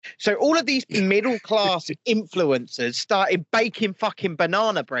So all of these middle class influencers started baking fucking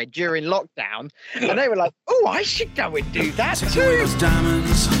banana bread during lockdown, and they were like, "Oh, I should go and do that too." Those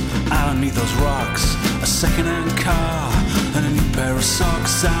diamonds out underneath those rocks, a second-hand car and a new pair of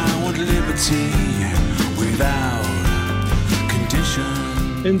socks. I want liberty without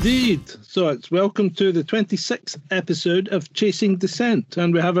condition. Indeed. So it's welcome to the 26th episode of Chasing Descent,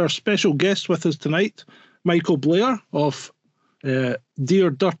 and we have our special guest with us tonight, Michael Blair of Dear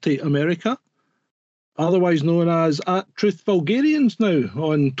Dirty America, otherwise known as @TruthVulgarians now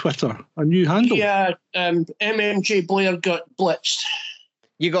on Twitter, a new handle. Yeah, MMJ Blair got blitzed.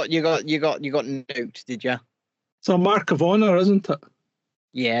 You got nuked, did you? It's a mark of honour, isn't it?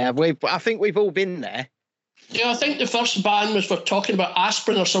 Yeah, I think we've all been there. Yeah, I think the first ban was for talking about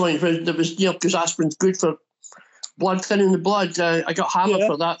aspirin or something. That was, because aspirin's good for blood thinning the blood. I got hammered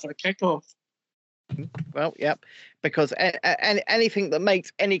for that for a kickoff. Well, yep, because anything that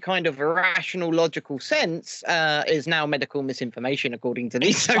makes any kind of rational, logical sense is now medical misinformation, according to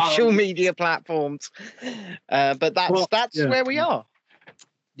these social media platforms. But that's where we are.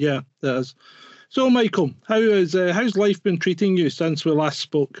 Yeah, that is. So, Michael, how's life been treating you since we last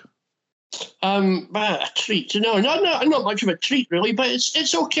spoke? A treat. Not much of a treat really, but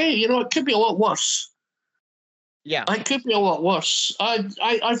it's okay. It could be a lot worse. Yeah, it could be a lot worse. I've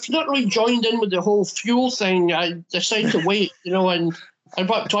not really joined in with the whole fuel thing. I decided to wait, and I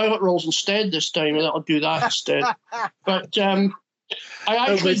bought toilet rolls instead this time, and I'll do that instead. But I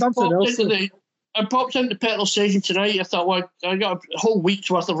actually popped into the petrol station tonight. I thought, well, I got a whole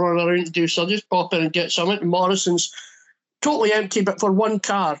week's worth of running around to do, so I'll just pop in and get some. And Morrison's totally empty, but for one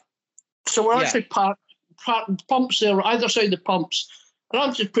car. So we're actually parked pumps there, either side of the pumps. And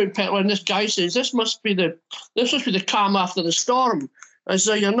I'm just putting petrol in. This guy says, this must be the calm after the storm. I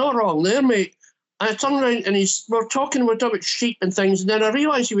said, you're not wrong there, mate. And I turned around and we're talking about sheep and things, and then I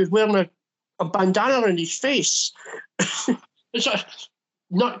realised he was wearing a bandana around his face. It's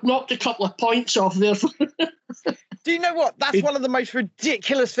knocked a couple of points off there. Do you know what? That's one of the most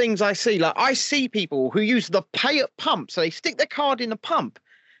ridiculous things I see. Like, I see people who use the pay at pump, so they stick their card in the pump,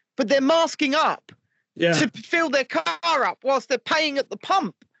 but they're masking up to fill their car up whilst they're paying at the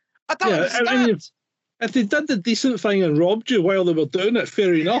pump. I don't understand. I mean, if they did the decent thing and robbed you while they were doing it,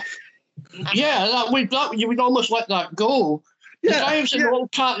 fair enough. Yeah, you would almost let that go. The guy was in a little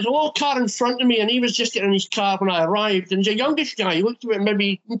car in front of me, and he was just getting in his car when I arrived. And he's a youngish guy. He looked about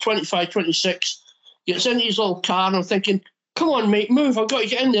maybe 25, 26. Gets into his little car, and I'm thinking, come on, mate, move. I've got to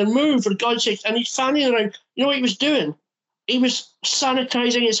get in there, move, for God's sake. And he's fanning around. You know what he was doing? He was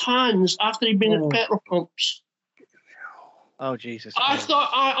sanitising his hands after he'd been at petrol pumps. Oh, Jesus. I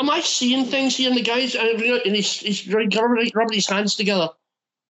thought, am I seeing things here? And the guy's and he's rubbing his hands together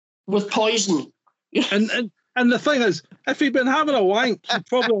with poison. And the thing is, if he'd been having a wank, you'd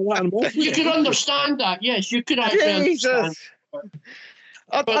probably let him off. You could understand that, yes. You could actually understand.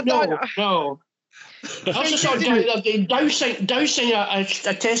 But no. I also saw a guy dousing a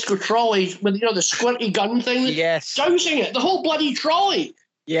Tesco trolley with the squirty gun thing. Yes. Dousing it, the whole bloody trolley.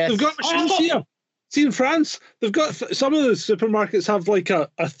 Yes. They've got machines here. See, in France, they've got some of the supermarkets have like a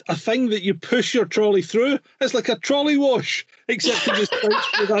thing that you push your trolley through. It's like a trolley wash, except you just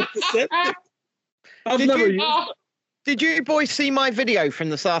with antiseptic. I've never used it. Did you boys see my video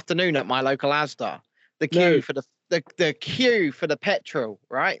from this afternoon at my local Asda? The queue for the queue for the petrol,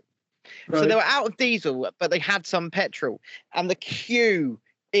 right? So they were out of diesel, but they had some petrol. And the queue,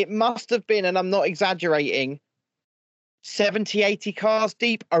 it must have been, and I'm not exaggerating, 70, 80 cars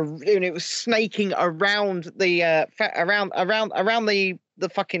deep. And it was snaking around the around the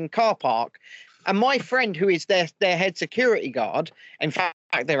fucking car park. And my friend, who is their head security guard, in fact,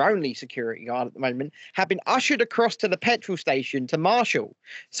 their only security guard at the moment, had been ushered across to the petrol station to marshal.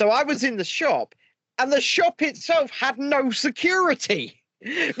 So I was in the shop, and the shop itself had no security.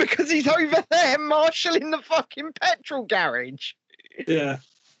 Because he's over there marshalling the fucking petrol garage. Yeah.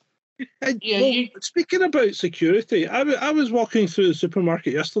 Speaking about security, I was walking through the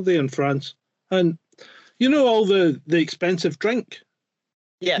supermarket yesterday in France, and all the expensive drink?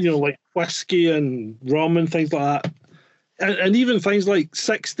 Yeah. Like whiskey and rum and things like that. And even things like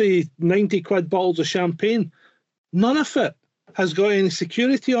 60, 90 quid bottles of champagne. None of it has got any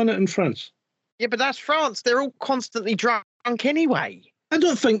security on it in France. Yeah, but that's France. They're all constantly drunk anyway. I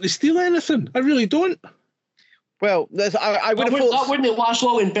don't think they steal anything. I really don't. Well, I would have thought... That wouldn't last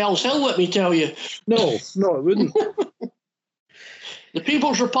long in Bell's Hill, let me tell you. No, it wouldn't. The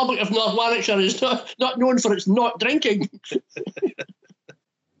People's Republic of North Lanarkshire is not known for its not drinking.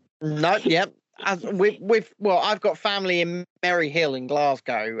 No, yep. I've got family in Merry Hill in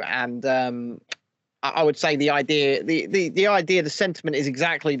Glasgow, and I would say the idea, the sentiment is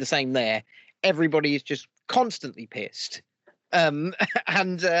exactly the same there. Everybody is just constantly pissed, and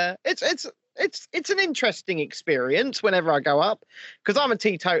it's an interesting experience whenever I go up, because I'm a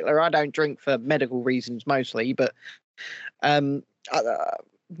teetotaler. I don't drink for medical reasons mostly, but the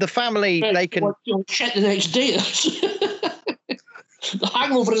family, they can shit the next day. The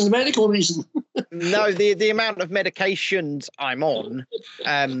hangover is a medical reason. No, the amount of medications I'm on,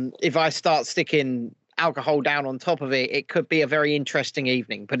 if I start sticking alcohol down on top of it, it could be a very interesting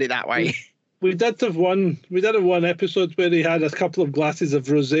evening, put it that way. We did have one episode where he had a couple of glasses of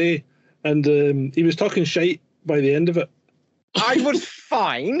rosé, and he was talking shite by the end of it. I was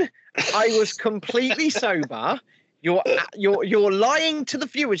fine. I was completely sober. You're lying to the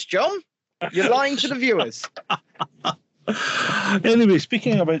viewers, John. You're lying to the viewers. Anyway,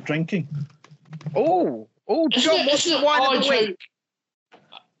 speaking about drinking. Oh, John, what's the wine of the week?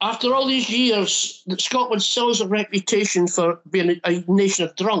 After all these years, that Scotland still has a reputation for being a nation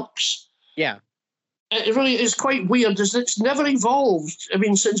of drunks. Yeah. It really is quite weird. It's never evolved. I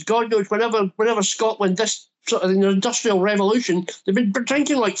mean, since God knows, whenever Scotland, this sort of the Industrial Revolution, they've been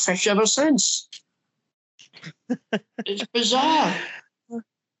drinking like fish ever since. It's bizarre.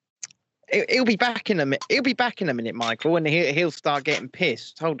 He'll be back in a minute. He'll be back in a minute, Michael, and he'll start getting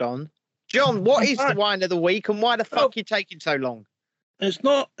pissed. Hold on, John. What is the wine of the week, and why the fuck are you taking so long? It's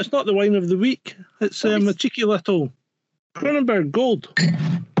not the wine of the week. It's a cheeky little Kronenberg Gold.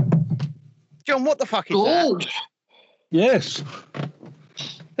 John, what the fuck is Gold? That? Yes,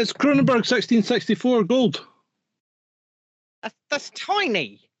 it's Kronenberg 1664 Gold. That's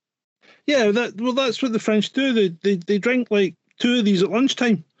tiny. Yeah, that's what the French do. They drink like 2 of these at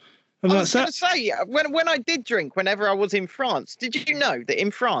lunchtime. And I was going to say, when I did drink, whenever I was in France, did you know that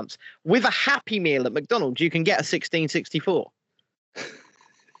in France, with a Happy Meal at McDonald's, you can get a 1664?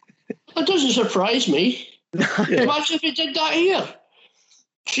 That doesn't surprise me. Imagine if it did that here.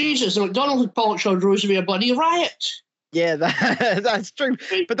 Jesus, the McDonald's in Pollokshaw Road would be a bloody riot. Yeah, that's true.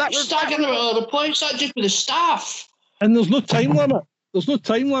 But that was staggering out of the place. That just with the staff. And there's no time limit. There's no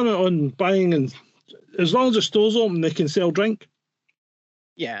time limit on buying, and as long as the store's open, they can sell drink.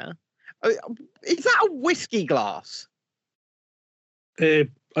 Yeah. Is that a whiskey glass? I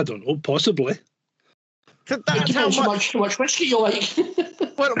don't know, possibly. So that's how much whiskey you like.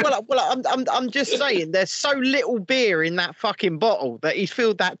 well, I'm just saying, there's so little beer in that fucking bottle that he's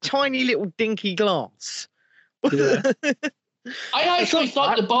filled that tiny little dinky glass. Yeah. I actually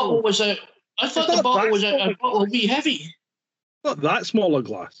thought the bottle was a bottle of wee heavy. Not that small a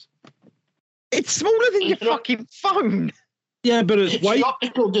glass. It's smaller than your fucking phone. Yeah, but it's white.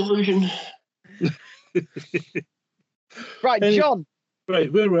 Optical delusion. Right, John.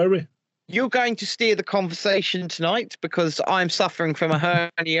 Right, where were we? You're going to steer the conversation tonight because I'm suffering from a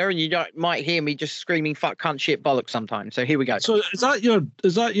hernia, and you might hear me just screaming "fuck, cunt, shit, bollocks" sometimes. So here we go. So is that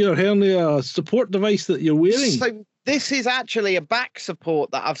your hernia support device that you're wearing? So this is actually a back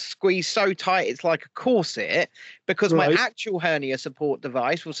support that I've squeezed so tight it's like a corset, because my actual hernia support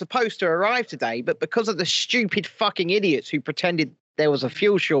device was supposed to arrive today, but because of the stupid fucking idiots who pretended there was a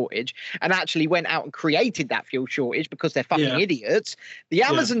fuel shortage and actually went out and created that fuel shortage because they're fucking idiots, the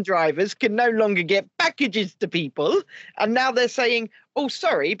Amazon drivers can no longer get packages to people, and now they're saying, oh,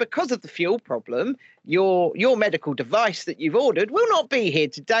 sorry, because of the fuel problem, your medical device that you've ordered will not be here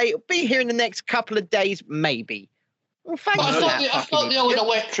today. It'll be here in the next couple of days, maybe. Well, I thought they all had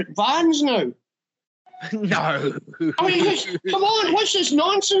electric vans now. No. I mean, come on, what's this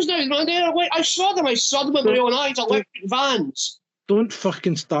nonsense now? I saw them with my own eyes, electric vans. Don't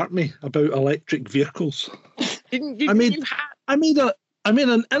fucking start me about electric vehicles. I made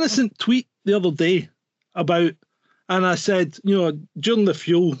an innocent tweet the other day about, and I said, during the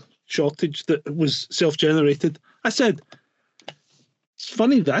fuel shortage that was self-generated, I said, it's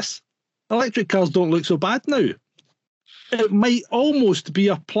funny this, electric cars don't look so bad now. It might almost be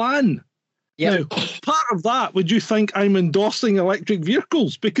a plan. Now, part of that, would you think I'm endorsing electric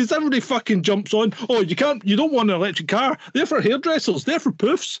vehicles? Because everybody fucking jumps on, oh, you don't want an electric car. They're for hairdressers. They're for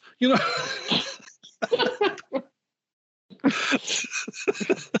poofs.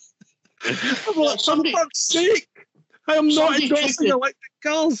 For fuck's sake, I am not endorsing electric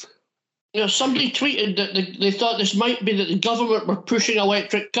cars. Somebody tweeted that they thought this might be that the government were pushing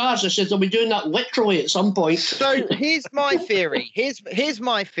electric cars. I said they'll be doing that literally at some point. So here's my theory. Here's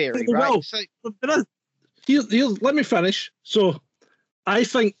my theory, right? Well, so, let me finish. So I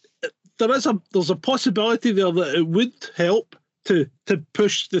think there's a possibility there that it would help to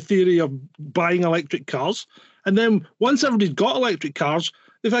push the theory of buying electric cars. And then once everybody's got electric cars,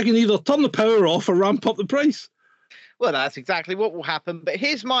 if I can either turn the power off or ramp up the price. Well, that's exactly what will happen. But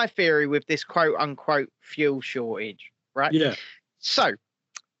here's my theory with this quote unquote fuel shortage, right? Yeah. So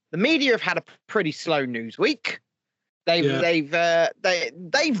the media have had a pretty slow news week. They've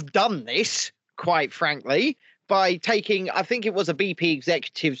done this, quite frankly, by taking, I think it was a BP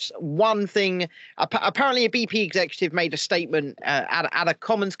executive's one thing. Apparently, a BP executive made a statement at a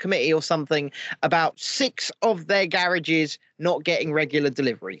Commons committee or something about 6 of their garages not getting regular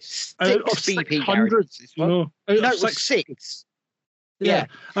deliveries. 6 BP garages. No, it was 6. Yeah.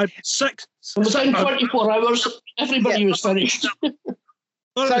 Six. Within 24 hours, everybody was finished.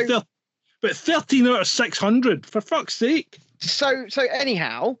 But 13 out of 600, for fuck's sake. So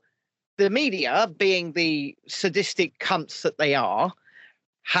anyhow, the media, being the sadistic cunts that they are,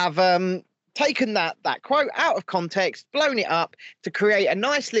 have taken that quote out of context, blown it up to create a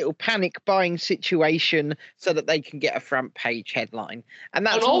nice little panic buying situation so that they can get a front page headline. And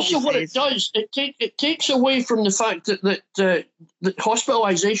also what it does, it takes away from the fact that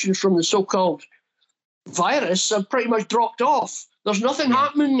hospitalizations from the so-called virus have pretty much dropped off. There's nothing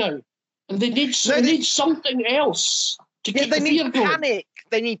happening now. And they need something else to keep the fear going. Panic.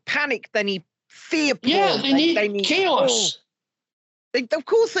 They need panic. They need fear porn. Yeah, they need chaos. Of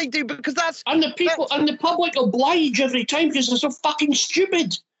course they do, because that's... And the public oblige every time because they're so fucking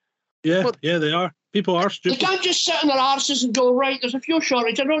stupid. Yeah, they are. People are stupid. They can't just sit on their arses and go, right, there's a fuel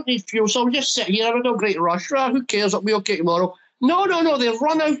shortage, I don't need fuel, so I'll just sit here, I'm in no great rush. Who cares, it'll be okay tomorrow. No, they've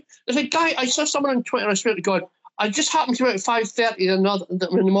run out. There's a guy, I saw someone on Twitter, I swear to God, I just happened to be out at 5:30 in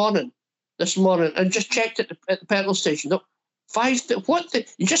the morning, this morning, and just checked at the petrol station. No,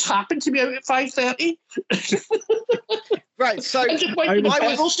 you just happened to be out at 5:30? Right, so I just went to the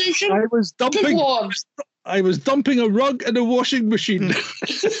petrol station? I was dumping a rug in a washing machine.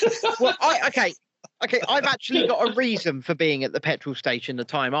 Well, okay, I've actually got a reason for being at the petrol station the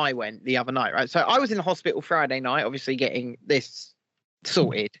time I went the other night, right? So I was in hospital Friday night, obviously getting this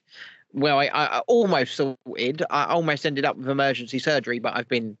sorted. Well, I almost sorted. I almost ended up with emergency surgery, but I've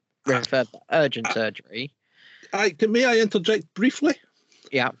been referred for urgent surgery. May I interject briefly?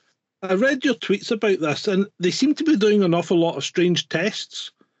 Yeah. I read your tweets about this, and they seem to be doing an awful lot of strange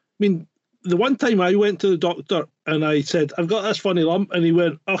tests. I mean, the one time I went to the doctor and I said, I've got this funny lump, and he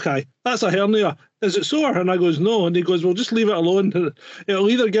went, okay, that's a hernia. Is it sore? And I goes, no. And he goes, well, just leave it alone. It'll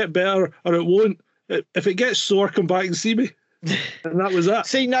either get better or it won't. If it gets sore, come back and see me. And that was that.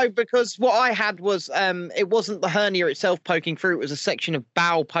 See, no, because what I had was it wasn't the hernia itself poking through. It was a section of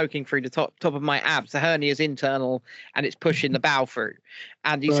bowel poking through the top of my abs. The hernia is internal and it's pushing the bowel through.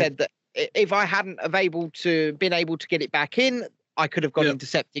 And he said that if I hadn't been able to get it back in, I could have gone into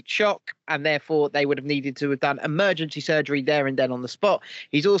septic shock, and therefore they would have needed to have done emergency surgery there and then on the spot.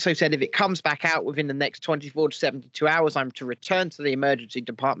 He's also said if it comes back out within the next 24 to 72 hours, I'm to return to the emergency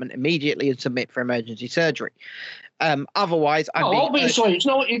department immediately and submit for emergency surgery. Otherwise, obviously, it's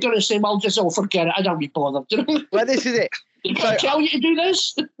not what you're going to say. Well, just forget it. I don't be bothered. Well, this is it. Did I tell you to do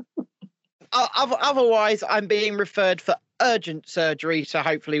this? Otherwise, I'm being referred for urgent surgery. So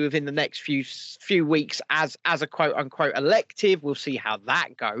hopefully within the next few weeks as a quote unquote elective. We'll see how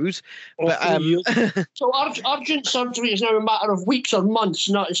that goes. But, so urgent surgery is now a matter of weeks or months.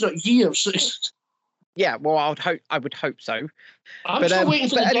 It's not years. Yeah, well, I would hope so. I'm still waiting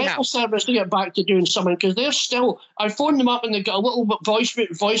for the dental service to get back to doing something, because they're still. I phoned them up and they got a little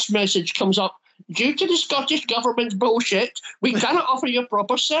voice message comes up. Due to the Scottish government's bullshit, we cannot offer you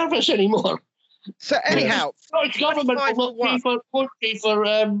proper service anymore. So anyhow, Scottish government won't pay for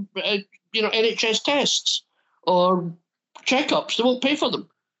NHS tests or checkups. They won't pay for them.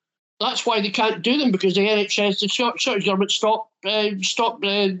 That's why they can't do them, because the NHS, the Scottish government stopped paying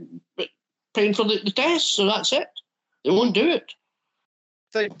for the tests. So that's it. They won't do it.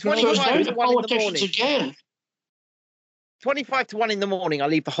 So 25 to 1 in the morning. Again. 25 to 1 in the morning, I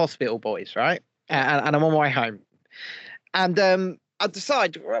leave the hospital, boys, right? And I'm on my way home. And I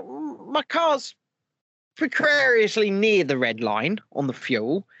decide my car's precariously near the red line on the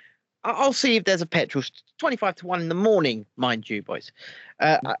fuel. I'll see if there's a petrol. 25 to 1 in the morning, mind you, boys.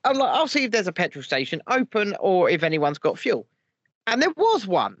 I'll see if there's a petrol station open or if anyone's got fuel. And there was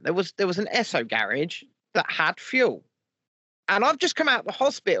one. There was an Esso garage that had fuel. And I've just come out of the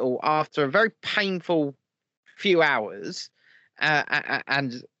hospital after a very painful few hours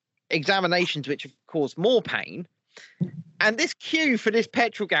and examinations which have caused more pain. And this queue for this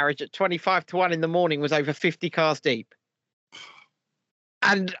petrol garage at 25 to 1 in the morning was over 50 cars deep.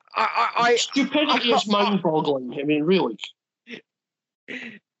 And stupidity is mind-boggling. I mean, really.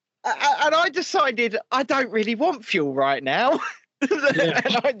 And I decided I don't really want fuel right now. Yeah.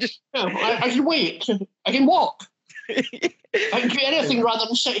 And I can wait. I can walk. I can do anything rather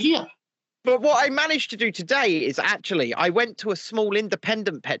than sit here. But what I managed to do today is actually I went to a small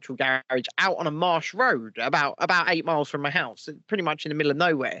independent petrol garage out on a marsh road about 8 miles from my house, pretty much in the middle of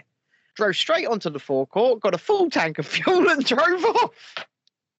nowhere. Drove straight onto the forecourt, got a full tank of fuel and drove off.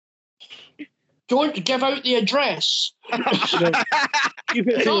 Don't give out the address. Keep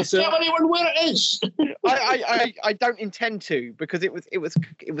it to Don't yourself. tell anyone where it is. I don't intend to, because it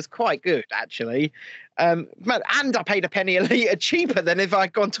was quite good actually, and I paid a penny a litre cheaper than if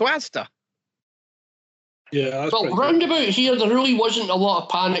I'd gone to Asda. Yeah, that's Well, pretty good. roundabout here, there really wasn't a lot of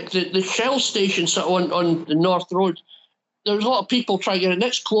panic. The Shell station on the North Road, there was a lot of people trying to get it.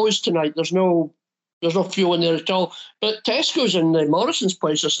 It's closed tonight. There's no fuel in there at all. But Tesco's and Morrison's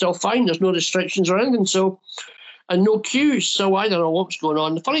place are still fine. There's no restrictions or anything. So, and no queues. So I don't know what's going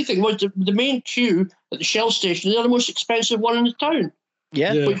on. The funny thing was the main queue at the Shell station, they're the most expensive one in the town.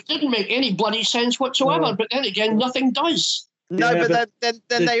 Yeah. Which didn't make any bloody sense whatsoever. No. But then again, nothing does. No, Yeah, but but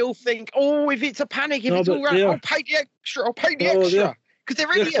then they all think, oh, if it's a panic, if No, it's all but right, they I'll are- pay the extra. I'll pay the No, extra. Because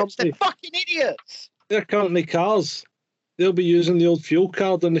they're they're idiots. They're company. fucking idiots. They're company cars. They'll be using the old fuel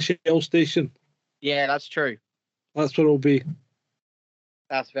card in the Shell station. Yeah, that's true. That's what it'll be.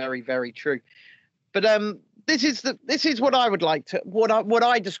 That's very, very true. But this is what I would like to what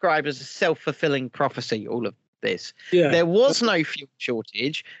I describe as a self-fulfilling prophecy. All of this. Yeah. There was no fuel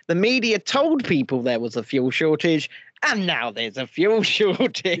shortage. The media told people there was a fuel shortage, and now there's a fuel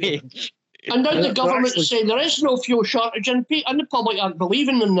shortage. And now the They're government actually- is saying there is no fuel shortage, and the public aren't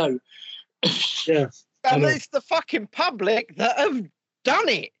believing them now. Yeah. I And know. it's the fucking public that have done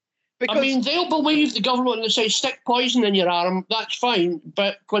it. Because I mean, they'll believe the government when they say stick poison in your arm, that's fine.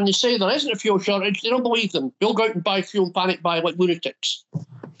 But when they say there isn't a fuel shortage, they don't believe them. They'll go out and buy fuel and panic buy like lunatics.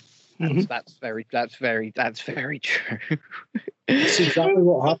 that's very true. That's exactly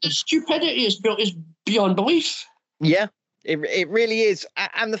what But happened. the stupidity is beyond belief. Yeah, it really is.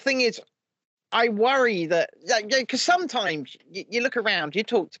 And the thing is, I worry that, because sometimes you look around, you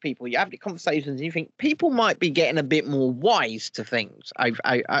talk to people, you have the conversations, and you think people might be getting a bit more wise to things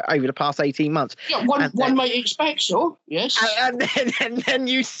over the past 18 months. Yeah, one And then- might expect so, yes. And then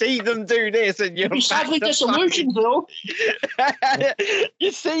you see them do this, and you're Be sadly back to disillusioned, though.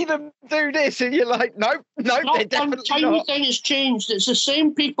 you see them do this, and you're like, nope, they're Not one definitely tiny not. thing has changed. It's the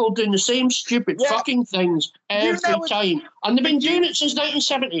same people doing the same stupid Yeah. fucking things every know it- time. And they've been doing it since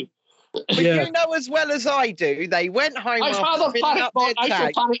 1970. But Yeah. you know as well as I do, they went home I'd after rather filling panic up buy. their I shall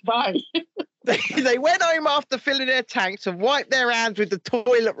tank. panic buy. They went home after filling their tanks and wiped their hands with the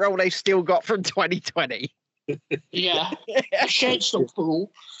toilet roll they still got from 2020. Yeah. The shed's still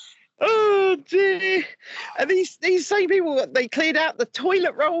full. Oh dear! And these same people, they cleared out the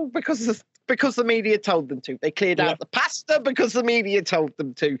toilet roll because the media told them to. They cleared Yeah. out the pasta because the media told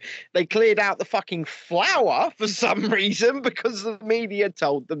them to. They cleared out the fucking flour for some reason because the media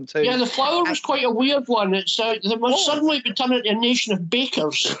told them to. Yeah, the flour was quite a weird one. It's they must suddenly be turned into a nation of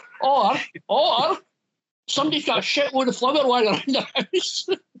bakers, or somebody's got a shitload of flour lying around the house.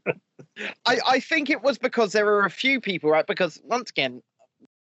 I think it was because there were a few people, right? Because once again,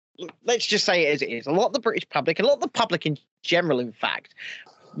 let's just say it as it is. A lot of the British public, a lot of the public in general, in fact,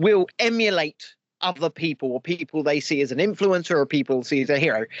 will emulate other people or people they see as an influencer or people see as a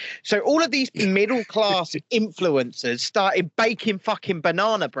hero. So all of these middle class influencers started baking fucking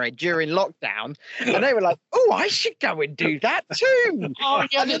banana bread during lockdown, and they were like, "Oh, I should go and do that too." Oh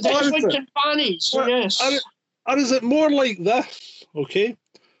yeah, the Islington fannies. Well, Yes. Or is it more like this? Okay.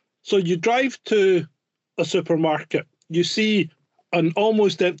 So you drive to a supermarket, you see an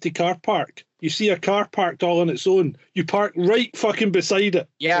almost empty car park. You see a car parked all on its own. You park right fucking beside it.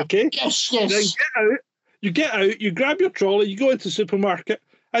 Yeah. Okay. Yes. Then get out, you grab your trolley, you go into the supermarket,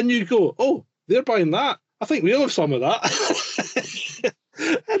 and you go, oh, they're buying that. I think we'll have some of that.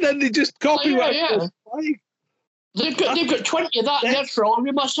 And then they just copy Yeah, what yeah. it's like. They've got 20 of that in their trolley.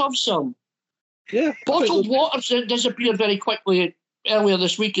 We must have some. Yeah. Bottled water disappeared very quickly earlier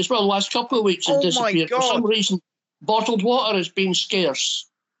this week as well. The last couple of weeks it Oh my disappeared. For some God. reason, bottled water has been scarce.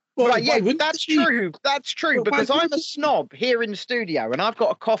 Well, Right, why yeah, wouldn't that's it be? true. That's true. Well, why Because I'm wouldn't a it? snob here in the studio, and I've got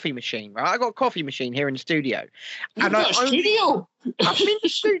a coffee machine. Right, I got a coffee machine here in the studio, You've and got a studio. I'm in the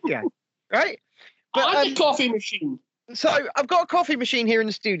studio, right? I But like a coffee machine. so I've got a coffee machine here in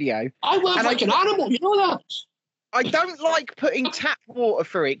the studio. I live and like an animal. You know that? I don't like putting tap water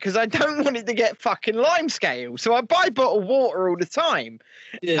through it because I don't want it to get fucking lime scale. So I buy bottled water all the time,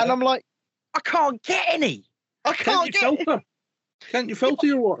 Yeah. and I'm like, I can't get any. I Can't you can't get. filter? Can't you filter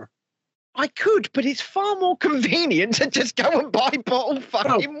your water? I could, but it's far more convenient to just go and buy bottled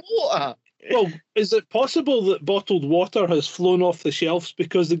fucking water. Well, is it possible that bottled water has flown off the shelves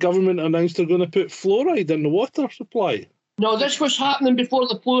because the government announced they're going to put fluoride in the water supply? No, this was happening before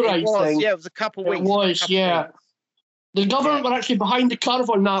the fluoride thing. Yeah, it was a couple weeks. It was, yeah. Weeks. The government were actually behind the curve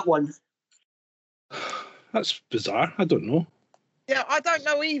on that one. That's bizarre. I don't know. Yeah, I don't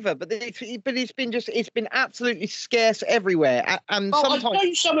know either, but it's been absolutely scarce everywhere. And sometimes I'll tell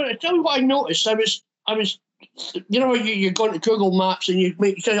you something. I'll tell you what I noticed. I was, you know, you go into Google Maps and you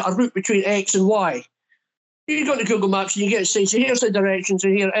make a route between X and Y. You go to Google Maps and you get to say, so here's the directions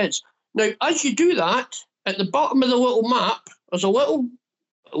and here it is. Now, as you do that, at the bottom of the little map, there's a little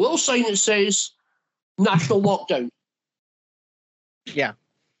sign that says national lockdown. Yeah.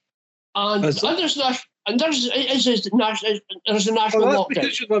 And there's a national lockdown.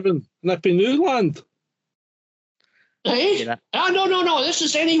 Because you live in Nippy New Land. Hey? Yeah. No. This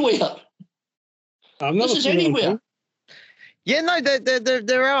is anywhere. This is anywhere. Yeah, no,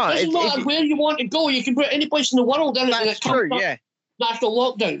 there are. It doesn't matter where you want to go. You can put any place in the world in it. That's true, yeah. National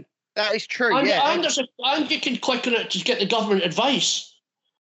lockdown. That is true, yeah. And you can click on it to get the government advice.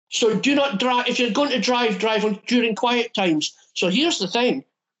 So do not drive. If you're going to drive during quiet times. So here's the thing.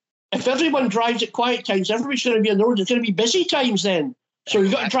 If everyone drives at quiet times, everybody's going to be on the road. There's going to be busy times then. So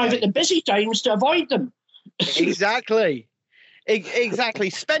you've got to drive at the busy times to avoid them. Exactly. Exactly.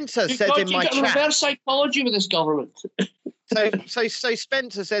 Spencer says in my chat. You get reverse psychology with this government. So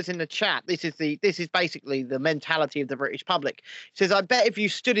Spencer says in the chat, this is basically the mentality of the British public. He says, I bet if you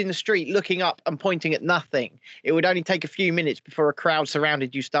stood in the street looking up and pointing at nothing, it would only take a few minutes before a crowd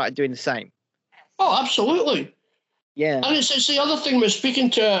surrounded you started doing the same. Oh, absolutely. Yeah. And it's the other thing, we're speaking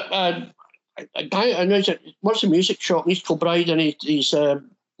to a guy, I know, what's a music shop, East Kilbride, and he's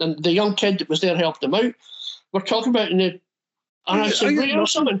and the young kid that was there helped him out. We're talking about and I said, you know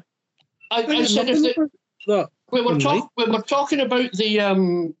something? I said when we're talking about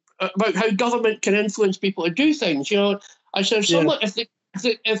the about how government can influence people to do things, you know, I said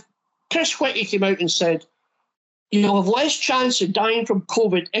if Chris Whitty came out and said, you'll have less chance of dying from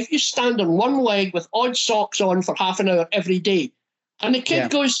COVID if you stand on one leg with odd socks on for half an hour every day. And the kid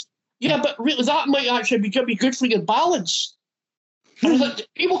goes, yeah, but really that might actually be good for your balance. And I thought,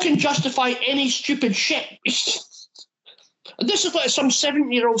 people can justify any stupid shit. And this is like some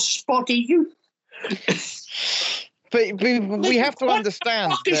 7-year-old spotty youth. But we have to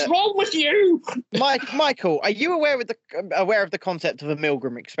understand. What the fuck is wrong with you? Michael, are you aware of the concept of a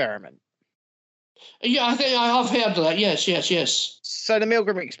Milgram experiment? Yeah, I think I have heard of that. Yes. So the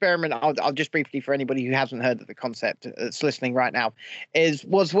Milgram experiment, I'll just briefly, for anybody who hasn't heard of the concept that's listening right now,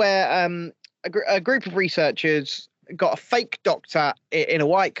 was where a group of researchers got a fake doctor in a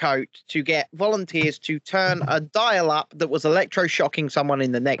white coat to get volunteers to turn a dial up that was electroshocking someone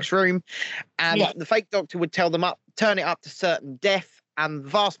in the next room, and the fake doctor would tell them turn it up to certain depth, and the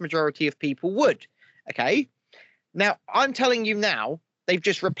vast majority of people would. Okay, now I'm telling you now, they've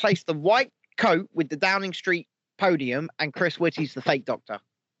just replaced the white coat with the Downing Street podium, and Chris Whitty's the fake doctor.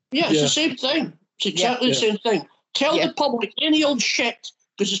 Yeah, it's the same thing. It's exactly the same thing. Tell the public any old shit,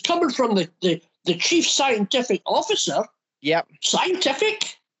 because it's coming from the chief scientific officer. Yep.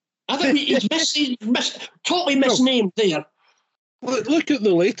 Scientific? I think he's totally misnamed there. Look at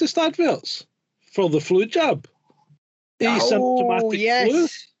the latest adverts for the flu jab. Asymptomatic flu.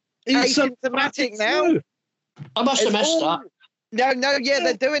 Asymptomatic now. I must have missed that. No,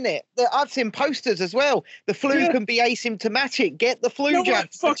 they're doing it. I've seen posters as well. The flu can be asymptomatic. Get the flu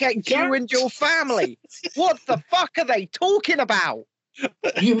jab to protect you and your family. What the fuck are they talking about?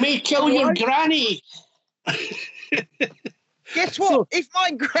 You may kill your granny. Guess what? If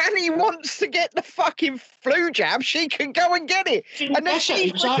my granny wants to get the fucking flu jab, she can go and get it. And then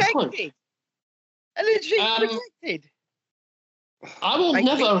she's protected. I will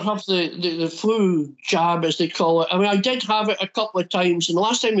never have the flu jab, as they call it. I mean, I did have it a couple of times, and the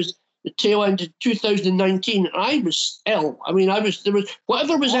last time was the tail end of 2019, and I was ill. I mean,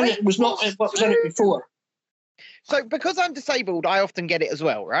 whatever was in it was not what was in it before. So because I'm disabled, I often get it as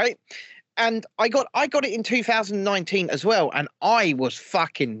well, right? And I got it in 2019 as well, and I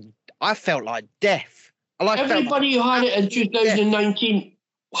felt like death. Everybody who had it in 2019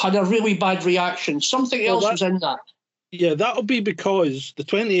 had a really bad reaction. Something else was in that. Yeah, that'll be because the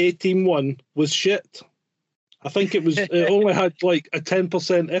 2018 one was shit. I think it only had like a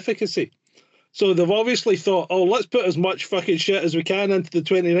 10% efficacy. So they've obviously thought, let's put as much fucking shit as we can into the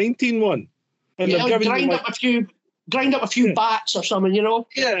 2019 one. And they're grind up a few bats or something, you know?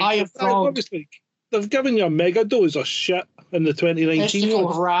 Yeah, obviously. They've given you a mega dose of shit in the 2019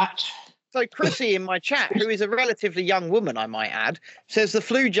 one. Rat. So Chrissy in my chat, who is a relatively young woman, I might add, says the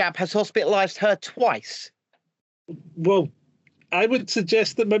flu jab has hospitalised her twice. Well, I would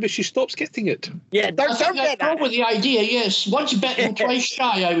suggest that maybe she stops getting it. Yeah, don't get that. Probably the idea, yes. Once bitten, twice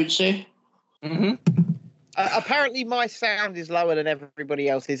shy, I would say. Mm-hmm. Apparently, my sound is lower than everybody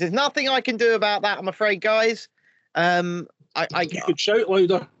else's. There's nothing I can do about that, I'm afraid, guys. You could shout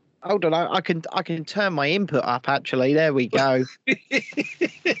louder. Hold on, I can turn my input up. Actually, there we go.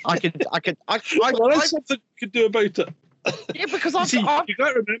 I can. Well, that's something you could do about it. Yeah, because you got to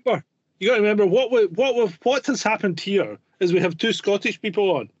remember. You got to remember what has happened here is we have two Scottish people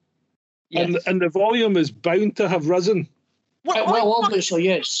on, yes. and the volume is bound to have risen. Well, obviously,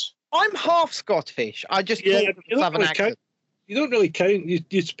 yes. I'm half Scottish. I just Yeah, talk with a southern accent. You don't really count.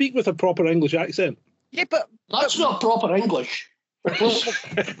 You speak with a proper English accent. Yeah, but That's not proper English. I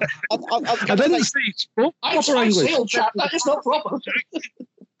didn't say spoke proper English. That is not proper.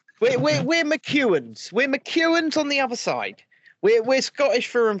 We're McEwans. We're McEwans on the other side. We're Scottish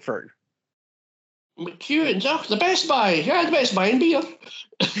through and through. McEwans, the Best Buy. Yeah, the Best Buy in beer.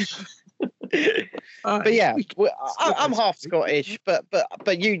 But yeah, I'm half Scottish, but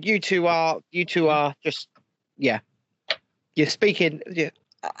you two are just you're speaking. Yeah,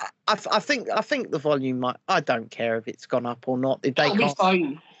 I think the volume might. I don't care if it's gone up or not. If they It'll be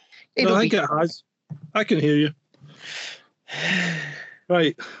fine. No, I think it has. I can hear you.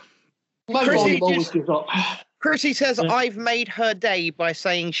 Right. My Chrissy volume always goes up. Chrissy says I've made her day by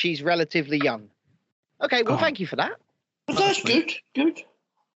saying she's relatively young. Okay, well, thank you for that. But that's good. Good.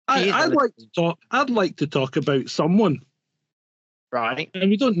 I'd like to talk about someone. Right. And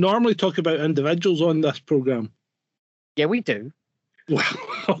we don't normally talk about individuals on this programme. Yeah, we do. Well,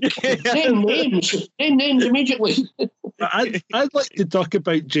 okay. Name names. Name names immediately. I'd like to talk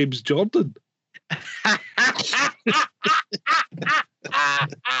about James Jordan.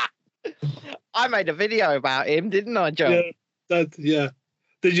 I made a video about him, didn't I, John? Yeah.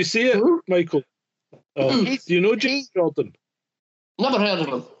 Did you see it, Michael? Oh, do you know James Jordan? Never heard of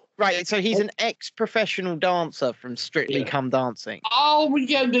him. Right, so he's an ex-professional dancer from Strictly Come Dancing. Oh,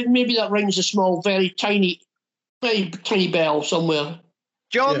 yeah, maybe that rings a small, very tiny bell somewhere.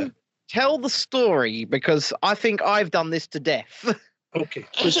 John, tell the story, because I think I've done this to death. Okay,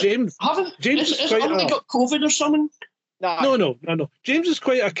 so James haven't they got COVID or something? No. James is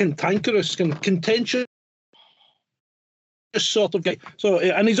quite a cantankerous and contentious sort of guy. So,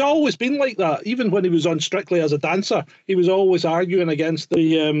 and he's always been like that. Even when he was on Strictly as a dancer, he was always arguing against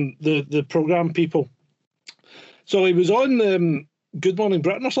the programme people. So he was on Good Morning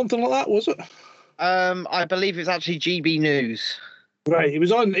Britain or something like that, was it? I believe it's actually GB News. Right, he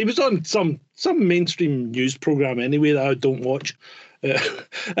was on some mainstream news programme anyway that I don't watch.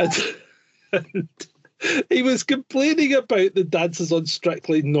 And he was complaining about the dancers on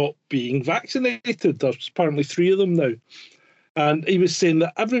Strictly not being vaccinated. There's apparently 3 of them now. And he was saying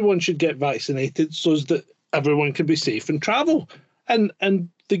that everyone should get vaccinated so that everyone can be safe and travel. And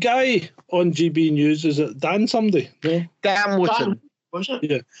the guy on GB News, is it Dan somebody? No? Dan Wootton. Was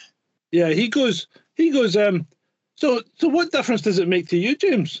it? Yeah, he goes, so what difference does it make to you,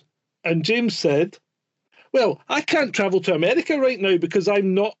 James? And James said, well, I can't travel to America right now because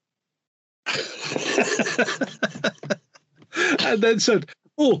I'm not. And then said,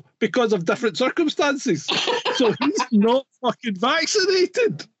 oh, because of different circumstances. So he's not fucking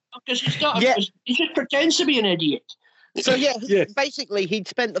vaccinated. Because he's not. He just pretends to be an idiot. So basically he'd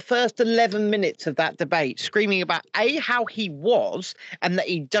spent the first 11 minutes of that debate screaming about A, how he was and that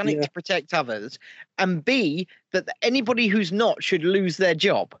he'd done it to protect others, and B, that anybody who's not should lose their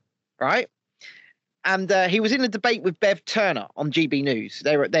job, right? And he was in a debate with Bev Turner on GB News.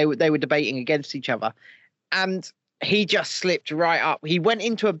 They were debating against each other, and he just slipped right up. He went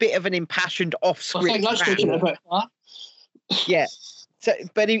into a bit of an impassioned off-script. I think that's talking about that. Yeah. So,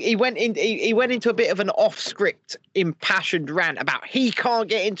 but he went into a bit of an off-script, impassioned rant about I can't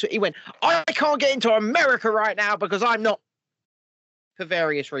get into America right now because I'm not, for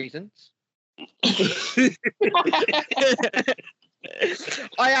various reasons. I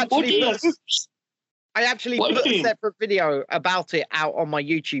actually put a separate video about it out on my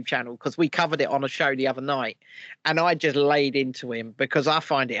YouTube channel because we covered it on a show the other night, and I just laid into him because I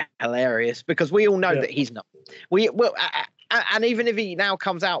find it hilarious because we all know that he's not. And even if he now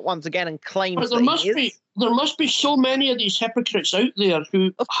comes out once again and claims there must be so many of these hypocrites out there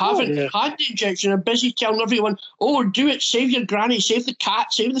who haven't had the injection and are busy telling everyone, oh, do it, save your granny, save the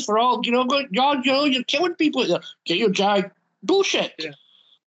cat, save the frog, God, you're killing people out there. Get your jag. Bullshit. Yeah.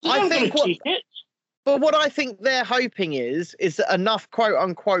 I think But what I think they're hoping is that enough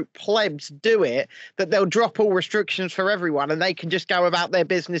quote-unquote plebs do it that they'll drop all restrictions for everyone and they can just go about their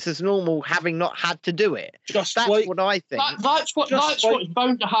business as normal, having not had to do it. That's what I think. That's what's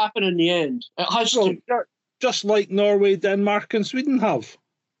bound to happen in the end. It has to. Just like Norway, Denmark and Sweden have.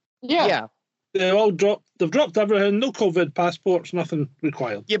 Yeah. They've dropped everything. No COVID passports, nothing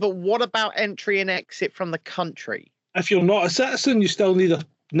required. Yeah, but what about entry and exit from the country? If you're not a citizen, you still need a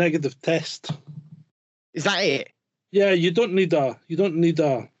negative test. Is that it? Yeah, you don't need a.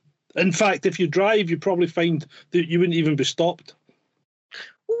 In fact, if you drive, you probably find that you wouldn't even be stopped.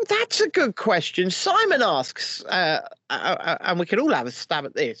 Well, that's a good question. Simon asks, and we can all have a stab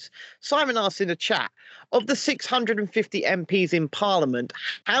at this. Simon asks in the chat, of the 650 MPs in Parliament,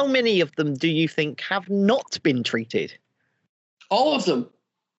 how many of them do you think have not been treated? All of them.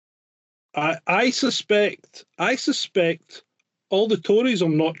 I suspect all the Tories are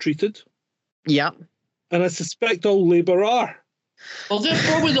not treated. Yeah. And I suspect all Labour are. Well, they're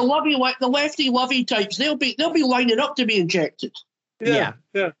probably the lefty lovey types. They'll be lining up to be injected. Yeah.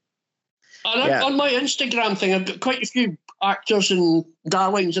 And on my Instagram thing, I've got quite a few actors and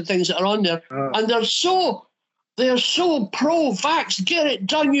darlings and things that are on there, and they're so pro-vax. Get it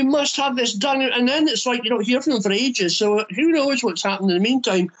done. You must have this done. And then it's like you don't hear from them for ages. So who knows what's happening in the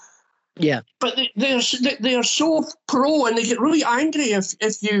meantime? Yeah. But they are so pro, and they get really angry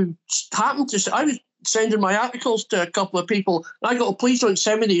if you happen to. I was sending my articles to a couple of people. And I go, please don't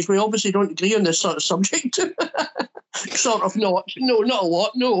send me these. We obviously don't agree on this sort of subject. Sort of not. No, not a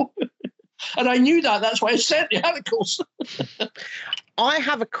lot. No. And I knew that. That's why I sent the articles. I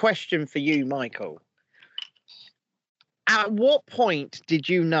have a question for you, Michael. At what point did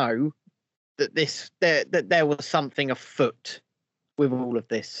you know that that there was something afoot with all of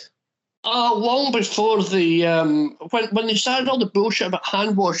this? Long before the when they started all the bullshit about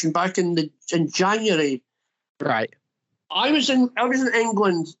hand washing back in January. Right. I was in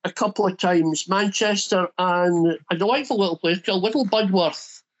England a couple of times, Manchester, and a delightful little place called Little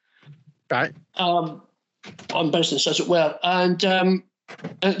Budworth. Right. On business, as it were. And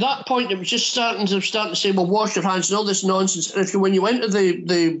at that point, it was just starting to say, well, wash your hands and all this nonsense. And when you went to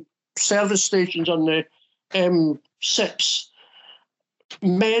the service stations on the M6,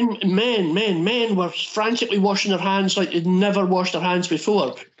 men were frantically washing their hands like they'd never washed their hands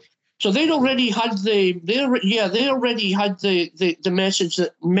before. So they already had the message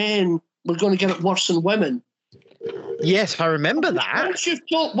that men were going to get it worse than women. Yes, I remember that.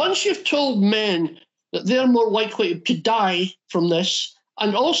 Once you've told men that they're more likely to die from this,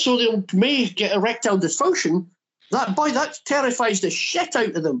 and also they may get erectile dysfunction, that terrifies the shit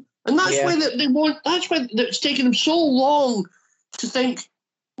out of them. And that's why they won't. That's why it's taken them so long to think.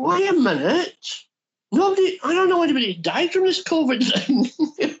 Wait a minute, I don't know anybody who died from this COVID thing.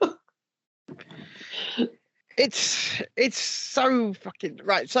 It's so fucking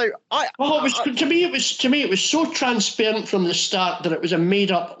right. So to me it was so transparent from the start that it was a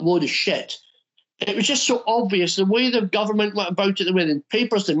made up load of shit. It was just so obvious the way the government went about it, the way the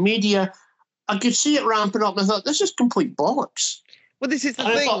papers, the media. I could see it ramping up, and I thought this is complete bollocks. Well, this is the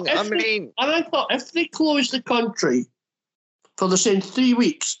thing. I thought if they close the country for the same 3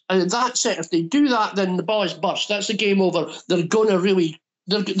 weeks, and that's it. If they do that, then the ball is burst. That's the game over. They're going to really.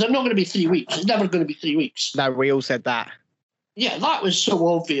 They're not going to be 3 weeks. It's never going to be 3 weeks. No, we all said that. Yeah, that was so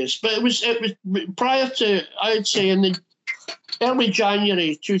obvious. But it was prior to, I'd say, in the early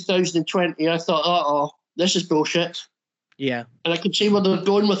January 2020, I thought, this is bullshit. Yeah. And I could see where they're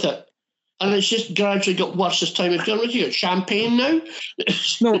going with it. And it's just gradually got worse as time has gone. What, you got champagne now?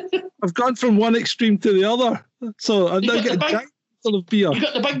 No, I've gone from one extreme to the other. So I'm not getting a giant bottle of beer. You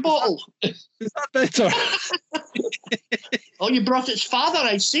got the big bottle. Is that better? Oh, you brought its father,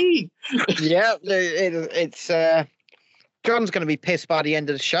 I see. Yeah, it's John's going to be pissed by the end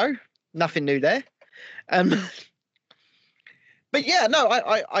of the show. Nothing new there. But yeah, no,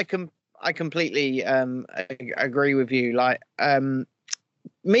 I completely agree with you. Like,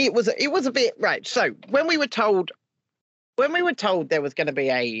 me, it was a bit right. So when we were told there was going to be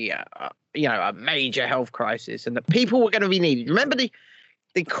a major health crisis and that people were going to be needed. Remember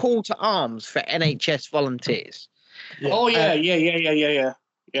the call to arms for NHS volunteers. Yeah. Oh yeah.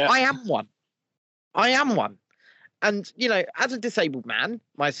 I am one. And, as a disabled man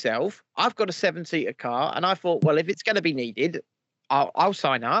myself, I've got a 7-seater car. And I thought, well, if it's going to be needed, I'll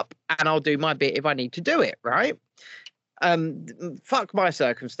sign up and I'll do my bit if I need to do it. Right. Fuck my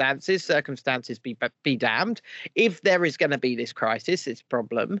circumstances. Circumstances be damned. If there is going to be this crisis, this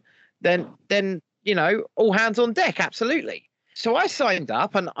problem, then all hands on deck. Absolutely. So I signed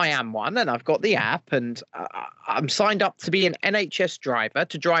up, and I am one, and I've got the app, and I'm signed up to be an NHS driver.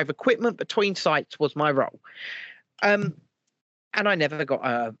 To drive equipment between sites was my role. And I never got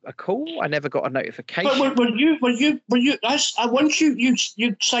a call. I never got a notification. But were you? Once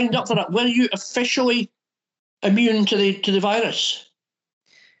you signed up for that, were you officially immune to the virus?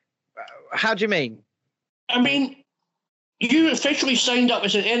 How do you mean? I mean, you officially signed up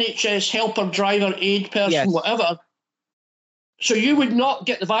as an NHS helper, driver, aid person, Yes. whatever. So you would not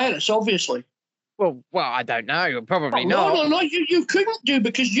get the virus, obviously. Well, I don't know. Probably No, not. no. You couldn't do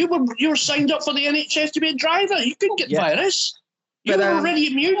because you were signed up for the NHS to be a driver. You couldn't get the virus. You But, were already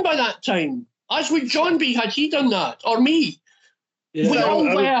immune by that time. As would John be had he done that, or me. Yeah, We all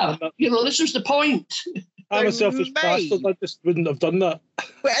were. I'm This was the point. a selfish bastard. I just wouldn't have done that.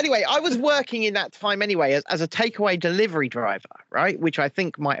 But anyway, I was working in that time anyway as a takeaway delivery driver, right? Which I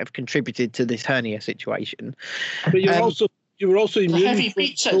think might have contributed to this hernia situation. But you were also The immune. heavy from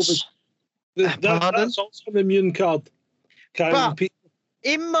pizzas. COVID. That's also an immune card. But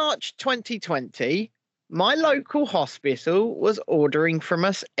in March 2020, my local hospital was ordering from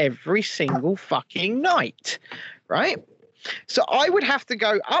us every single fucking night, right? So I would have to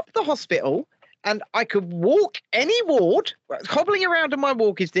go up the hospital and I could walk any ward, hobbling around on my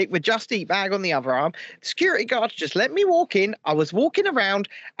walking stick with Just Eat bag on the other arm. Security guards just let me walk in. I was walking around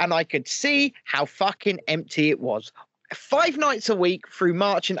and I could see how fucking empty it was. 5 nights a week through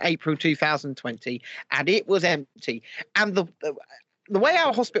March and April 2020, and it was empty. And the way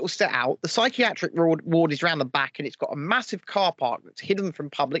our hospital's set out, the psychiatric ward is around the back, and it's got a massive car park that's hidden from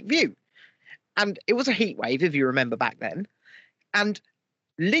public view. And it was a heat wave, if you remember back then. And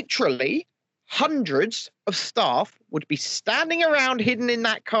literally hundreds of staff would be standing around hidden in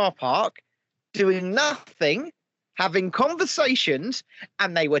that car park, doing nothing, having conversations,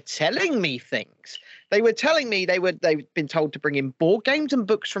 and they were telling me things. They were telling me they'd been told to bring in board games and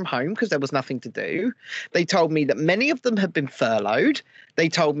books from home because there was nothing to do. They told me that many of them had been furloughed. They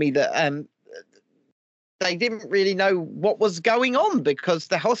told me that they didn't really know what was going on because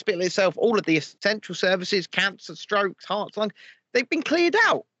the hospital itself, all of the essential services, cancer, strokes, hearts, lungs, they've been cleared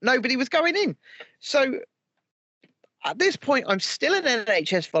out. Nobody was going in. So at this point, I'm still an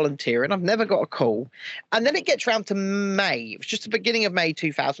NHS volunteer and I've never got a call. And then it gets round to May. It was just the beginning of May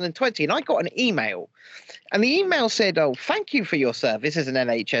 2020. And I got an email. And the email said, "Oh, thank you for your service as an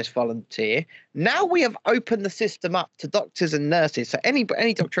NHS volunteer. Now we have opened the system up to doctors and nurses." So any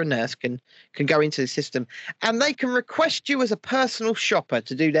doctor and nurse can go into the system. And they can request you as a personal shopper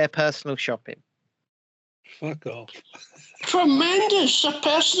to do their personal shopping. Fuck off. Tremendous. A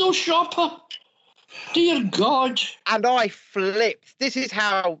personal shopper. Dear God. And I flipped. This is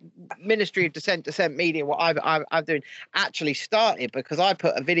how Ministry of Dissent Media, what I'm doing, actually started, because I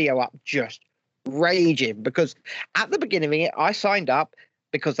put a video up just raging. Because at the beginning of it, I signed up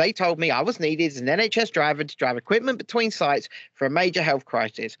because they told me I was needed as an NHS driver to drive equipment between sites for a major health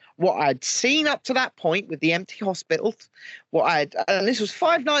crisis. What I'd seen up to that point with the empty hospitals, and this was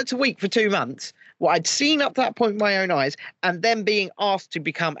 5 nights a week for 2 months, what I'd seen up to that point with my own eyes, and then being asked to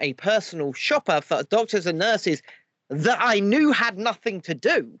become a personal shopper for doctors and nurses that I knew had nothing to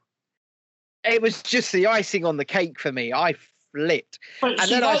do. It was just the icing on the cake for me. I flipped. But and see,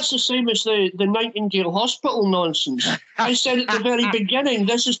 then that's the same as the Nightingale Hospital nonsense. I said at the very beginning,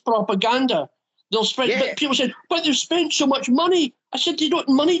 this is propaganda. They'll spend, but people said, but they've spent so much money. I said,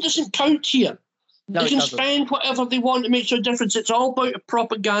 money doesn't count here. No, they can spend whatever they want to make no difference. It's all about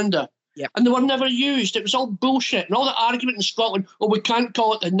propaganda. Yep. And they were never used. It was all bullshit. And all the argument in Scotland, we can't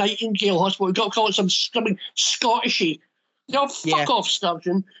call it the Nightingale Hospital. We've got to call it something Scottishy. Fuck off,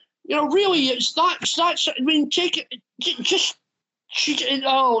 Sturgeon. Really, it's that's. I mean, take it.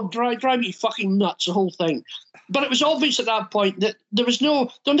 Drive me fucking nuts, the whole thing. But it was obvious at that point that they're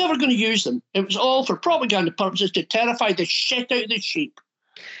never going to use them. It was all for propaganda purposes to terrify the shit out of the sheep.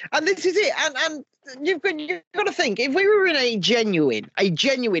 And this is it. And you've got to think, if we were in a genuine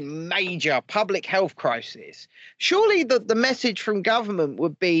major public health crisis, surely the message from government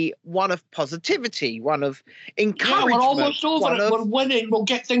would be one of positivity, one of encouragement. Yeah, we're almost over it. We're winning. We'll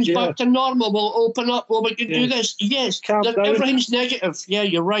get things back to normal. We'll open up. We can do this. Yes, everything's negative. Yeah,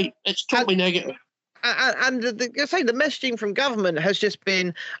 you're right. It's totally negative. And the messaging from government has just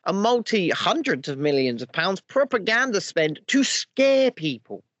been a hundreds of millions of pounds propaganda spend to scare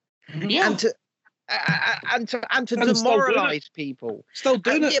people, and to demoralise people. Still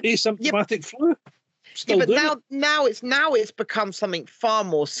doing it. Asymptomatic flu. Now it's become something far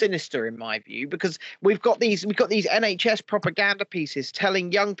more sinister in my view, because we've got these NHS propaganda pieces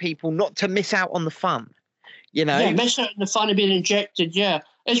telling young people not to miss out on the fun. Miss out on the fun of being injected. Yeah.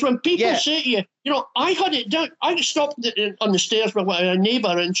 It's when people say to you, I had it done. I stopped on the stairs with a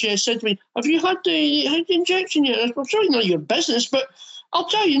neighbour, and she said to me, "Have you had the injection yet?" I said, "Well, it's really none of your business, but I'll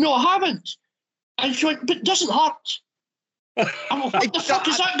tell you, no, I haven't." And she went, "But it doesn't hurt." What the fuck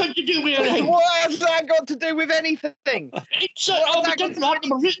has that got to do with anything? What has that got to do with anything? It doesn't hurt.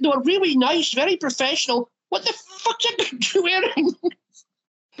 They were really nice, very professional. What the fuck's that got to do with anything?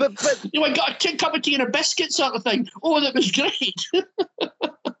 But I got a cup of tea and a biscuit sort of thing. Oh, that was great.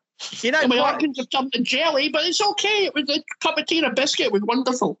 My organs have turned to jelly, but it's okay. It was a cup of tea and a biscuit. It was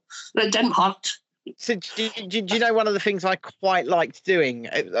wonderful. And it didn't hurt. So do you know one of the things I quite liked doing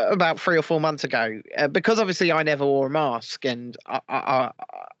about 3 or 4 months ago, because obviously I never wore a mask and I'm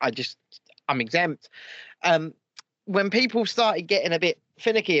exempt. When people started getting a bit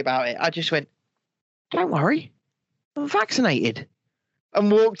finicky about it, I just went, "Don't worry, I'm vaccinated,"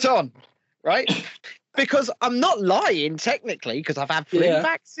 and walked on, right? Because I'm not lying technically, because I've had flu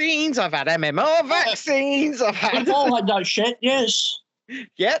vaccines, I've had MMR vaccines, We've all had that shit, yes.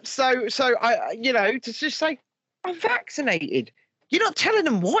 Yep. So I, to just say I'm vaccinated. You're not telling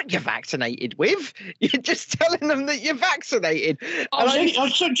them what you're vaccinated with. You're just telling them that you're vaccinated.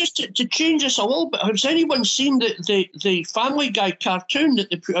 So just to change this a little bit, has anyone seen the Family Guy cartoon that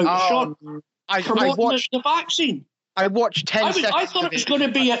they put out short promoting the vaccine? I watched 10 seconds. I thought it was going to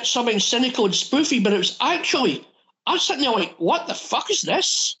be something cynical and spoofy, but it was actually, I was sitting there like, what the fuck is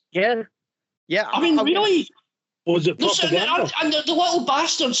this? Yeah. I mean, really? Was it propaganda? And the little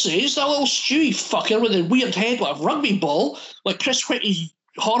bastard says, that little Stewie fucker with a weird head like a rugby ball, like Chris Whitty's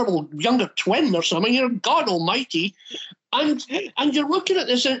horrible younger twin or something, God almighty. And you're looking at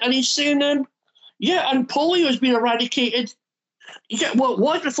this and he's saying, and polio has been eradicated. Yeah, well, it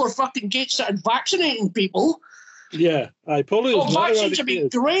was before fucking Gates started vaccinating people. Yeah, polio is vaccines would be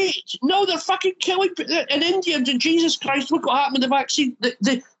great. No, they're fucking killing people. In India, and Jesus Christ, look what happened with the vaccine.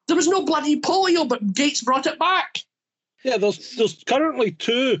 There was no bloody polio, but Gates brought it back. Yeah, there's currently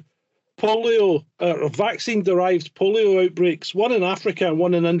 2 polio vaccine-derived polio outbreaks, one in Africa and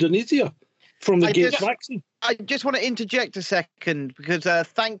one in Indonesia from the Gates vaccine. I just want to interject a second because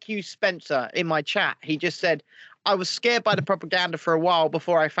thank you, Spencer, in my chat. He just said, I was scared by the propaganda for a while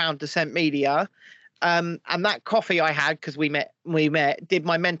before I found Dissent Media. And that coffee I had, because we met, did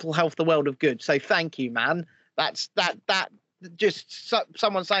my mental health the world of good. So thank you, man. That's just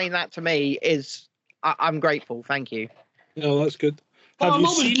someone saying that to me is, I'm grateful. Thank you. No, that's good. Well, I'm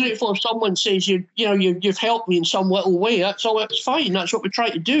always grateful if someone says you've helped me in some little way. That's all. That's fine. That's what we try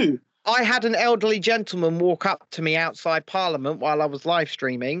to do. I had an elderly gentleman walk up to me outside Parliament while I was live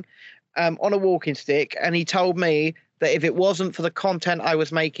streaming on a walking stick, and he told me that if it wasn't for the content I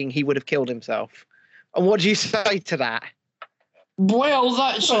was making, he would have killed himself. And what do you say to that? Well,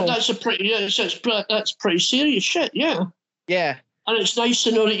 that's pretty serious shit. Yeah. Yeah. And it's nice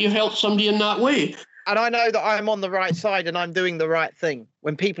to know that you helped somebody in that way. And I know that I'm on the right side and I'm doing the right thing.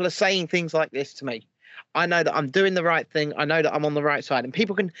 When people are saying things like this to me, I know that I'm doing the right thing. I know that I'm on the right side. And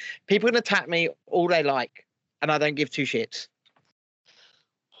people can attack me all they like, and I don't give 2 shits.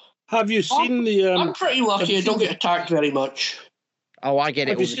 Have you seen I'm pretty lucky. I don't get attacked very much. Oh, I get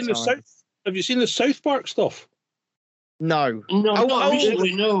it all the time. Have you seen the South Park stuff? No. No, not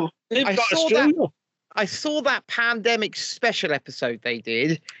recently, no. I saw that pandemic special episode they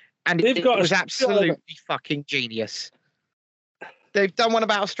did, and it was absolutely fucking genius. They've done one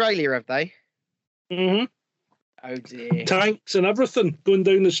about Australia, have they? Mm-hmm. Oh, dear. Tanks and everything going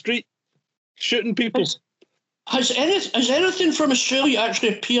down the street, shooting people. Has anything from Australia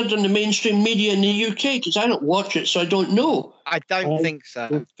actually appeared in the mainstream media in the UK? Because I don't watch it, so I don't know. I don't think so. I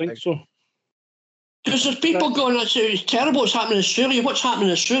don't think so. Because there's people going, it's terrible what's happening in Australia. What's happening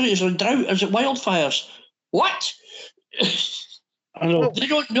in Australia? Is there a drought? Is it wildfires? What? I know. They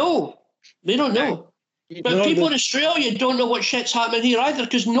don't know. But people in Australia don't know what shit's happening here either,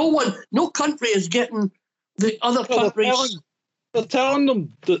 because no country is getting the other countries. They're telling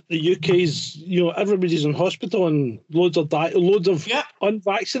them that the UK's, everybody's in hospital and loads of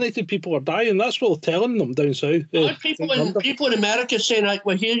unvaccinated people are dying. That's what they're telling them down south. People in America saying, like,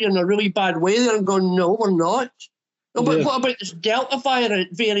 we're here in a really bad way. They're going, no, we're not. No, but what about this Delta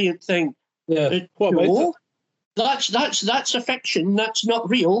variant thing? Yeah. What about it? That's a fiction. That's not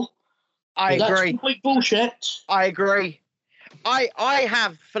real. I agree. That's complete bullshit. I agree. I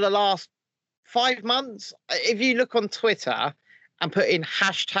have for the last 5 months, if you look on Twitter and put in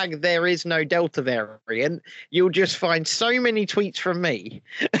hashtag there is no Delta variant, you'll just find so many tweets from me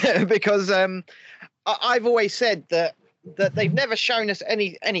because I've always said that they've never shown us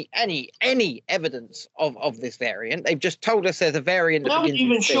any evidence of this variant. They've just told us there's a variant. They haven't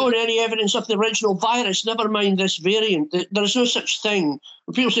even shown any evidence of the original virus, never mind this variant. There's no such thing.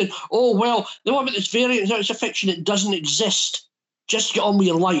 When people say, oh, well, the one about this variant, it's a fiction, it doesn't exist. Just get on with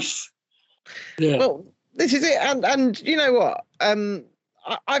your life. Yeah. Well, this is it. And you know what?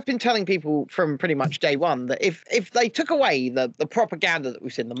 I've been telling people from pretty much day one that if they took away the propaganda that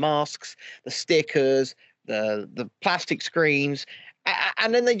we've seen, the masks, the stickers, the plastic screens,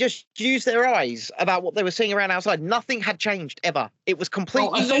 And then they just used their eyes about what they were seeing around outside. Nothing had changed ever. It was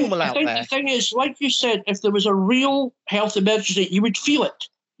completely normal out there. I think the thing is, like you said, if there was a real health emergency, you would feel it.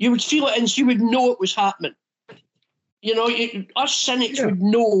 You would feel it, and you would know it was happening. You know, us cynics would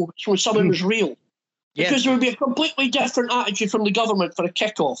know when something was real. Because there would be a completely different attitude from the government for a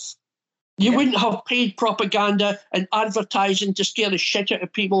kickoff. You wouldn't have paid propaganda and advertising to scare the shit out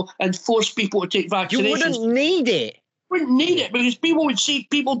of people and force people to take vaccinations. You wouldn't need it. Wouldn't need it because people would see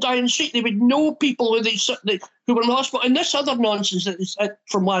people die in the street. They would know people who were in the hospital. And this other nonsense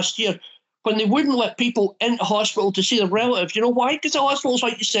from last year, when they wouldn't let people into hospital to see their relatives. You know why? Because the hospitals,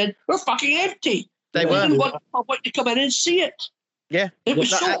 like you said, were fucking empty. They were. didn't want the public to come in and see it. Yeah. It was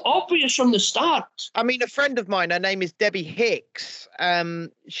so obvious from the start. I mean, a friend of mine, her name is Debbie Hicks.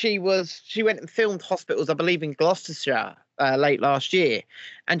 She went and filmed hospitals, I believe, in Gloucestershire late last year.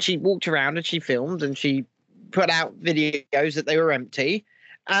 And she walked around and she filmed and she put out videos that they were empty.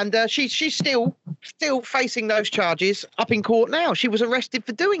 And she's still facing those charges up in court now. She was arrested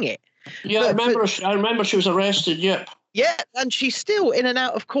for doing it. Yeah, I remember she was arrested, yep. Yeah, and she's still in and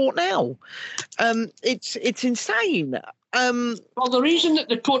out of court now. It's insane. Well, the reason that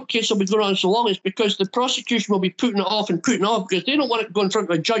the court case will be going on so long is because the prosecution will be putting it off because they don't want it to go in front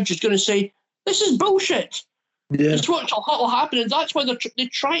of a judge who's going to say, this is bullshit. Yeah. It's what will happen, and that's why they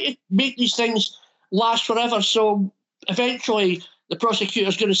try to make these things last forever. So eventually the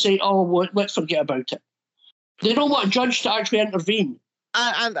prosecutor's going to say, oh, well, let's forget about it. They don't want a judge to actually intervene.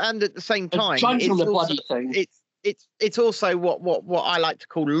 And at the same time, it's also what I like to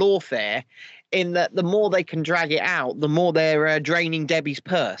call lawfare, in that the more they can drag it out, the more they're draining Debbie's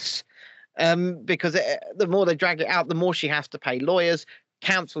purse. Because the more they drag it out, the more she has to pay lawyers,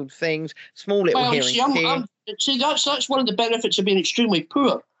 cancelled things, small little hearings. That's one of the benefits of being extremely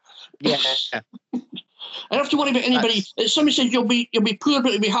poor. Yeah. I don't have to worry about anybody. Somebody says you'll be poor,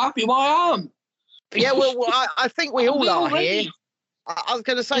 but you'll be happy. Well, I am. Yeah, well, I think we all are here. I was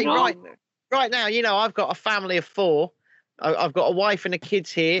going to say, right now, I've got a family of 4. I've got a wife and a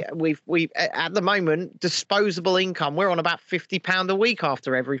kids here. We've at the moment, disposable income. We're on about £50 a week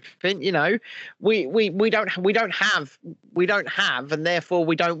after everything. We don't have, and therefore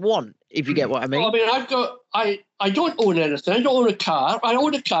we don't want. If you get what I mean. Well, I mean, I don't own anything. I don't own a car. I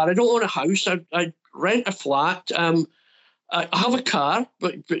own a car. I don't own a house. I rent a flat. I have a car,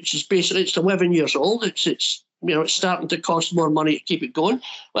 which is basically it's 11 years old. It's starting to cost more money to keep it going.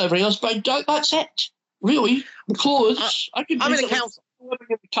 Whatever else, but that's it. Really, clothes. I could live in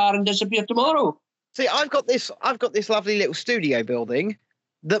the car and disappear tomorrow. See, I've got this lovely little studio building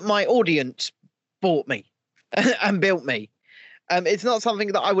that my audience bought me and built me. It's not something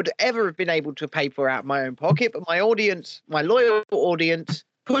that I would ever have been able to pay for out of my own pocket, but my audience, my loyal audience,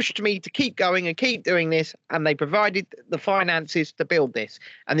 pushed me to keep going and keep doing this, and they provided the finances to build this.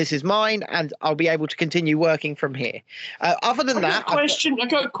 And this is mine, and I'll be able to continue working from here. Other than that, I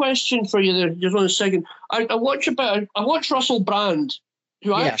got a question for you there. Just 1 second. I watch Russell Brand,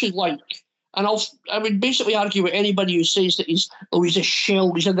 who I actually like, and I would basically argue with anybody who says that he's a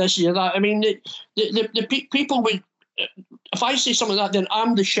shell, he's a this, he's a that. I mean, the people would. If I say something like that, then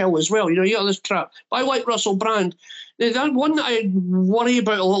I'm the shell as well. You got this crap. But I like Russell Brand. The one that I worry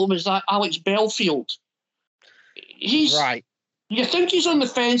about a little bit is that Alex Belfield. He's right. You think he's on the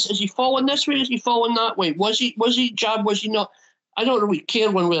fence? Is he falling this way? Is he falling that way? Was he jabbed? Was he not? I don't really care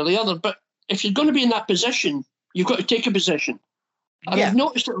one way or the other. But if you're going to be in that position, you've got to take a position. And I've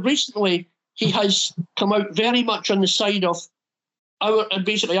noticed that recently he has come out very much on the side of our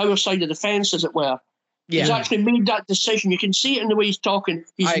side of the fence, as it were. Yeah. He's actually made that decision. You can see it in the way he's talking.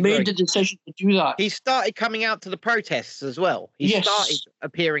 He's made the decision to do that. He started coming out to the protests as well. He started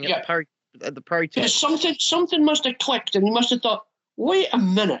appearing at the protests. Something must have clicked, and he must have thought, wait a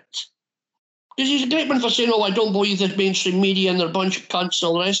minute. Because he's a great man for saying, I don't believe the mainstream media and they're a bunch of cunts and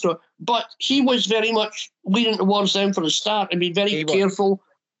all the rest of it. But he was very much leaning towards them from the start and being very careful.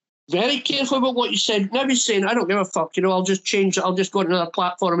 Very careful about what you said. Now he's saying, I don't give a fuck, I'll just change it. I'll just go to another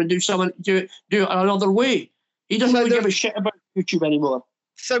platform and do it another way. He doesn't really give a shit about YouTube anymore.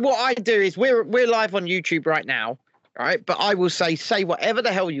 So what I do is we're live on YouTube right now, right? But I will say whatever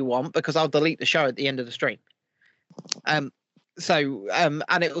the hell you want, because I'll delete the show at the end of the stream. And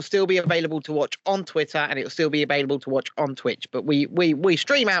it will still be available to watch on Twitter, and it will still be available to watch on Twitch. But we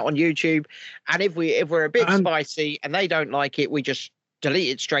stream out on YouTube, and if we're a bit spicy and they don't like it, we just delete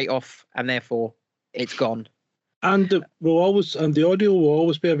it straight off, and therefore it's gone. And the audio will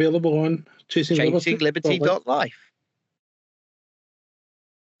always be available on ChasingLiberty.life.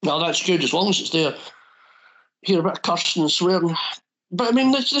 Well, that's good as long as it's there. Hear a bit of cursing and swearing, but I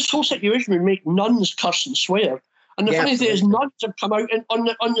mean this whole situation would make nuns curse and swear. And the funny thing is, nuns have come out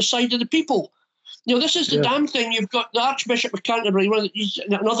on the side of the people. You know, this is the damn thing. You've got the Archbishop of Canterbury, he's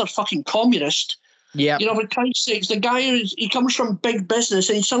another fucking communist. Yeah. You know, for Christ's sakes, the guy he comes from big business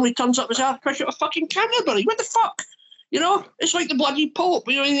and he suddenly turns up as Archbishop of fucking Canterbury. What the fuck? You know, it's like the bloody Pope.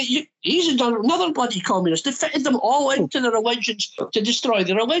 You know, he's another bloody communist. They fitted them all into the religions to destroy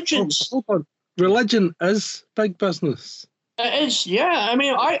the religions. Hold on. Religion is big business. It is, yeah. I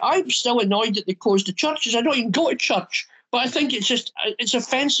mean, I'm still annoyed that they closed the churches. I don't even go to church. But I think it's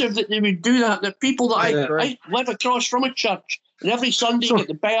offensive that they would do that, that people that I live across from a church, and every Sunday get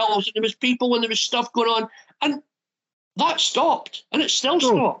the bells, and there was people and there was stuff going on, and that stopped, and it still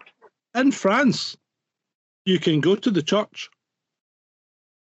stopped. In France, you can go to the church,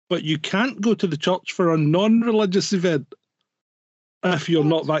 but you can't go to the church for a non-religious event if you're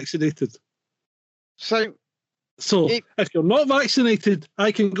not vaccinated. So if you're not vaccinated,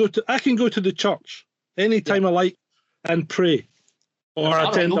 I can go to the church anytime I like and pray or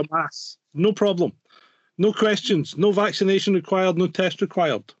attend a mass. No problem. No questions. No vaccination required. No test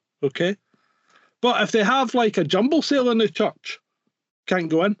required. Okay? But if they have like a jumble sale in the church, can't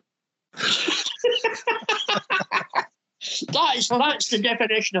go in. That's the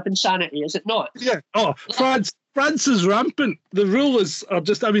definition of insanity, is it not? Yeah. Oh, France is rampant. The rule are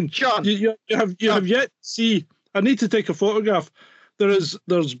just. I mean, John, you have yet to see. I need to take a photograph. There's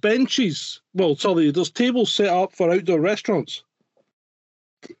benches. Well, sorry, there's tables set up for outdoor restaurants.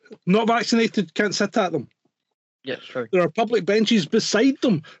 Not vaccinated can't sit at them. Yeah, true. There are public benches beside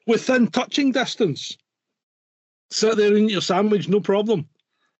them within touching distance. Sit there and eat your sandwich, no problem,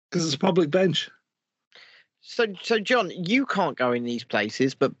 because it's a public bench. So, John, you can't go in these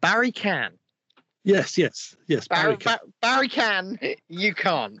places, but Barry can. Yes. Barry can. You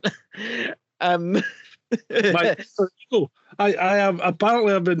can't. I've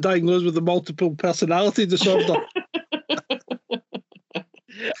been diagnosed with a multiple personality disorder.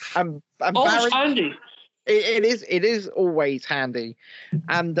 Always handy. It is always handy.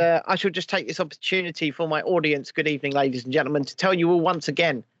 And I shall just take this opportunity for my audience, good evening, ladies and gentlemen, to tell you all once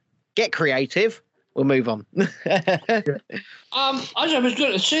again, get creative. We'll move on. As I was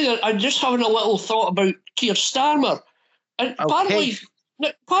going to say, that I'm just having a little thought about Keir Starmer. And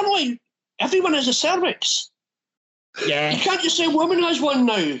apparently everyone has a cervix. Yeah. You can't just say woman has one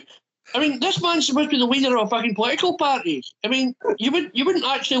now. I mean, this man's supposed to be the leader of a fucking political party. I mean, you wouldn't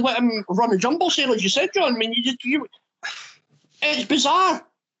actually let him run a jumble sale, as you said, John. I mean, it's bizarre.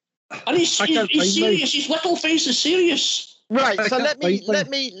 And he's serious. His little face is serious. Right. So let me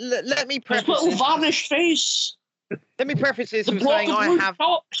preface his little varnished face. Let me preface this with saying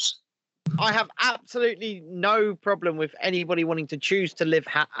I have absolutely no problem with anybody wanting to choose to live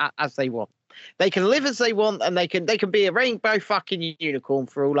as they want. They can live as they want, and they can be a rainbow fucking unicorn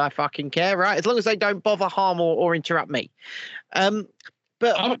for all I fucking care, right? As long as they don't bother, harm, or interrupt me. But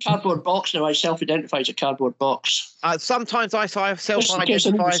I'm a cardboard box now. I self-identify as a cardboard box. Sometimes I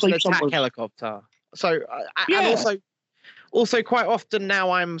self-identify as an attack helicopter. So, and also quite often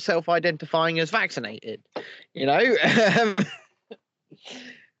now I'm self-identifying as vaccinated. You know.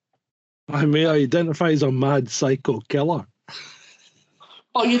 I may identify as a mad psycho killer.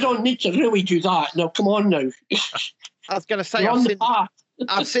 Oh, you don't need to really do that. No, come on now. I was going to say,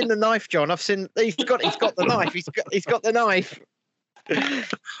 I've seen the knife, John. He's got the knife. He's got the knife.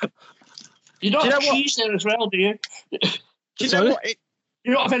 You don't have cheese there as well, do you? You know what?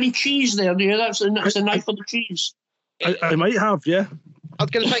 You don't have any cheese there, do you? That's the knife for the cheese. I might have, yeah. I was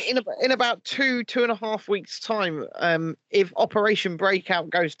going to say, in about 2.5 weeks' time, if Operation Breakout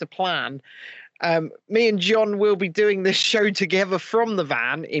goes to plan, me and John will be doing this show together from the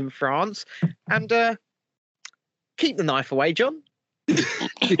van in France, and keep the knife away, John. You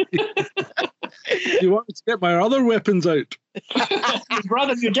want me to get my other weapons out?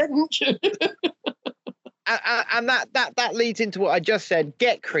 Rather you didn't. And that leads into what I just said.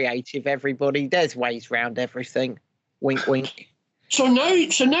 Get creative, everybody. There's ways round everything. Wink, wink. So now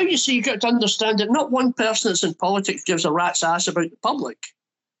you see, you've got to understand that not one person that's in politics gives a rat's ass about the public.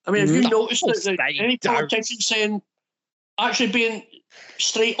 I mean, have you noticed that any politician actually being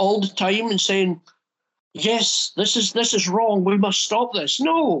straight all the time and saying, yes, this is wrong, we must stop this?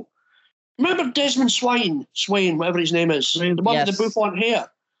 No. Remember Desmond Swain, whatever his name is, the one with the bouffant hair?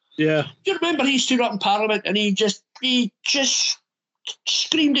 Yeah. Do you remember he stood up in Parliament and he just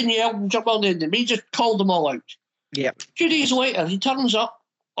screamed and yelled and jumped on them. He just called them all out. Yeah. A few days later, he turns up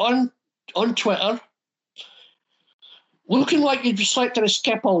on Twitter, looking like he'd slept in a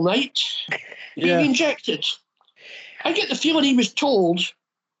skip all night, being injected. I get the feeling he was told,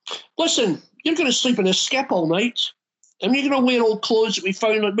 listen, you're going to sleep in a skip all night, and you're going to wear old clothes that we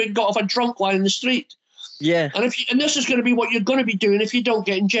found that we got off a drunk line in the street. Yeah. And this is going to be what you're going to be doing if you don't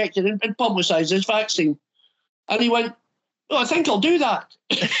get injected and publicise this vaccine. And he went, oh, I think I'll do that.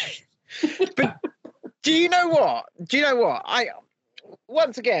 But do you know what?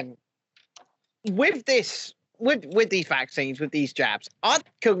 Once again, with these vaccines, with these jabs, I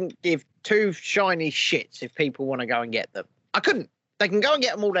couldn't give two shiny shits if people want to go and get them. I couldn't. They can go and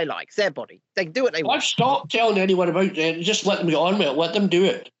get them all they like. It's their body. They can do what they want. I've stopped telling anyone about it. Just let them get on with it. Let them do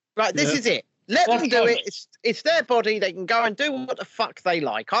it. Right, this is it. Let them do it. It's their body. They can go and do what the fuck they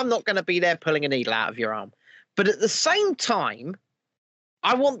like. I'm not going to be there pulling a needle out of your arm. But at the same time,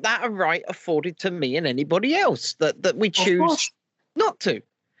 I want that a right afforded to me and anybody else that we choose not to.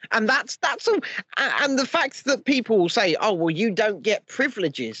 And that's all. And the fact that people will say, oh, well, you don't get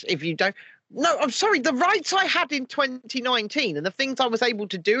privileges if you don't. No, I'm sorry. The rights I had in 2019 and the things I was able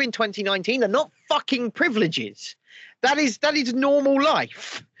to do in 2019 are not fucking privileges. That is normal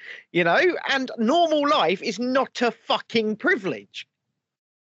life, you know, and normal life is not a fucking privilege.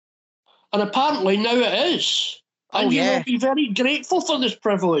 And apparently now it is. And you will be very grateful for this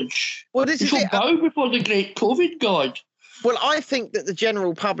privilege. Well, this is it. Bow before the great COVID god. Well, I think that the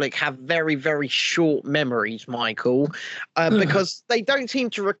general public have very, very short memories, Michael, because they don't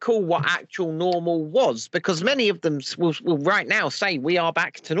seem to recall what actual normal was, because many of them will right now say we are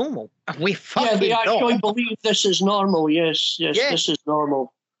back to normal. We're fucking they actually not. believe this is normal. Yes, this is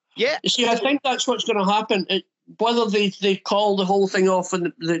normal. Yeah. You see, I think that's what's going to happen. Whether they call the whole thing off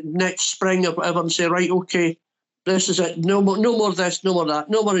in the next spring or whatever and say, right, okay, this is it. No more of this, no more of that,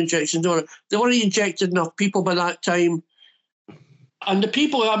 no more injections. No more. They've already injected enough people by that time. And the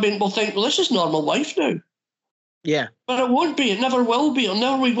people will think, well, this is normal life now. Yeah. But it won't be. It never will be. It'll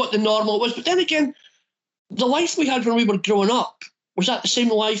never be what the normal was. But then again, the life we had when we were growing up, was that the same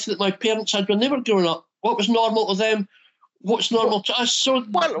life that my parents had when they were growing up? What was normal to them? What's normal to us? So,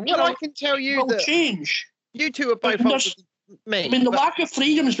 I can tell you that change. You two are both older than me. I mean, the lack of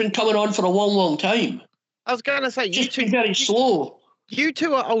freedom has been coming on for a long, long time. I was going to say, you two very slow. You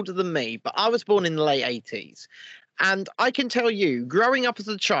two are older than me, but I was born in the late 80s. And I can tell you, growing up as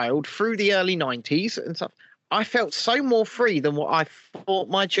a child through the early 90s and stuff, I felt so more free than what I thought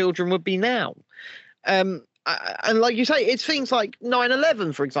my children would be now. And like you say, it's things like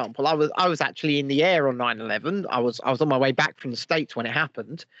 9/11, for example. I was actually in the air on 9/11. I was on my way back from the States when it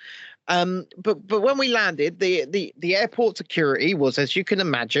happened. But when we landed, the airport security was, as you can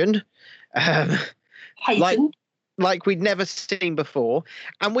imagine, like we'd never seen before,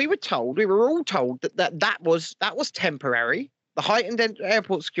 and we were all told that was temporary. The heightened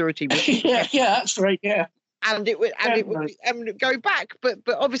airport security was yeah, that's right, yeah, and it would go back, but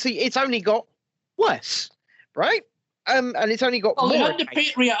obviously it's only got worse, right? And it's only got more. They had the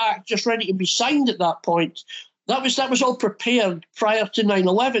Patriot Act just ready to be signed at that point. That was all prepared prior to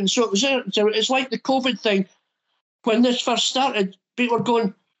 9/11. So it's like the COVID thing. When this first started, people were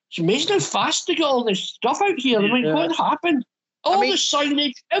going, it's amazing how fast they got all this stuff out here. I mean, what happened? The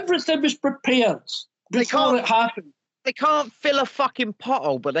signage, everything was prepared before it happened. They can't fill a fucking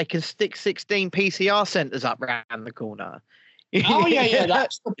pothole, but they can stick 16 PCR centres up around the corner. Oh yeah,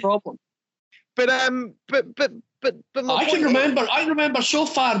 that's the problem. But I remember so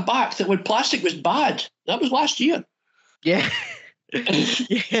far back that when plastic was bad, that was last year. Yeah.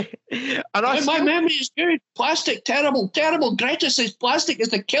 Yeah. And my memory is good. Plastic, terrible. Greta says plastic is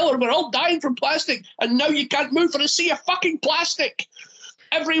the killer. We're all dying from plastic, and now you can't move for a sea of fucking plastic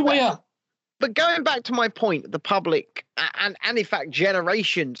everywhere. But going back to my point, the public and in fact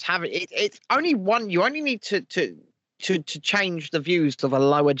generations have it. It's only one. You only need to change the views of a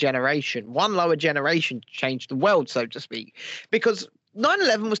lower generation. One lower generation to change the world, so to speak, because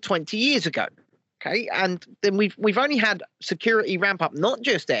 9/11 was 20 years ago. Okay, and then we've only had security ramp up, not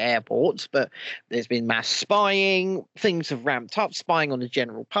just at airports, but there's been mass spying. Things have ramped up, spying on the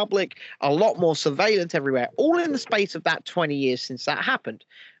general public, a lot more surveillance everywhere, all in the space of that 20 years since that happened.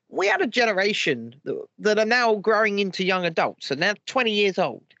 We had a generation that are now growing into young adults, and they're 20 years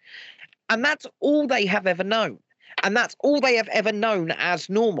old. And that's all they have ever known. And that's all they have ever known as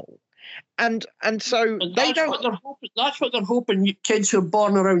normal. And so they don't... That's what they're hoping kids who are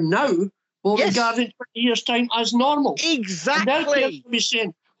born around now will regard in 20 years' time as normal. Exactly. And they'll be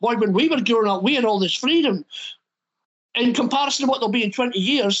saying, boy, when we were growing up, we had all this freedom. In comparison to what they'll be in 20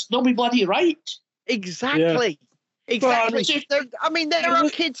 years, they'll be bloody right. Exactly. Yeah. Exactly. There are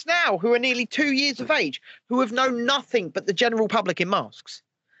kids now who are nearly 2 years of age who have known nothing but the general public in masks.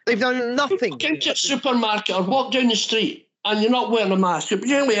 They've known nothing. Walk into a supermarket or walk down the street and you're not wearing a mask. You're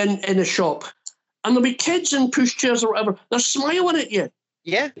generally in a shop. And there'll be kids in pushchairs or whatever. They're smiling at you.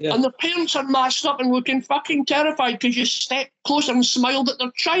 Yeah. And their parents are masked up and looking fucking terrified because you stepped closer and smiled at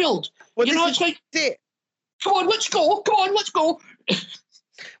their child. Well, it's like... Come on, let's go. Come on, let's go.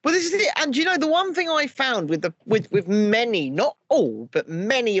 Well, this is it. And you know, the one thing I found with many, not all, but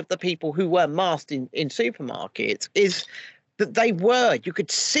many of the people who were masked in supermarkets is that you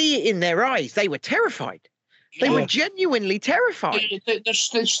could see it in their eyes. They were terrified. They were genuinely terrified.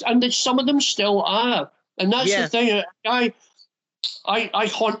 And some of them still are. And that's the thing. I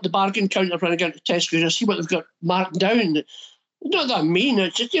haunt the bargain counter when I get to Tesco and see what they've got marked down. Not that I mean,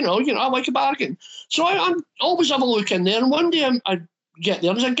 it's just, you know, I like a bargain. So I always have a look in there. And one day I get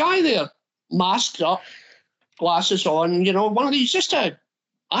there, there's a guy there, masked up, glasses on, you know, one of these, just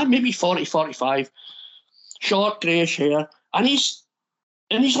maybe 40, 45, short, greyish hair. And he's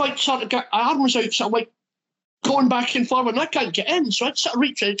like, sort of got arms out, sort of like going back and forward, and I can't get in. So I'd sort of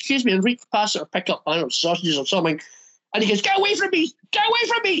reach past it or pick up, I don't know, sausages or something. And he goes, get away from me! Get away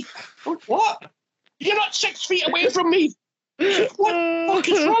from me! What? You're not 6 feet away from me! What the fuck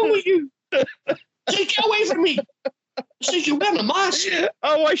is wrong with you? Say, get away from me! He says, you're wearing a mask.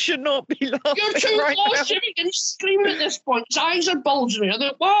 Oh, I should not be laughing. You're too close to me. And he's screaming at this point. His eyes are bulging. I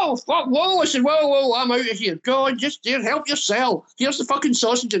thought, whoa, fuck, whoa. I said, whoa, I'm out of here. Go on, just here, help yourself. Here's the fucking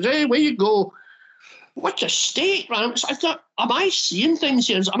sausages. Hey, where you go? What a state, man. I thought, am I seeing things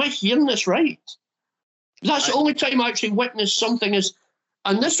here? Am I hearing this right? That's the only time I actually witnessed something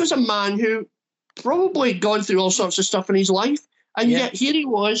and this was a man who probably gone through all sorts of stuff in his life, and yet here he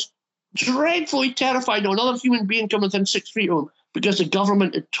was, dreadfully terrified of another human being coming within 6 feet of him because the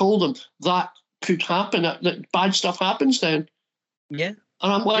government had told him that could happen, that bad stuff happens then. Yeah.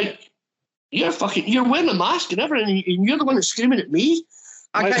 And I'm like, you're wearing a mask and everything, and you're the one that's screaming at me?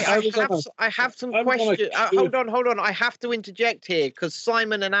 Okay, I have some questions. Hold on. I have to interject here because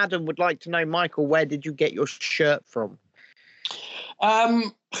Simon and Adam would like to know, Michael, where did you get your shirt from?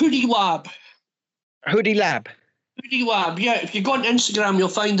 Hoodie Lab. Hoodie Lab. Hoodie Lab, yeah. If you go on Instagram, you'll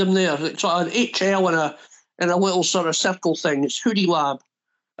find them there. It's sort of an HL and a little sort of circle thing. It's Hoodie Lab.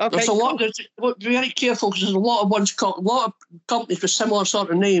 Okay. There's a lot. Be very careful because there's a lot of companies with similar sort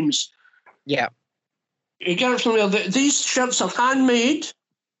of names. Yeah. You get it from there. These shirts are handmade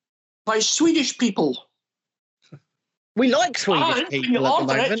by Swedish people. We like Swedish people. When you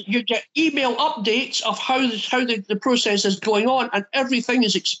order it, you get email updates of how the process is going on, and everything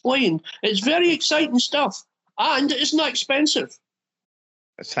is explained. It's very exciting stuff, and it's not expensive.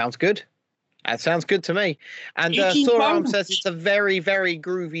 That sounds good. That sounds good to me. And Soram says it's a very, very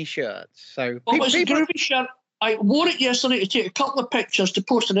groovy shirt. So it's a groovy shirt. I wore it yesterday to take a couple of pictures to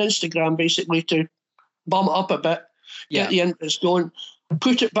post on Instagram, basically to bum it up a bit, get the interest going,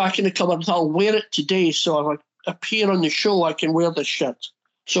 put it back in the cupboard. I'll wear it today, so if I appear on the show, I can wear this shirt.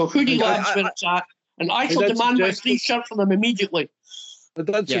 So Hoodie Lab's where it's at, and I shall demand my free shirt from them immediately. I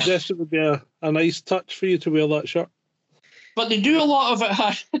did suggest it would be a nice touch for you to wear that shirt. But they do a lot of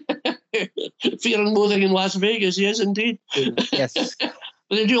it. Fear and Loathing in Las Vegas, yes, indeed. Yes.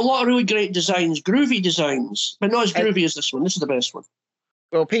 But they do a lot of really great designs, groovy designs, but not as groovy as this one. This is the best one.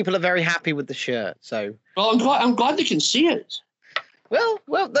 Well, people are very happy with the shirt, so. Well, I'm glad they can see it. Well,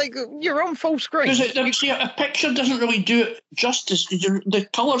 you're on full screen. Because see, a picture doesn't really do it justice. The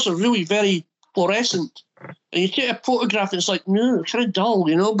colours are really very fluorescent, and you take a photograph, and it's like, no, it's kind of dull,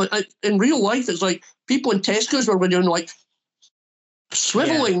 you know. But in real life, it's like people in Tesco's were doing like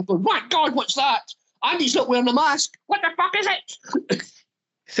swiveling, going, "My God, what's that? Andy's not wearing a mask. What the fuck is it?"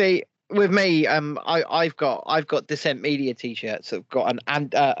 See, with me, I've got Dissent Media t-shirts that've got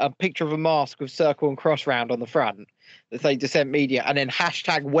a picture of a mask with circle and cross round on the front that say Dissent Media, and then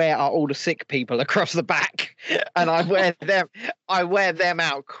hashtag where are all the sick people across the back, and I wear them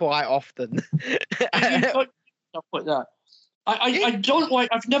out quite often. Stuff like that. I don't like.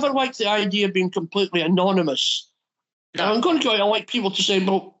 I've never liked the idea of being completely anonymous. No. I'm going to go. I like people to say,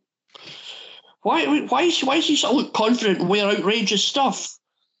 "Well, why is he so look confident and wear outrageous stuff?"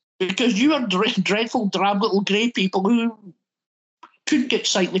 Because you are dreadful, drab little grey people who couldn't get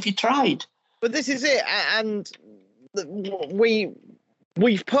sighted if you tried. But this is it, and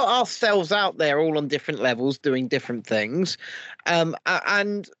we've put ourselves out there all on different levels, doing different things, and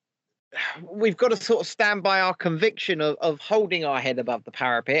we've got to sort of stand by our conviction of holding our head above the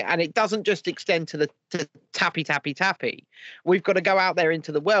parapet, and it doesn't just extend to tappy. We've got to go out there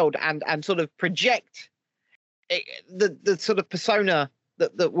into the world and sort of project the sort of persona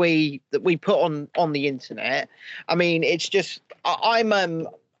that we put on the internet. I mean, it's just I'm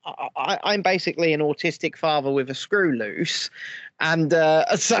basically an autistic father with a screw loose, and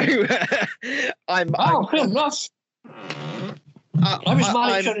so I'm. Oh, fair enough. I was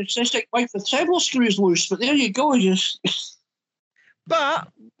married to an autistic wife with several screws loose, but there you go. But,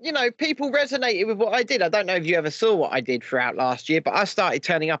 you know, people resonated with what I did. I don't know if you ever saw what I did throughout last year, but I started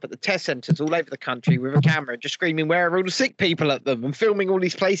turning up at the test centres all over the country with a camera, just screaming, "Where are all the sick people?" at them and filming all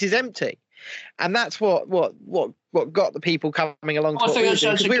these places empty. And that's what got the people coming along. I think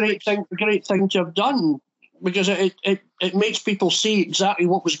that's a great thing to have done, because it makes people see exactly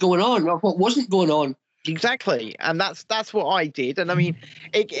what was going on or what wasn't going on. Exactly, and that's what I did. And I mean,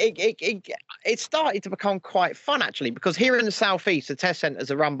 it started to become quite fun, actually, because here in the southeast, the test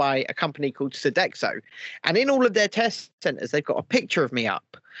centres are run by a company called Sodexo, and in all of their test centres, they've got a picture of me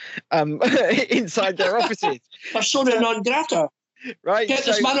up inside their offices. Persona non grata. Right, get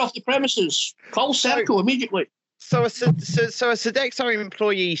this man off the premises. Call Serco immediately. So a Sodexo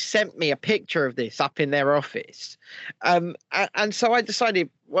employee sent me a picture of this up in their office, and so I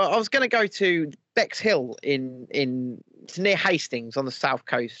decided, well, I was going to go to Bexhill it's near Hastings on the south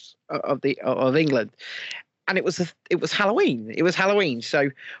coast of England, and it was Halloween. It was Halloween,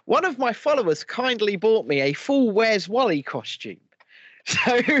 so one of my followers kindly bought me a full Where's Wally costume.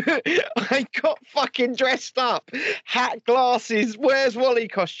 So I got fucking dressed up, hat, glasses, Where's Wally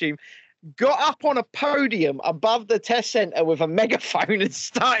costume, got up on a podium above the test centre with a megaphone and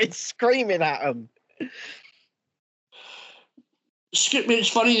started screaming at them. It's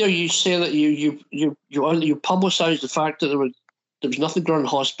funny though, you say that you publicised the fact that there was nothing going on in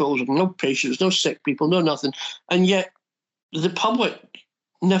hospitals, there were no patients, no sick people, no nothing, and yet the public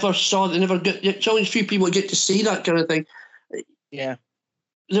never saw. It's only a few people get to see that kind of thing. Yeah.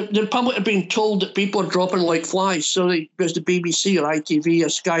 The public are being told that people are dropping like flies, so because the BBC or ITV or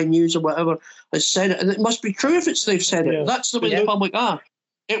Sky News or whatever has said it, and it must be true if they've said it. That's the way the public are.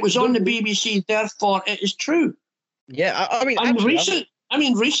 It was on the BBC, therefore it is true. Yeah,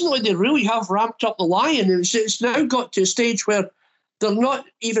 recently they really have ramped up the lying. It's now got to a stage where they're not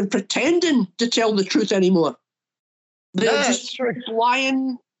even pretending to tell the truth anymore. They're just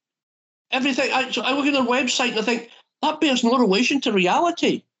lying everything. I look at their website and I think, that bears no relation to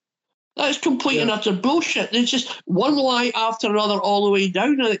reality. That is complete and utter bullshit. There's just one lie after another all the way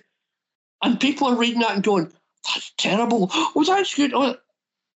down. And people are reading that and going, that's terrible. Oh, that's good. Oh.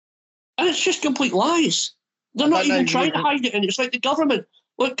 And it's just complete lies. They're not even trying to hide it. And it's like the government.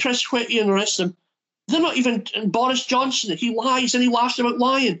 Look, Chris Whitty and the rest of them. They're not even, and Boris Johnson, he lies and he laughs about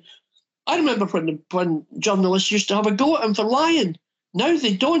lying. I remember when journalists used to have a go at him for lying. Now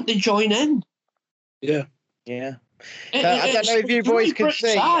they don't, they join in. Yeah. Yeah. I don't know if you boys can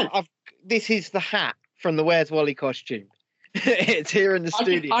see. This is the hat from the Where's Wally costume. It's here in the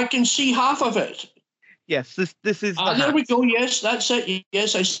studio. I can see half of it. Yes, this is. The there we go. Yes, that's it.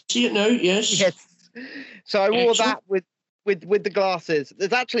 Yes, I see it now. Yes. Yes. So I wore that with the glasses.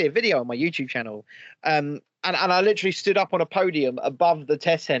 There's actually a video on my YouTube channel. And I literally stood up on a podium above the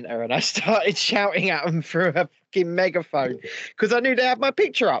test centre and I started shouting at them through a fucking megaphone because I knew they had my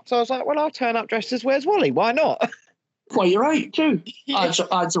picture up. So I was like, well, I'll turn up dressed as Where's Wally. Why not? Well, you're right, too. Adds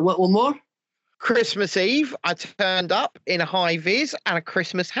a little more. Christmas Eve, I turned up in a high vis and a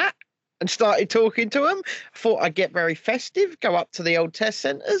Christmas hat and started talking to them. Thought I'd get very festive, go up to the old test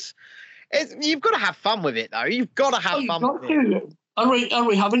centres. You've got to have fun with it, though. You've got to have fun with it. Are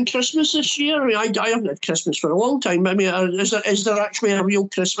we having Christmas this year? I mean, I haven't had Christmas for a long time. I mean, is there actually a real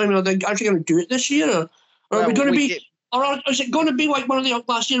Christmas? I mean, are they actually going to do it this year? Or are we going to be... Or is it going to be like one of the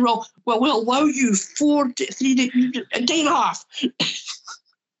last year? Well, we'll allow you 3 days, a day and a half. Is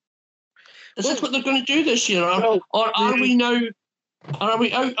that what they're going to do this year? Or are we now? Or are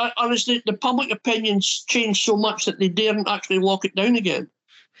we out? Or is the public opinions changed so much that they daren't actually lock it down again?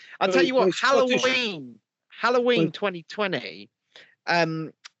 I'll tell you what. Halloween 2020.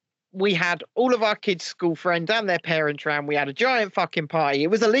 We had all of our kids' school friends and their parents around. We had a giant fucking party.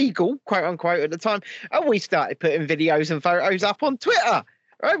 It was illegal, quote unquote, at the time. And we started putting videos and photos up on Twitter,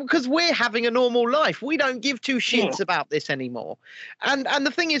 right? Because we're having a normal life. We don't give two shits about this anymore. And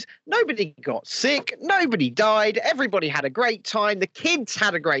the thing is, nobody got sick. Nobody died. Everybody had a great time. The kids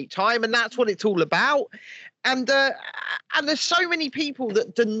had a great time. And that's what it's all about. And there's so many people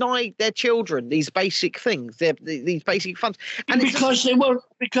that denied their children these basic things, these basic funds, and because they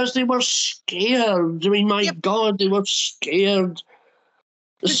were scared. I mean, my God, they were scared.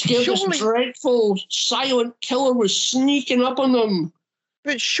 This dreadful silent killer was sneaking up on them.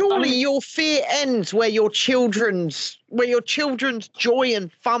 But surely your fear ends where your children's joy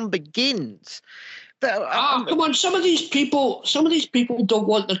and fun begins. Come on! Some of these people don't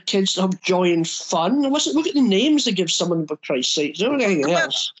want their kids to have joy and fun. Look at the names they give someone, for Christ's sake. Is there anything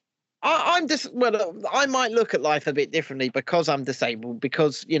else? I might look at life a bit differently because I'm disabled,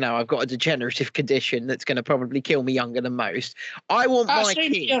 because, you know, I've got a degenerative condition that's going to probably kill me younger than most. I want my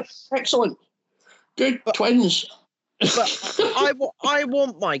kids. Excellent. Good twins. But I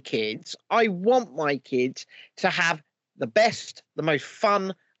want my kids to have the best, the most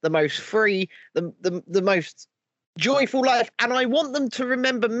fun, the most free, the most joyful life, and I want them to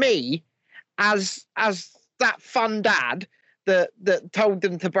remember me as that fun dad that told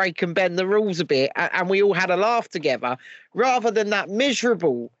them to break and bend the rules a bit, and we all had a laugh together, rather than that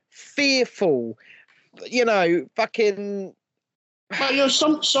miserable, fearful, fucking. But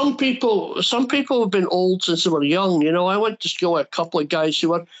some people have been old since they were young. I went to school with a couple of guys who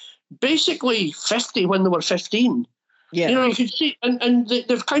were basically 50 when they were 15. Yeah. You can see, and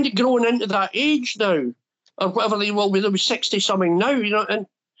they've kind of grown into that age now, or whatever they will be. They'll be 60 something now. And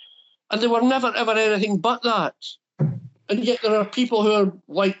they were never ever anything but that. And yet there are people who are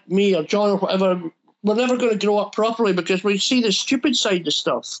like me or John or whatever. We're never going to grow up properly because we see the stupid side of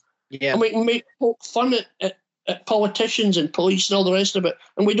stuff. Yeah. And we can make fun at politicians and police and all the rest of it,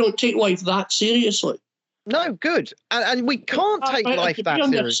 and we don't take life that seriously. No, good. And we can't take life that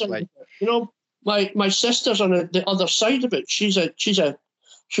seriously. My sister's on the other side of it. She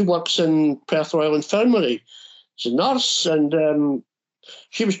works in Perth Royal Infirmary. She's a nurse, and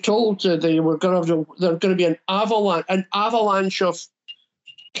she was told there's going to be an avalanche of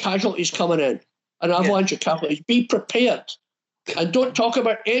casualties coming in, an avalanche of casualties. Be prepared, and don't talk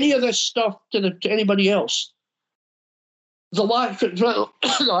about any of this stuff to anybody else. The last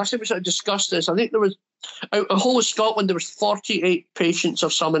time we discussed this, I think there was a whole of Scotland. There was 48 patients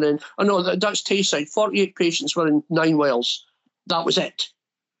of something in. I know that's Tayside. 48 patients were in 9 wells. That was it.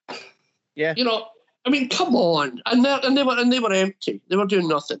 Yeah. I mean, come on. And they were empty. They were doing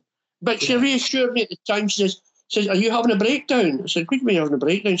nothing. But she reassured me at the time. She says, "Are you having a breakdown?" I said, "What do you mean having a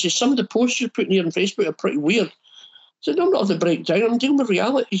breakdown?" She says, "Some of the posts you're putting here on Facebook are pretty weird." I said, "No, I'm not having a breakdown. I'm dealing with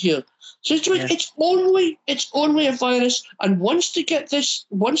reality here." She says, "It's only a virus, and once they get this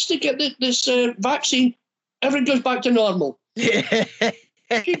vaccine, everything goes back to normal." Yeah.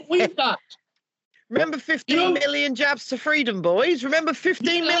 She believed that. Remember 15 million jabs to freedom, boys? Remember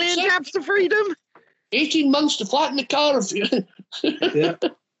 15 million jabs to freedom? 18 months to flatten the car. Yeah.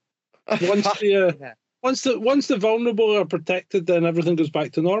 Once the vulnerable are protected, then everything goes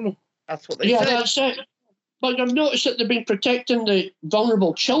back to normal. That's what they said. Yeah, that's it. But I've noticed that they've been protecting the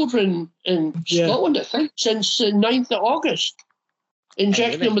vulnerable children in Scotland, I think, since the 9th of August,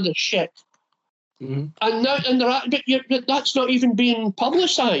 injecting them with the shit. Mm-hmm. But that's not even being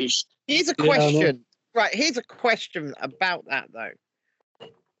publicised. Here's a question. Right, here's a question about that, though.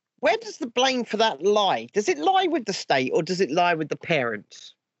 Where does the blame for that lie? Does it lie with the state, or does it lie with the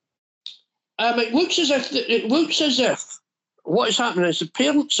parents? It looks as if what is happening is the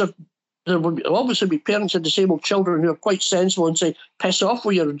parents of there will obviously be parents of disabled children who are quite sensible and say, "Piss off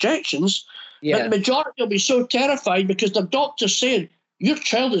with your injections." Yeah. But the majority will be so terrified because the doctor's saying, "Your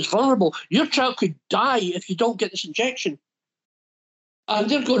child is vulnerable. Your child could die if you don't get this injection." And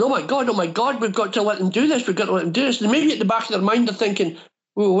they're going, oh my God, we've got to let them do this. And maybe at the back of their mind they're thinking,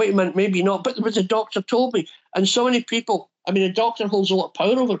 "Oh, wait a minute, maybe not." But the doctor told me. And so many people, a doctor holds a lot of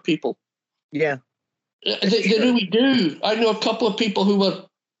power over people. Yeah. They really do. I know a couple of people who were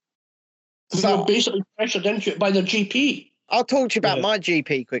basically pressured into it by their GP. I'll talk to you about my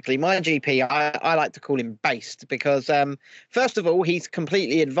GP quickly. My GP, I like to call him based because, first of all, he's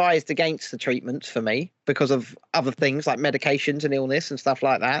completely advised against the treatments for me because of other things like medications and illness and stuff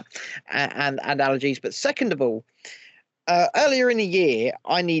like that and allergies. But second of all, earlier in the year,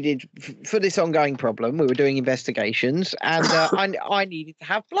 I needed, for this ongoing problem, we were doing investigations and I needed to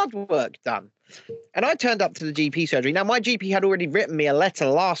have blood work done. And I turned up to the GP surgery. Now, my GP had already written me a letter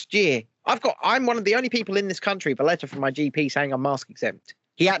last year. I'm one of the only people in this country with a letter from my GP saying I'm mask exempt.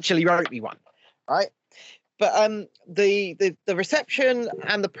 He actually wrote me one, right? But the reception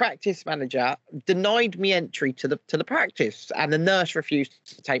and the practice manager denied me entry to the practice, and the nurse refused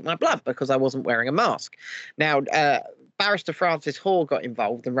to take my blood because I wasn't wearing a mask. Now, Barrister Francis Hall got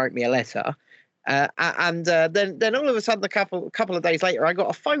involved and wrote me a letter. And then all of a sudden, a couple of days later, I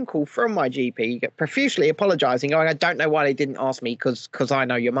got a phone call from my GP profusely apologising, going, "I don't know why they didn't ask me because I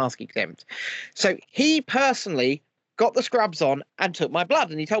know you're mask exempt." So he personally got the scrubs on and took my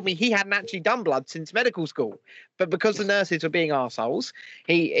blood, and he told me he hadn't actually done blood since medical school, but because the nurses were being arseholes,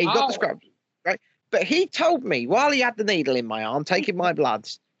 he got the scrubs, right? But he told me while he had the needle in my arm taking my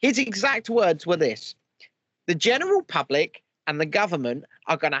bloods, his exact words were this: "The general public and the government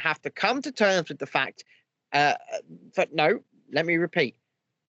are going to have to come to terms with the fact but no, let me repeat.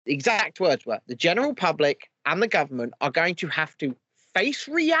 The exact words were, the general public and the government are going to have to face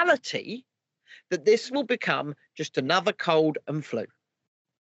reality that this will become just another cold and flu."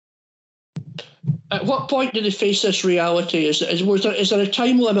 At what point do they face this reality? Is there a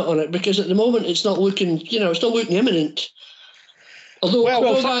time limit on it? Because at the moment it's not looking, it's not looking imminent.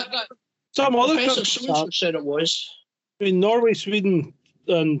 Although some other Professor countries Sorensen said it was. I mean, Norway, Sweden,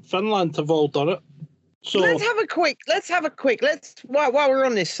 and Finland have all done it. So let's have a quick. While we're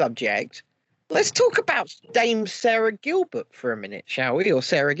on this subject, let's talk about Dame Sarah Gilbert for a minute, shall we? Or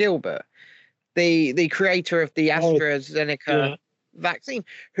Sarah Gilbert, the creator of the AstraZeneca vaccine,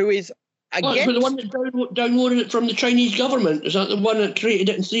 who is against the one that downloaded it from the Chinese government. Is that the one that created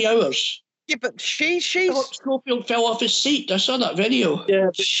it in 3 hours? Yeah, but she's Schofield fell off his seat. I saw that video.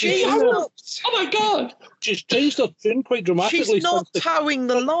 Yeah, oh my God! She's changed her tune quite dramatically. She's not towing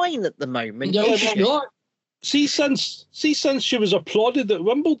the line at the moment. No, she's not. See, since she was applauded at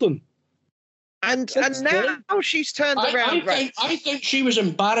Wimbledon, and now she's turned around. I think she was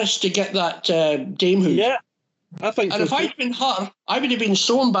embarrassed to get that Dame hood. Yeah, I think. And if I'd been her, I would have been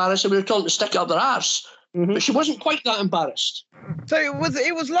so embarrassed I would have told her to stick it up their arse. Mm-hmm. But she wasn't quite that embarrassed. So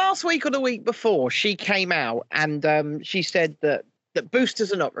it was last week or the week before she came out and she said that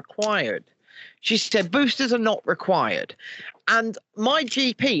boosters are not required. She said boosters are not required. And my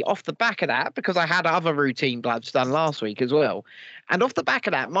GP, off the back of that, because I had other routine bloods done last week as well, and off the back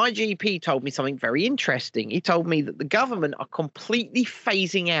of that, my GP told me something very interesting. He told me that the government are completely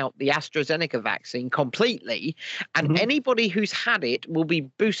phasing out the AstraZeneca vaccine completely, and anybody who's had it will be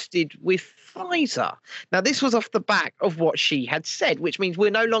boosted with Pfizer. Now, this was off the back of what she had said, which means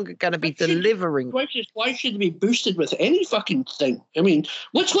we're no longer going to be delivering. Why should they be boosted with any fucking thing? I mean,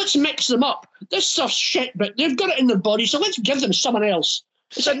 let's mix them up. This stuff's shit, but they've got it in their body, so let's give them someone else.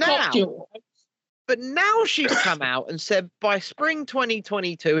 It's a cocktail. But now she's come out and said by spring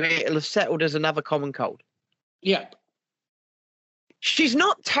 2022, it'll have settled as another common cold. Yep. She's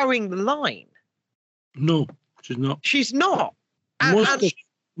not towing the line. No, she's not. She's not.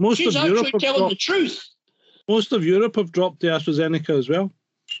 She's actually telling the truth. Most of Europe have dropped the AstraZeneca as well.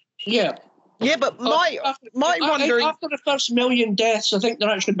 Yeah. Yeah, but my wondering... After the first million deaths, I think they're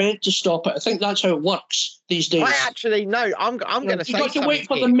actually meant to stop it. I think that's how it works these days. I actually know. I'm going to say you've got to wait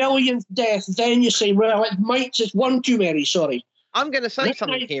for the millionth death, then you say, well, it might just one too many, sorry. I'm going to say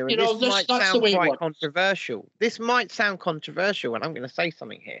something here, and this might sound quite controversial. This might sound controversial, and I'm going to say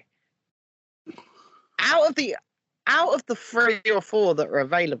something here. Out of the 3 or 4 that are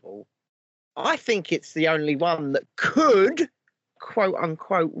available, I think it's the only one that could, quote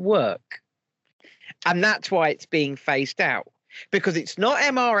unquote, work. And that's why it's being phased out, because it's not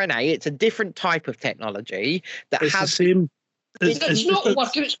mRNA. It's a different type of technology that has the same. It's not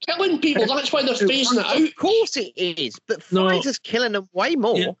working. It's killing people. That's why they're phasing it out. Of course it is, but Pfizer's killing them way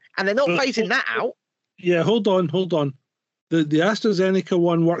more, and they're not phasing that out. Yeah, hold on. The AstraZeneca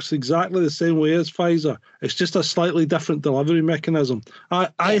one works exactly the same way as Pfizer. It's just a slightly different delivery mechanism.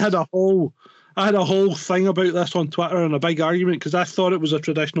 I had a whole thing about this on Twitter and a big argument because I thought it was a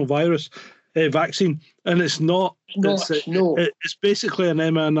traditional virus vaccine, and it's not. It's basically an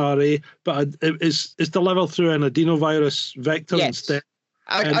mRNA, but it's delivered through an adenovirus vector instead.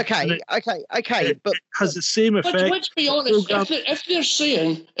 Okay, but it has the same effect. Let's be honest. If they're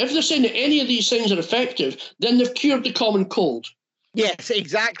saying that any of these things are effective, then they've cured the common cold. Yes,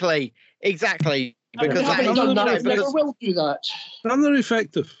 exactly. Because they never will do that. None are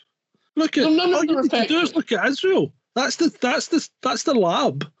effective. Look at all you need to do is look at Israel. That's the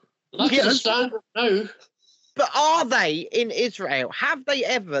lab. That's the standard now. But are they in Israel? Have they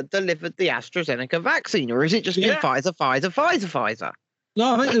ever delivered the AstraZeneca vaccine, or is it just been Pfizer?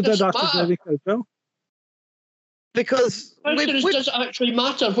 No, I think they did AstraZeneca as well. Because does it actually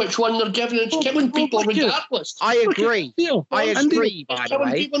matter which one they're giving? It's killing people regardless. I agree. By the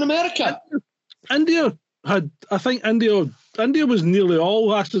way, people in America. India was nearly all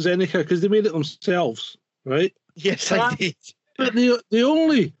AstraZeneca because they made it themselves, right? Yes, they did. But they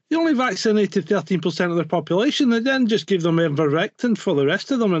only vaccinated 13% of their population. They then just gave them ivermectin for the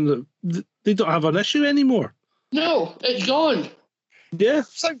rest of them, and they don't have an issue anymore. No, it's gone. Yeah.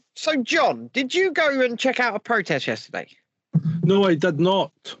 So John, did you go and check out a protest yesterday? No, I did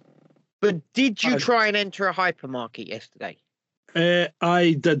not. But did you try and enter a hypermarket yesterday?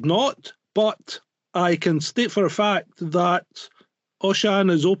 I did not, but I can state for a fact that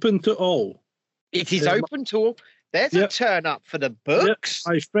Auchan is open to all. It is open to all. There's a turn up for the books.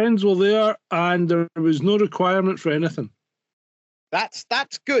 My friends were there, and there was no requirement for anything. That's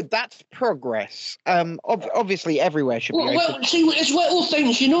good. That's progress. Obviously, everywhere should be open. Well, see, it's little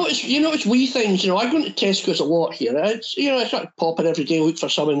things. You know, it's wee things. I go into Tesco's a lot here. It's I sort of pop in every day, look for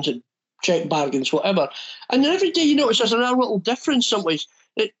something to check bargains, whatever. And then every day you notice there's another little difference someplace.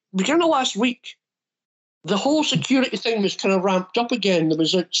 It began the last week. the whole security thing was kind of ramped up again. There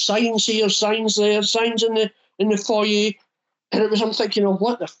was signs here, signs there, signs in the foyer, and I'm thinking, oh,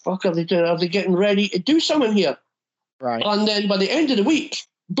 what the fuck are they doing? Are they getting ready to do something here? Right. And then by the end of the week,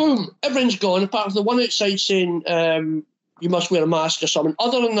 boom, everyone's gone, apart from the one outside saying you must wear a mask or something.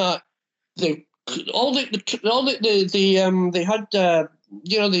 Other than that, they had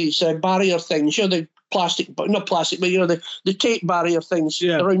these barrier things, the plastic, but not plastic, but the tape barrier things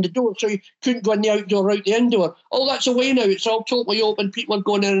around the door, so you couldn't go in the outdoor or out the indoor. All that's away now. It's all totally open. People are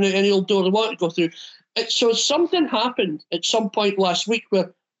going in and out any old door they want to go through. So something happened at some point last week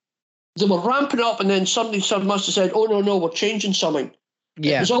where they were ramping up, and then somebody must have said, "Oh no, we're changing something."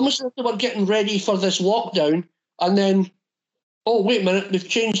 Yeah, it was almost like they were getting ready for this lockdown, and then, oh wait a minute, they've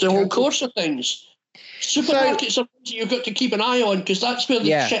changed the whole course of things. Supermarkets are things you've got to keep an eye on, because that's where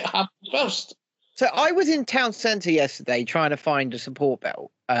the shit happens first. So I was in town centre yesterday trying to find a support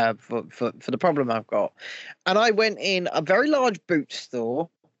belt for the problem I've got, and I went in a very large boot store.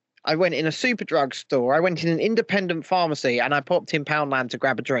 I went in a super drug store. I went in an independent pharmacy, and I popped in Poundland to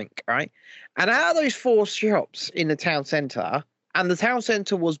grab a drink, right? And out of those 4 shops in the town centre, and the town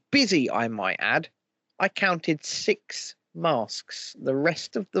centre was busy, I might add, I counted 6 masks. The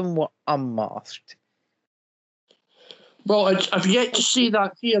rest of them were unmasked. Well, I've yet to see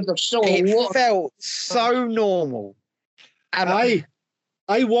that here. There's still a lot. It felt so normal. And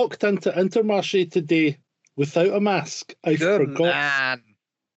I walked into Intermarché today without a mask. I forgot. Man.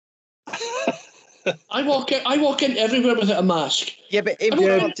 I walk in everywhere without a mask. Yeah, but I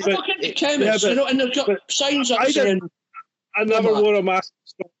walk into chemists, and they've got signs up saying. I never wore a mask.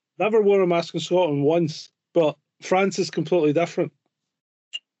 Never wore a mask in Scotland once, but France is completely different.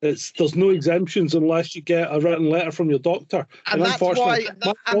 There's no exemptions unless you get a written letter from your doctor. And that's why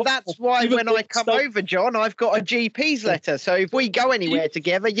when I come over, John, I've got a GP's letter. So if we go anywhere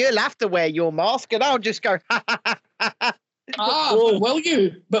together, you'll have to wear your mask, and I'll just go. But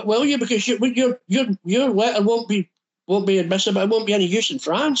will you? Because your letter won't be admissible. It won't be any use in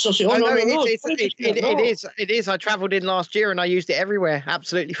France. I'll say, it is. I travelled in last year and I used it everywhere.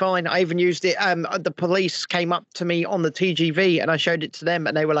 Absolutely fine. I even used it. The police came up to me on the TGV and I showed it to them,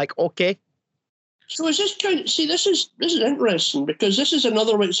 and they were like, "Okay." So is this kind? See, this is interesting, because this is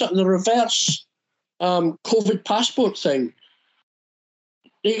another way. Something the reverse COVID passport thing.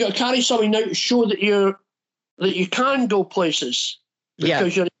 You got to carry something now to show that you can go places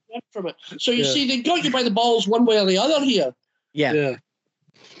because you're exempt from it. So you see, they got you by the balls one way or the other here. Yeah.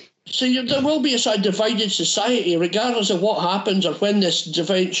 So there will be a sort of divided society, regardless of what happens or when this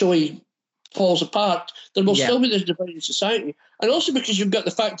eventually falls apart. There will still be this divided society, and also because you've got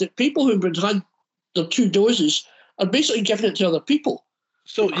the fact that people who've had their 2 doses are basically giving it to other people.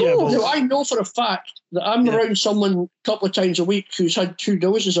 So I know for a fact that I'm around someone a couple of times a week who's had 2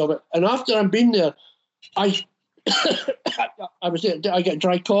 doses of it, and after I've been there, I get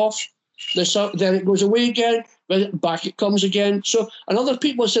dry cough. Then it goes away again. Back it comes again. So, and other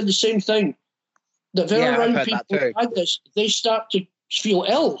people have said the same thing. That they're around people who had this, they start to feel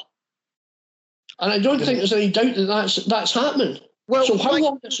ill. And I don't think there's any doubt that that's happening. Well, so how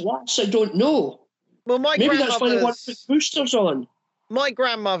long this lasts, I don't know. Well, maybe that's why they want to put boosters on. My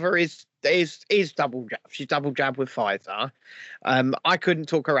grandmother is double jab. She's double jabbed with Pfizer. I couldn't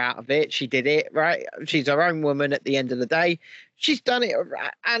talk her out of it. She did it, right? She's her own woman at the end of the day. She's done it,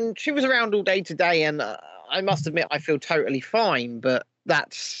 and she was around all day today, and I must admit I feel totally fine, but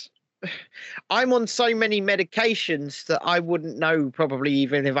I'm on so many medications that I wouldn't know probably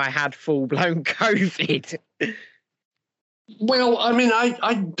even if I had full-blown COVID. Well, I mean,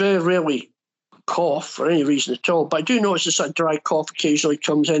 I rarely cough for any reason at all, but I do notice a sort of dry cough occasionally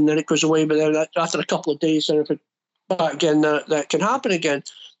comes in, then it goes away, but then after a couple of days, then if it back again, that can happen again.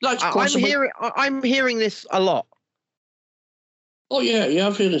 That's possible. I'm hearing this a lot. Oh yeah,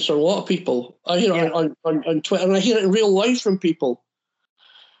 I've heard this from a lot of people. I hear it on Twitter, and I hear it in real life from people.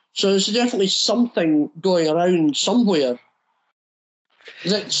 So there's definitely something going around somewhere.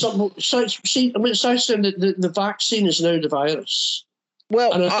 It's saying that the vaccine is now the virus.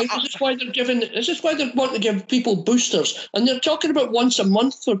 Well, and I think this is why they're wanting to give people boosters, and they're talking about once a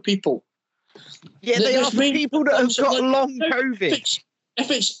month for people. Yeah, they are for people that have got long COVID.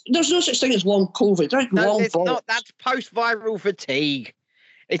 There's no such thing as long COVID. That's post-viral fatigue.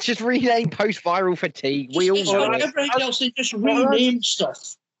 It's just renamed post-viral fatigue. We all know like everything else. They just rename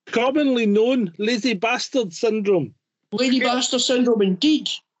stuff. Commonly known lazy bastard syndrome. Lady bastard syndrome, indeed.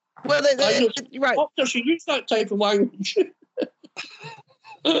 Well, right. Doctors should use that type of language.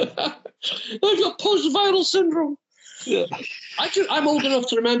 I've got post-viral syndrome. Yeah. I'm old enough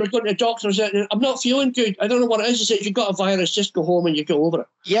to remember going to the doctor and saying, I'm not feeling good. I don't know what it is. He said, if you've got a virus, just go home and you go over it.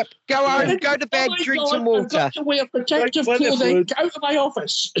 Yep. Go home, go to bed, drink some water. I've got to wear protective Drink plenty of clothing, fluid. get out of my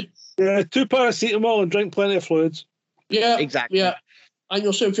office. Yeah, 2 paracetamol and drink plenty of fluids. Yeah, Exactly. Yeah, and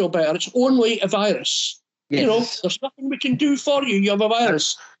you'll soon feel better. It's only a virus. Yes. You know, there's nothing we can do for you. You have a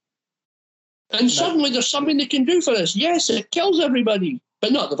virus. And suddenly there's something they can do for us. Yes, it kills everybody,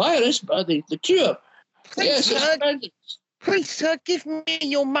 but not the virus, but the cure. Please, Yes, it's sir. tremendous. Please, sir, give me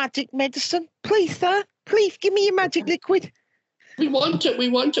your magic medicine. Please, sir. Please, give me your magic liquid. We want it. We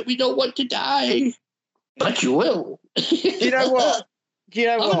want it. We don't want to die. But you will. Do you know what? Do you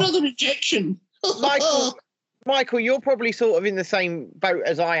know Have what? another injection. Michael, you're probably sort of in the same boat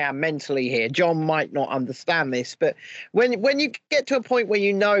as I am mentally here. John might not understand this, but when you get to a point where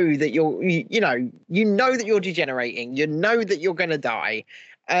you know that you know that you're degenerating, you know that you're going to die,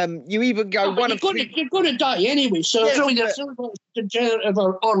 you either go You're going to die anyway, so Yes, really there's no degenerative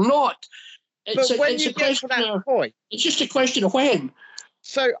or not. But when you get to that point, it's just a question of when.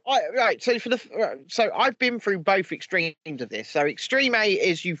 So I've been through both extremes of this. So extreme A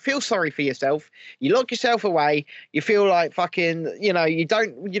is you feel sorry for yourself, you lock yourself away, you feel like fucking, you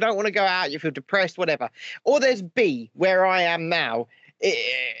don't want to go out, you feel depressed, whatever. Or there's B, where I am now.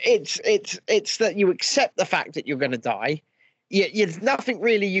 It's that you accept the fact that you're going to die. There's nothing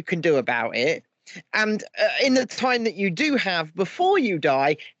really you can do about it. And in the time that you do have before you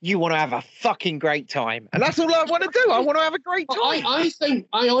die, you want to have a fucking great time. And that's all I want to do. I want to have a great time.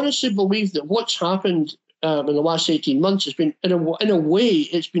 I honestly believe that what's happened in the last 18 months has been, in a way,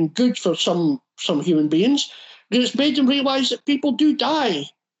 it's been good for some human beings, because it's made them realise that people do die.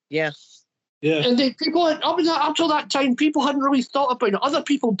 Yeah. Yeah. And up till that time, people hadn't really thought about it. Other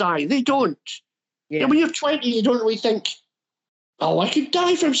people die. They don't. Yeah. And when you're 20, you don't really think, oh, I could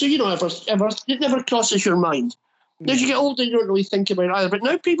die from, so it never crosses your mind. As you get older, you don't really think about it either. But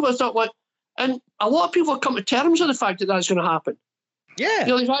now people have thought, and a lot of people have come to terms with the fact that that's going to happen. Yeah.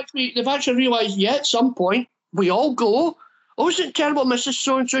 They've actually realised, at some point, we all go. Oh, isn't it terrible, Mrs.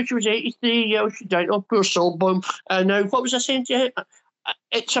 So-and-so, she was 83, yeah, she died, oh, poor soul, boom. And now, what was I saying to you?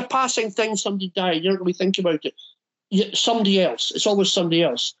 It's a passing thing, somebody died, you don't really think about it. Somebody else, it's always somebody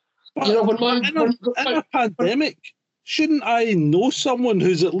else. But in a pandemic, shouldn't I know someone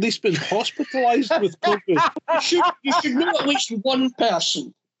who's at least been hospitalised with COVID? You should know at least one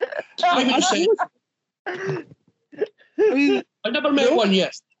person. I would say. I mean, I've never met one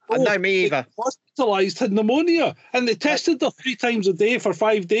yet. No, me either. Hospitalised, had pneumonia, and they tested her 3 times a day for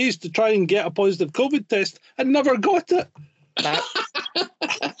 5 days to try and get a positive COVID test and never got it.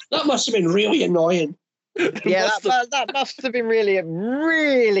 That must have been really annoying. Yeah, that must have been really,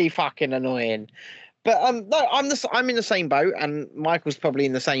 really fucking annoying. But no, I'm in the same boat, and Michael's probably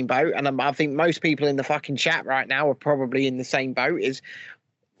in the same boat, and I think most people in the fucking chat right now are probably in the same boat.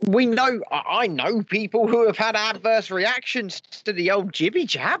 I know people who have had adverse reactions to the old jibby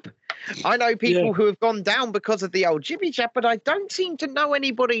jab. I know people who have gone down because of the old jibby jab, but I don't seem to know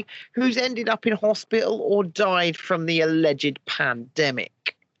anybody who's ended up in hospital or died from the alleged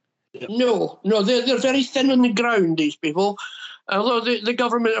pandemic. No, they're very thin on the ground, these people. Although the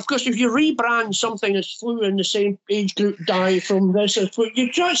government, of course, if you rebrand something as flu in the same age group die from this as flu,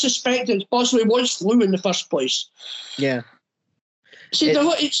 you try to suspect it possibly was flu in the first place. Yeah. See,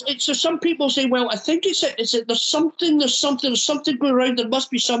 it's some people say, well, I think there's something going around. There must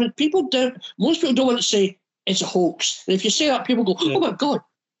be something. Most people don't want to say it's a hoax. And if you say that, people go, oh my God.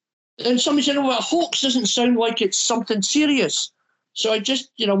 And somebody said, well, a hoax doesn't sound like it's something serious. So I just,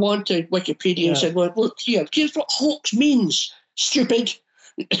 went to Wikipedia and said, well, look here, here's what hoax means. Stupid.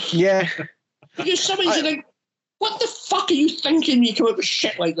 Yeah. Because somebody's like, what the fuck are you thinking when you come up with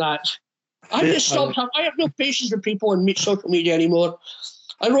shit like that? I just stopped. I have no patience with people on social media anymore.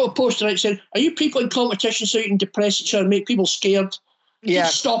 I wrote a post tonight saying, are you people in competition so you can depress each other and make people scared? Yeah.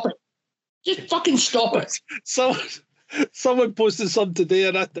 Just stop it. Just fucking stop it. Someone posted something today,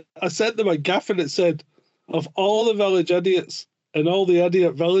 and I sent them a gif, and it said, of all the village idiots and all the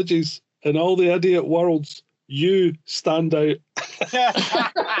idiot villages and all the idiot worlds, you stand out.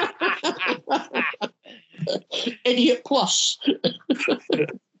 Idiot plus.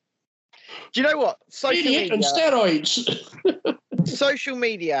 Do you know what? Idiot and steroids. Social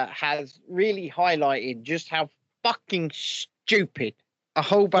media has really highlighted just how fucking stupid a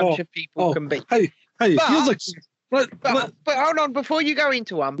whole bunch of people can be. Hey, but hold on, before you go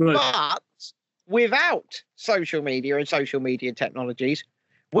into one, but without social media and social media technologies,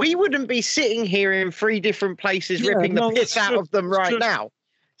 we wouldn't be sitting here in 3 different places ripping the piss out of them right now.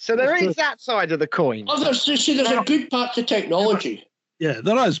 So there is that side of the coin. There's a good part to technology. Yeah,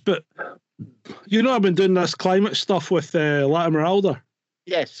 there is, but You know, I've been doing this climate stuff with Latimer Alder.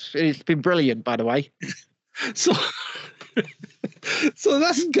 Yes, it's been brilliant, by the way. So, so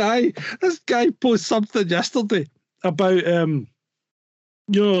this guy posted something yesterday about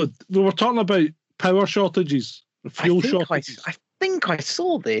we were talking about power shortages, fuel shortages. I think I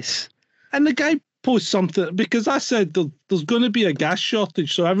saw this. And the guy posted something because I said there's going to be a gas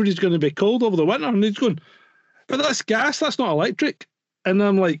shortage, so everybody's going to be cold over the winter. And he's going, but that's gas, that's not electric. And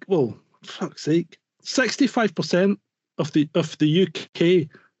I'm like, well, for fuck's sake, 65% of the UK,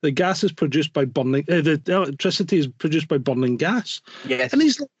 the gas is produced by burning. The electricity is produced by burning gas. Yes. And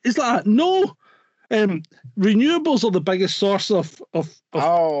he's like, no. Renewables are the biggest source of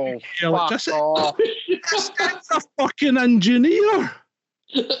electricity. This guy's a fucking engineer.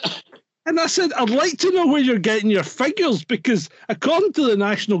 And I said, I'd like to know where you're getting your figures, because according to the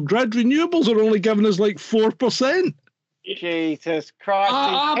National Grid, renewables are only giving us like 4%. Jesus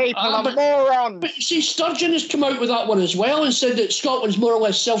Christ, these people are morons. But see, Sturgeon has come out with that one as well and said that Scotland's more or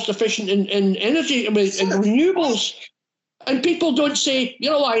less self-sufficient in energy, in renewables. And people don't say,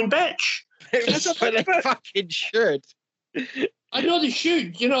 you're a lying bitch. But they fucking should. I know they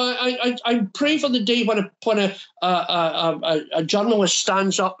should. You know, I pray for the day when a journalist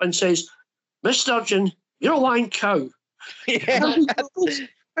stands up and says, Miss Sturgeon, you're a lying cow. Yeah.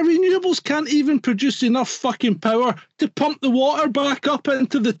 Renewables can't even produce enough fucking power to pump the water back up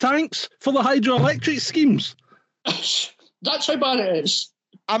into the tanks for the hydroelectric schemes. That's how bad it is.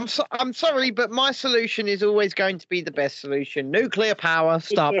 I'm sorry, but my solution is always going to be the best solution. Nuclear power.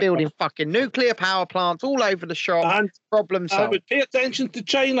 Start building fucking nuclear power plants all over the shop. And problem solved. I would pay attention to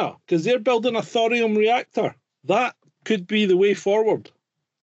China, because they're building a thorium reactor. That could be the way forward.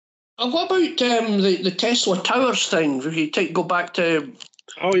 What about the Tesla Towers thing? If you go back to...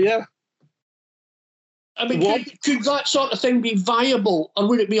 Oh, yeah. I mean, could that sort of thing be viable, or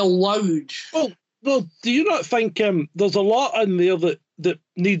would it be allowed? Well, do you not think there's a lot in there that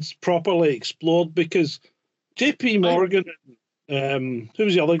needs properly explored? Because JP Morgan, who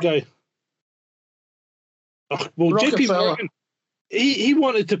was the other guy? JP Morgan, he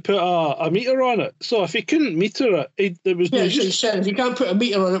wanted to put a meter on it. So if he couldn't meter it, there was no... he said, if you can't put a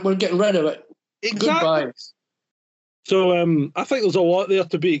meter on it, we're getting rid of it. Exactly. Goodbye. So I think there's a lot there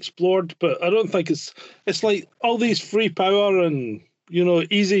to be explored, but I don't think it's like all these free power and, you know,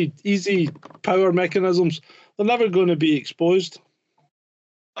 easy power mechanisms. They're never going to be exposed.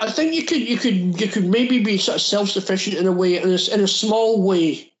 I think you could maybe be sort of self-sufficient in a way, in a small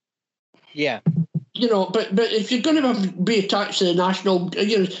way. Yeah. You know, but if you're going to be attached to the national,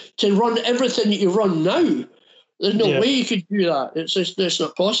 to run everything that you run now, there's no way you could do that. It's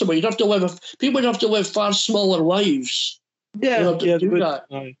not possible. People would have to live far smaller lives. Yeah, do that.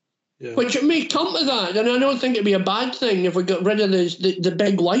 Yeah. Which it may come to that, and I don't think it'd be a bad thing if we got rid of the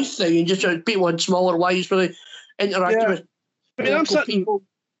big life thing and just people had smaller lives where they interact with. I mean, I'm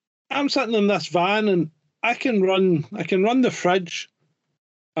sitting in this van and I can run the fridge.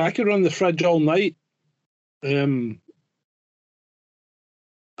 I can run the fridge all night. As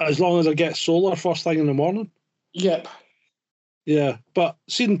long as I get solar first thing in the morning. Yep. Yeah, but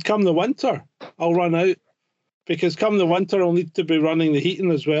see, come the winter, I'll run out, because come the winter, I'll need to be running the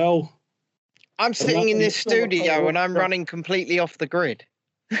heating as well. I'm sitting in this studio and I'm running completely off the grid.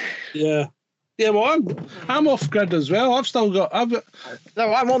 Yeah. Yeah, well, I'm off grid as well.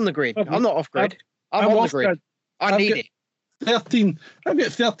 No, I'm on the grid. I'm not off grid. I'm on the grid. I need it. I've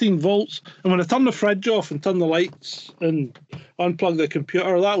got 13 volts, and when I turn the fridge off and turn the lights and unplug the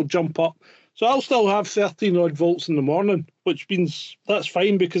computer, that'll jump up. So I'll still have 13 odd volts in the morning, which means that's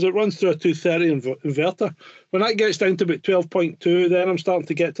fine because it runs through a 230 inverter. When that gets down to about 12.2, then I'm starting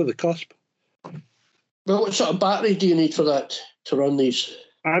to get to the cusp. Well, what sort of battery do you need for that to run these?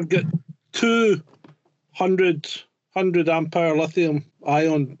 I've got 200 amp hour lithium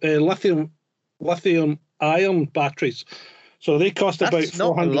ion batteries. So they cost about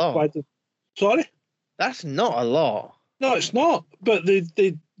 400 quid. Sorry? That's not a lot. No, it's not. But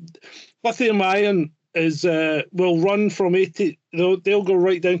the lithium ion is will run from 80. They'll go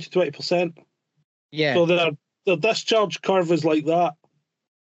right down to 20%. Yeah. So their discharge curve is like that.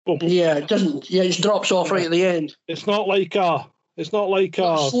 Boom. Yeah, it doesn't. Yeah, it just drops off right at the end. It's not like a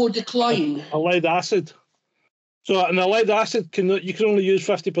slow decline. A lead acid. So in a lead acid, you can only use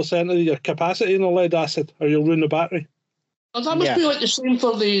 50% of your capacity in a lead acid, or you'll ruin the battery. Well, that must be like the same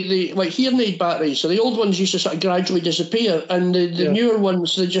for the hearing aid batteries. So the old ones used to sort of gradually disappear, and the newer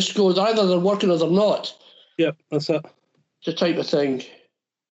ones, they just go, either they're working or they're not. Yep, that's it. The type of thing.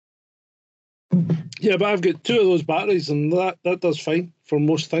 Yeah, but I've got 2 of those batteries, and that does fine for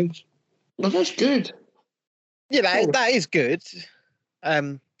most things. Well, that's good. Yeah, that is good.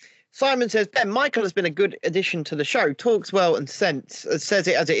 Simon says, Ben, Michael has been a good addition to the show. Talks well and says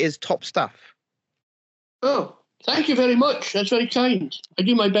it as it is, top stuff. Oh, thank you very much. That's very kind. I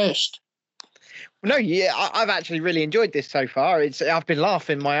do my best. No, yeah, I've actually really enjoyed this so far. I've been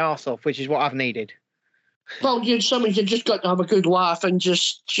laughing my arse off, which is what I've needed. Well, you just got to have a good laugh and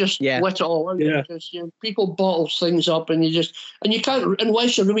just let it all out. Yeah. Because people bottle things up, and you can't,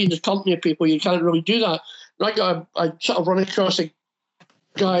 unless you're really in the company of people, you can't really do that. Like I sort of run across a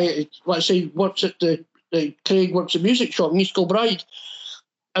guy, let's say, works at the Craig works at music shop in East Kilbride,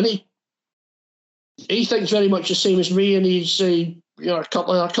 and he thinks very much the same as me, and he's a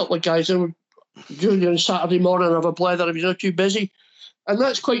couple of guys and Julian on Saturday morning have a blether if you're not too busy, and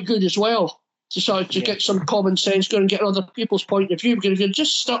that's quite good as well to get some common sense going and get other people's point of view, because if you're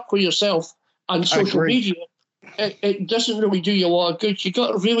just stuck with yourself and social media, it doesn't really do you a lot of good. You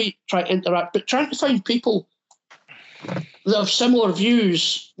got to really try to interact, but trying to find people that have similar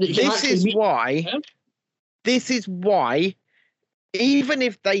views that you can actually meet. This is why, even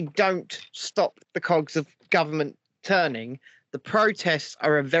if they don't stop the cogs of government turning, the protests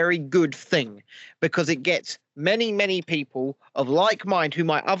are a very good thing, because it gets many, many people of like mind who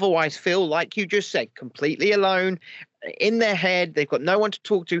might otherwise feel, like you just said, completely alone in their head. They've got no one to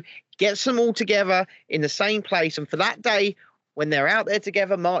talk to. Gets them all together in the same place. And for that day, when they're out there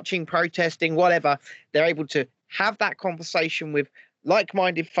together, marching, protesting, whatever, they're able to have that conversation with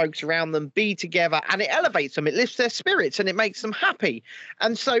like-minded folks around them, be together, and it elevates them, it lifts their spirits, and it makes them happy.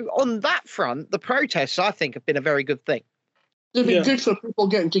 And so on that front, the protests, I think, have been a very good thing. They've been good for people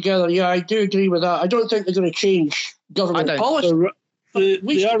getting together. Yeah, I do agree with that. I don't think they're going to change government policy.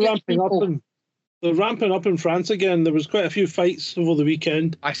 They are ramping up. They're ramping up in France again. There was quite a few fights over the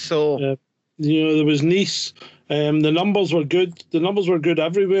weekend. I saw. There was Nice. The numbers were good. The numbers were good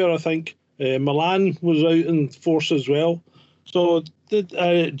everywhere, I think. Milan was out in force as well. So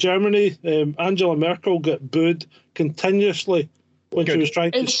Germany, Angela Merkel got booed continuously when she was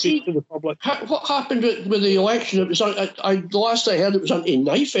trying to speak to the public. What happened with the election? It was the last I heard, it was on a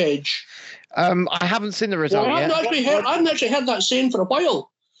knife edge. I haven't seen the result yet. I haven't actually heard that saying for a while.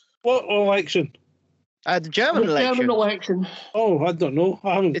 What election? The German election. Oh, I don't know.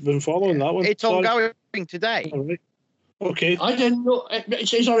 I haven't been following that one. It's ongoing today. All right. Okay. I didn't know. It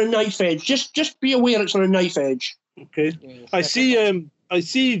says on a knife edge. Just be aware it's on a knife edge. Okay. I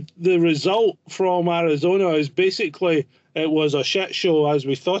see the result from Arizona is basically it was a shit show as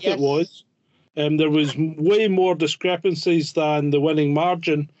we thought it was. There was way more discrepancies than the winning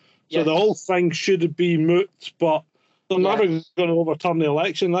margin. So the whole thing should be moot, but they're never going to overturn the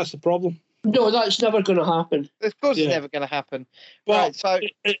election. That's the problem. No, that's never going to happen. Of course it's never going to happen. But right, so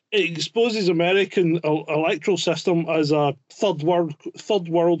it exposes American electoral system as a third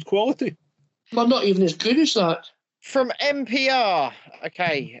world quality. Well, not even as good as that. From NPR,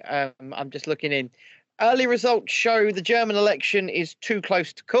 okay, I'm just looking in. Early results show the German election is too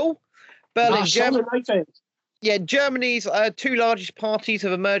close to call. Berlin, Germany's two largest parties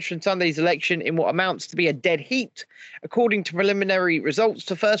have emerged from Sunday's election in what amounts to be a dead heat. According to preliminary results,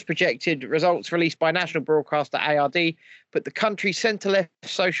 the first projected results released by national broadcaster ARD put the country's centre-left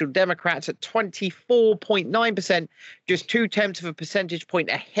Social Democrats at 24.9%, just 0.2 of a percentage point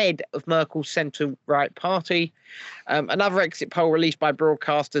ahead of Merkel's centre-right party. Another exit poll released by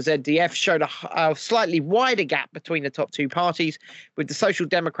broadcaster ZDF showed a slightly wider gap between the top two parties, with the Social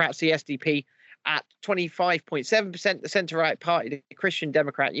Democrats, the SDP, at 25.7%, the centre-right party, the Christian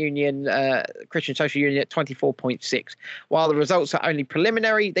Democrat Union, Christian Social Union, at 24.6%. While the results are only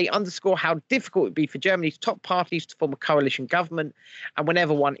preliminary, they underscore how difficult it would be for Germany's top parties to form a coalition government. And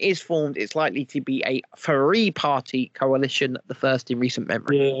whenever one is formed, it's likely to be a three-party coalition, the first in recent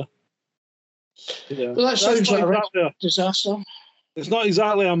memory. Yeah. Well, that sounds like a disaster. It's not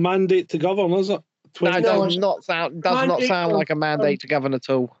exactly a mandate to govern, is it? No, it does not sound like a mandate to govern at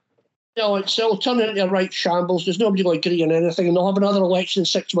all. No, it'll turn into a right shambles. There's nobody will agree on anything, and they'll have another election in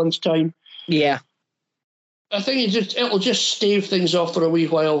 6 months' time. Yeah. I think it'll just stave things off for a wee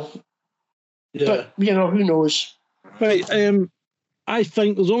while. Yeah. But, who knows? Right. I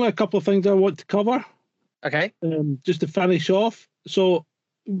think there's only a couple of things I want to cover. Okay. Just to finish off. So,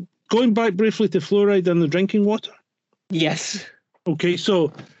 going back briefly to fluoride in the drinking water. Yes. Okay,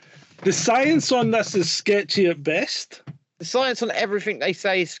 so the science on this is sketchy at best. The science on everything they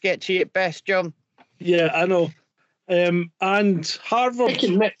say is sketchy at best, John. Yeah, I know. And Harvard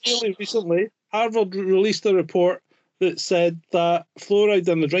released a report that said that fluoride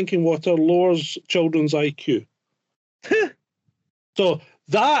in the drinking water lowers children's IQ. So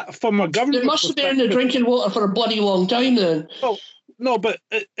that, from a government... It must have been in the drinking water for a bloody long time then. Well, No, but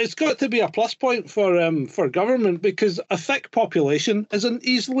it's got to be a plus point for government, because a thick population is an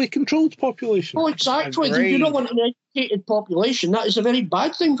easily controlled population. Oh, exactly. If you don't want an educated population, that is a very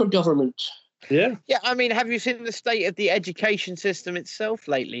bad thing for government. Yeah. Yeah, I mean, have you seen the state of the education system itself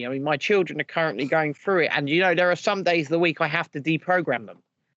lately? I mean, my children are currently going through it, and there are some days of the week I have to deprogram them.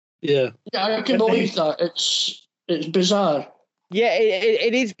 Yeah. Yeah, I can believe that. It's bizarre. Yeah,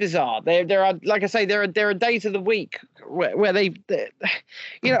 it is bizarre. There are, like I say, there are days of the week where they a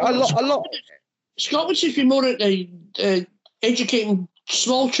lot. Scotland should be more at educating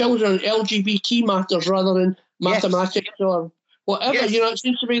small children on LGBT matters rather than mathematics or whatever. Yes. It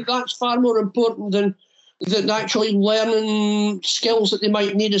seems to me that's far more important than actually learning skills that they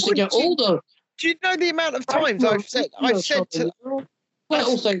might need as they get older. Do you know the amount of times I've said to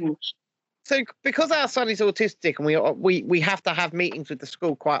little things? So because our son is autistic and we have to have meetings with the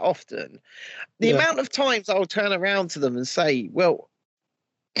school quite often, the amount of times I'll turn around to them and say, well,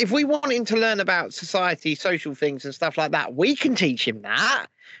 if we want him to learn about society, social things and stuff like that, we can teach him that,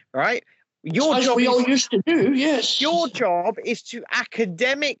 right? As we all used to do, yes. Your job is to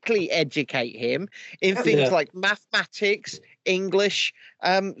academically educate him in things like mathematics, English,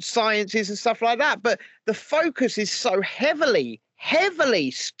 sciences and stuff like that. But the focus is so heavily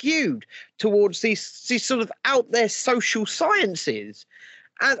skewed towards these sort of out there social sciences.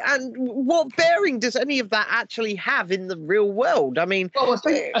 And what bearing does any of that actually have in the real world? I mean, well, I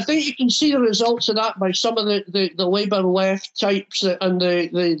think you can see the results of that by some of the Labour left types and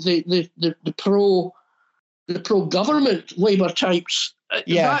the pro government Labour types.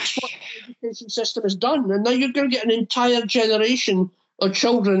 That's what the education system has done, and now you're going to get an entire generation of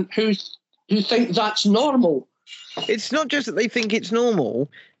children who think that's normal. It's not just that they think it's normal,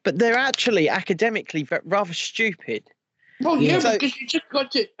 but they're actually academically rather stupid. Well, because you just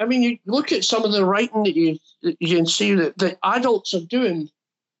got to. I mean, you look at some of the writing that you can see that the adults are doing,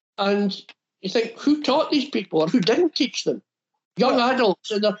 and you think, who taught these people or who didn't teach them? Young adults,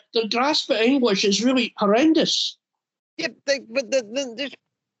 and their grasp of English is really horrendous. Yeah,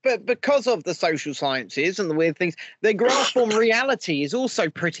 but because of the social sciences and the weird things, their grasp on reality is also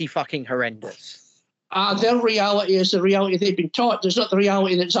pretty fucking horrendous. Their reality is the reality they've been taught. There's not the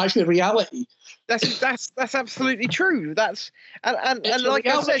reality that's actually reality. That's absolutely true. It's like I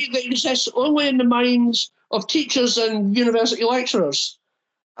said, that exists only in the minds of teachers and university lecturers.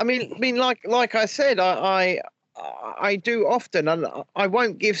 I mean, like I said, I do often, and I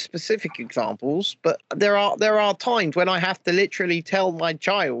won't give specific examples, but there are times when I have to literally tell my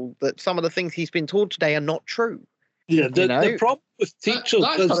child that some of the things he's been taught today are not true. Yeah, the problem with teachers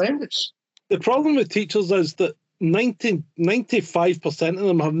that's horrendous. The problem with teachers is that 95% of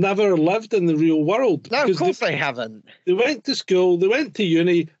them have never lived in the real world. No, of course they haven't. They went to school, they went to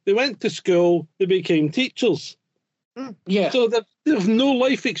uni, they went to school, they became teachers. Yeah. So they have no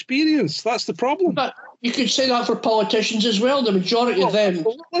life experience. That's the problem. But you could say that for politicians as well. The majority of them.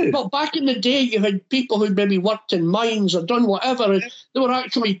 Absolutely. Well, back in the day, you had people who'd maybe worked in mines or done whatever, and they were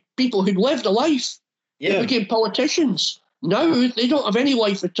actually people who'd lived a life. Yeah. They became politicians. Now they don't have any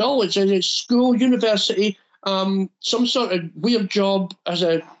life at all. It's in school, university, some sort of weird job as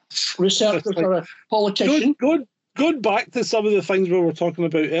a researcher or a politician. Going back to some of the things we were talking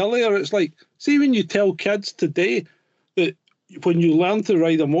about earlier, it's like, see, when you tell kids today that when you learn to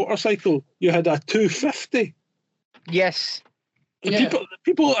ride a motorcycle, you had a 250. Yes.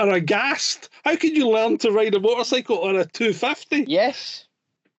 People are aghast. How can you learn to ride a motorcycle on a 250? Yes.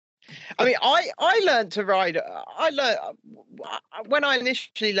 I mean, I learned to ride. When I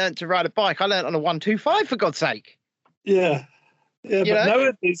initially learned to ride a bike, I learned on a 125, for God's sake. Yeah. But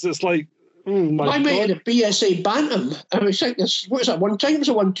nowadays it's like, oh my God. I made a BSA Bantam. I was thinking, what is that? One time it was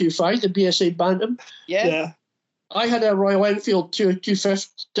a 125, the BSA Bantam. Yeah. I had a Royal Enfield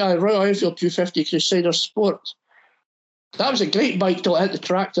 250 Crusader Sport. That was a great bike till I hit the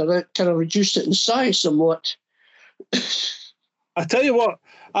tractor. That kind of reduced it in size somewhat. I tell you what,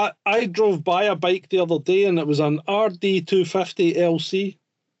 I drove by a bike the other day and it was an RD250 LC.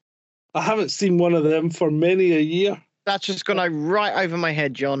 I haven't seen one of them for many a year. That's just gone right over my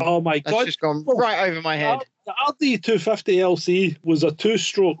head, John. Oh my God. That's just gone right over my head. The RD250 LC was a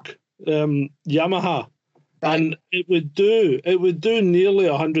two-stroke Yamaha. Right. And it would do nearly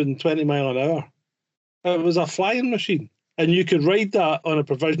 120 mile an hour. It was a flying machine. And you could ride that on a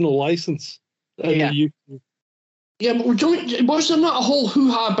provisional license. Yeah. Yeah, but was there not a whole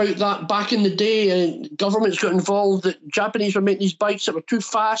hoo-ha about that back in the day? And governments got involved that Japanese were making these bikes that were too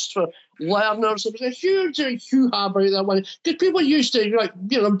fast for learners. There was a huge hoo-ha about that one. Because people used to, like,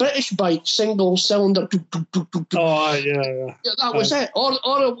 British bikes, single cylinder. Oh, yeah. That was it. Or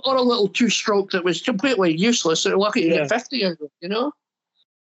a little two-stroke that was completely useless. They're lucky to get 50 of it,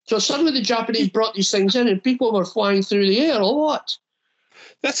 So suddenly the Japanese brought these things in and people were flying through the air or what?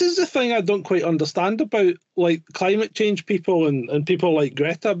 This is the thing I don't quite understand about, like, climate change people and people like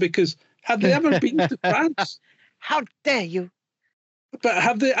Greta, because have they ever been to France? How dare you? But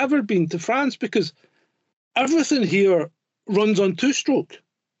have they ever been to France? Because everything here runs on two-stroke,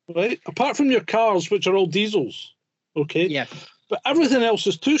 right? Apart from your cars, which are all diesels, okay? Yeah. But everything else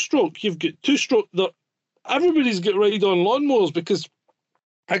is two-stroke. You've got two-stroke. Everybody's got ride on lawnmowers because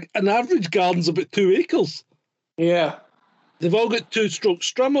an average garden's about 2 acres. Yeah. They've all got two-stroke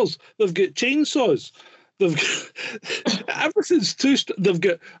strummers. They've got chainsaws. They've got everything's they've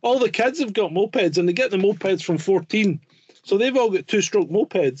got all the kids have got mopeds, and they get the mopeds from 14. So they've all got two-stroke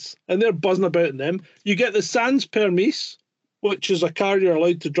mopeds, and they're buzzing about in them. You get the Sans Permis, which is a car you're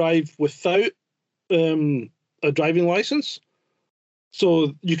allowed to drive without a driving license.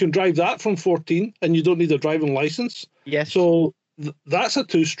 So you can drive that from 14, and you don't need a driving license. Yes. So that's a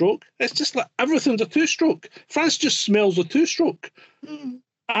two-stroke. It's just like everything's a two-stroke. France just smells a two-stroke.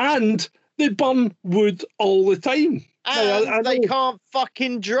 And they burn wood all the time. And they can't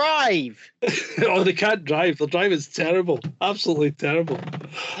fucking drive. Oh, they can't drive. The driving's terrible. Absolutely terrible.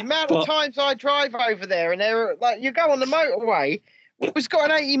 The amount of times I drive over there and they're like, you go on the motorway, it's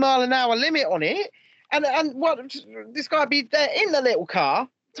got an 80 mile an hour limit on it. And what this guy be there in the little car.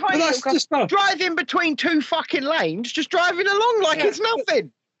 Tiny little car, driving between two fucking lanes, just driving along like it's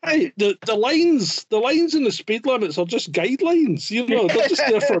nothing. Hey, the lines and the speed limits are just guidelines. They're just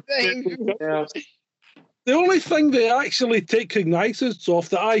there for. The only thing they actually take cognizance of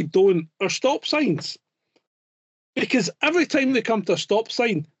that I don't are stop signs. Because every time they come to a stop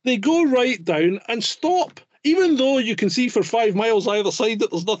sign, they go right down and stop. Even though you can see for 5 miles either side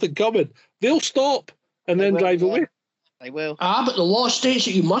that there's nothing coming, they'll stop and then drive away. They will. But the law states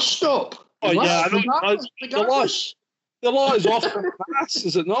that you must stop. The law is often passed,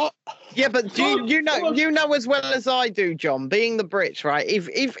 is it not? Yeah, but you know as well as I do, John, being the Brits, right?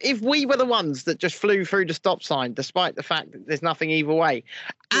 If we were the ones that just flew through the stop sign, despite the fact that there's nothing either way,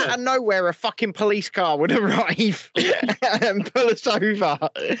 out of nowhere a fucking police car would arrive and pull us over.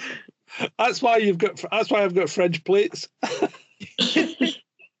 That's why I've got French plates.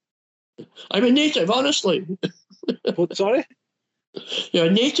 I'm a native, honestly. What, sorry? You're a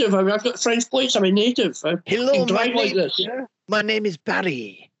native. I've got French plates. I'm a native. Hello, my name is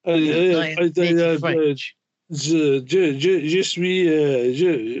Barry. French. Je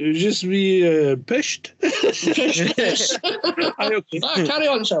suis pished. Carry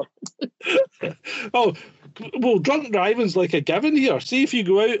on, sir. Oh, well, drunk driving's like a given here. See, if you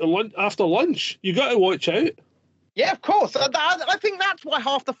go out after lunch, you got to watch out. Yeah, of course. I think that's why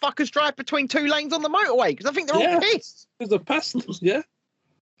half the fuckers drive between 2 lanes on the motorway, because I think they're all pissed. Because they're pissed, yeah.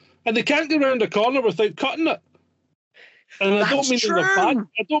 And they can't go around a corner without cutting it. And I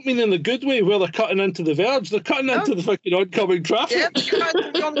don't mean in the good way where they're cutting into the verge. They're cutting into the fucking oncoming traffic. Yeah, they're cutting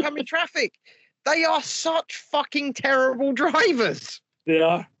into the oncoming traffic. They are such fucking terrible drivers. They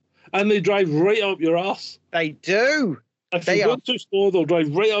are. And they drive right up your arse. They do. If you go too slow, they'll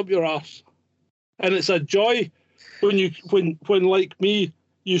drive right up your arse. And it's a joy when like me,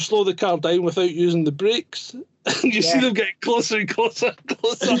 you slow the car down without using the brakes. And you see them getting closer and closer and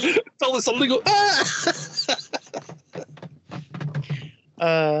closer until they suddenly go,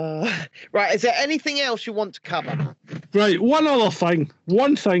 Right, is there anything else you want to cover? Right,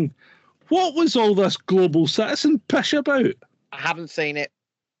 one thing. What was all this Global Citizen pish about? I haven't seen it.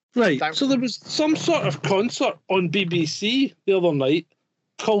 Right, so there was some sort of concert on BBC the other night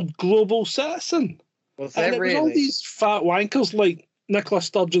called Global Citizen. Was there really? Was all these fat wankers like Nicola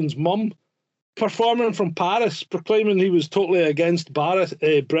Sturgeon's mum performing from Paris, proclaiming he was totally against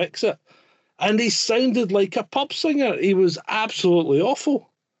Brexit. And he sounded like a pub singer. He was absolutely awful.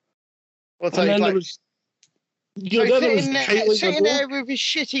 Well, so sitting there with his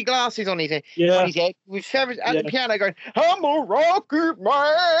shitty glasses on his head, with Savage at the piano going, I'm a rocket man.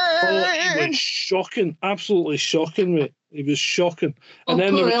 Oh, he was shocking, absolutely shocking, mate. He was shocking. And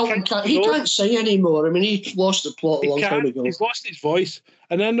then he can't sing anymore. I mean, he lost the plot a long time ago. He's lost his voice.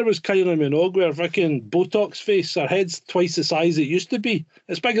 And then there was Kylie Minogue with her fucking Botox face. Her head's twice the size it used to be.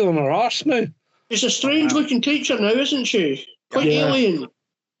 It's bigger than her arse now. She's a strange-looking creature now, isn't she? Quite alien.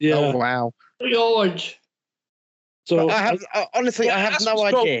 Yeah. Oh, wow. Pretty odd. So I have no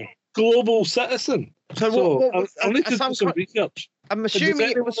idea. Global Citizen. So what was I need to do some research. I'm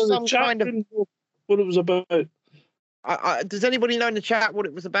assuming it was some kind of. What it was about. Does anybody know in the chat what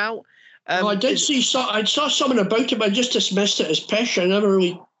it was about? I did see. I saw something about it, but I just dismissed it as pish. I never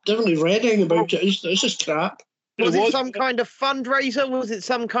really read anything about it. It's just crap. Was it some kind of fundraiser? Was it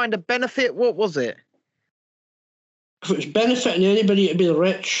some kind of benefit? What was it? If it was benefiting anybody, it'd be the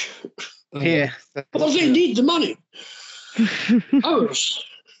rich. Yeah. Well, they need the money. Ours.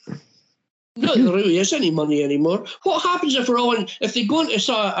 Not that there really is any money anymore. What happens if if they go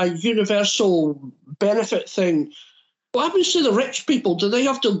into a universal benefit thing? What happens to the rich people? Do they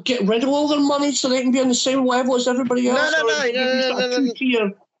have to get rid of all their money so they can be on the same level as everybody else? No.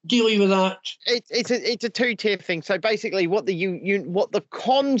 Two-tier dealing with that. It's a two-tier thing. So basically, what the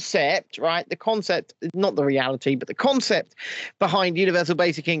concept, right? The concept, not the reality, but the concept behind universal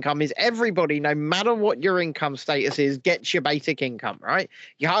basic income is everybody, no matter what your income status is, gets your basic income, right?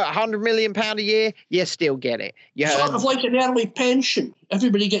 You have £100 million a year, you still get it. Sort of like an early pension.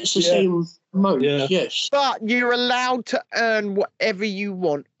 Everybody gets the same amount. Yeah. Yes, but you're allowed to earn whatever you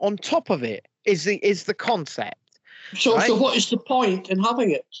want on top of it. Is the concept. So what is the point in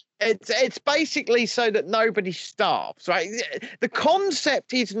having it? It's basically so that nobody starves, right? The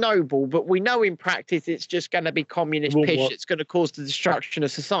concept is noble, but we know in practice it's just going to be communist pish. It's going to cause the destruction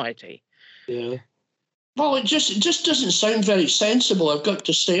of society. Yeah. Well, it just doesn't sound very sensible, I've got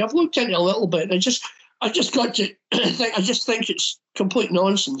to say. I've looked into it a little bit, and I just got to think. I just think it's complete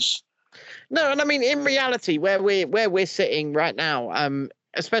nonsense. No, and I mean in reality, where we're sitting right now,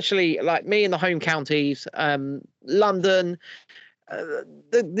 especially like me in the home counties, London,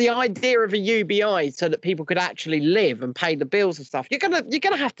 the idea of a UBI so that people could actually live and pay the bills and stuff, you're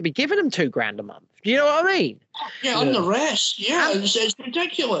gonna have to be giving them £2,000 a month. Do you know what I mean? Yeah, and the rest, it's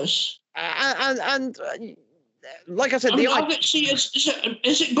ridiculous. And like I said,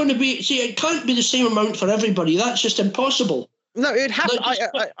 is it going to be? See, it can't be the same amount for everybody. That's just impossible. No, it'd have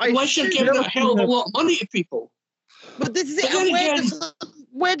unless you're giving a hell of a lot of money to people. But this is it.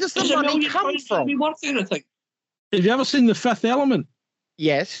 Where does the money come from? Be worth anything. Have you ever seen The Fifth Element?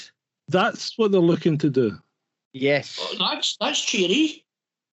 Yes. That's what they're looking to do. Yes. Oh, that's cheery.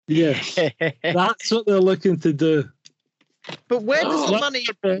 Yes. That's what they're looking to do. But where does the money...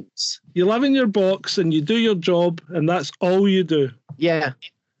 You live in your box and you do your job, and that's all you do. Yeah.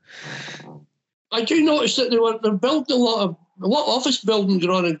 I do notice that they're building a lot of office buildings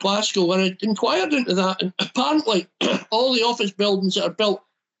around in Glasgow, and I inquired into that, and apparently all the office buildings that are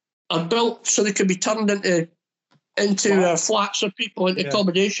built so they can be turned into flats for people into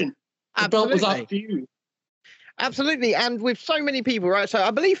accommodation. They're built with that view. Absolutely, and with so many people, right? So I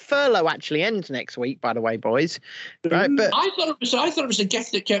believe furlough actually ends next week, by the way, boys. Right? But I thought it was a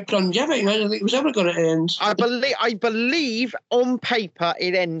gift that kept on giving. I didn't think it was ever going to end. I believe on paper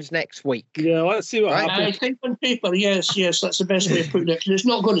it ends next week. Yeah, let's see what happens. I think on paper, yes, that's the best way of putting it. Because it's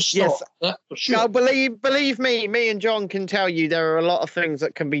not going to stop. Yes. That's for sure. No, believe me and John can tell you there are a lot of things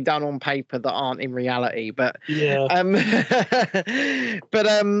that can be done on paper that aren't in reality. But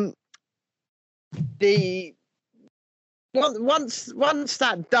once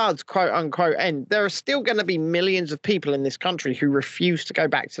that does quote unquote end, there are still going to be millions of people in this country who refuse to go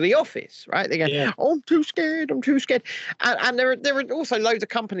back to the office, right? They go, oh, I'm too scared, and there are also loads of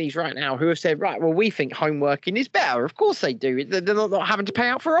companies right now who have said, right, well, we think home working is better. Of course they do. They're not having to pay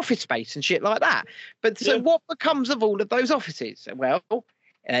out for office space and shit like that. But so what becomes of all of those offices? Well,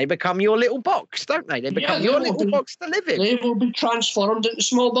 they become your little box, don't they? They become your little box to live in. They will be transformed into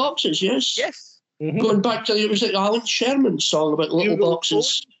small boxes. Yes. Mm-hmm. Going back to it was like Alan Sherman's song about little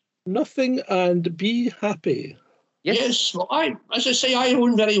boxes. Nothing and be happy. Yes. Well, I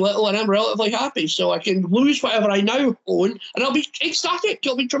own very little and I'm relatively happy, so I can lose whatever I now own, and I'll be ecstatic.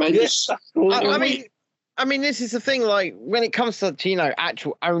 It'll be tremendous. Yes. I mean, this is the thing. Like when it comes to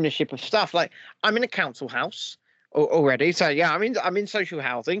actual ownership of stuff. Like I'm in a council house already, so yeah, I'm in social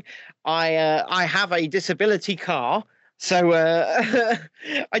housing. I have a disability car. So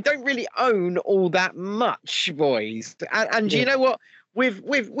I don't really own all that much, boys. And you know what? With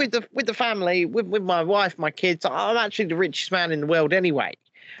the family, with my wife, my kids, I'm actually the richest man in the world anyway.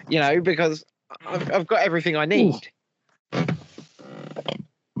 Because I've got everything I need.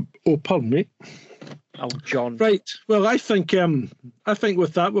 Oh, pardon me. Oh, John. Right. Well, I think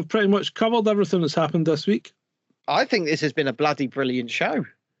with that we've pretty much covered everything that's happened this week. I think this has been a bloody brilliant show.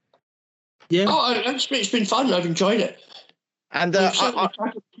 Yeah. Oh, it's been fun. I've enjoyed it. And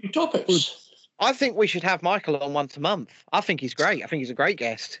topics. I think we should have Michael on once a month. I think he's great. I think he's a great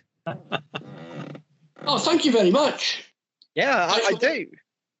guest. Oh, thank you very much. Yeah, I do.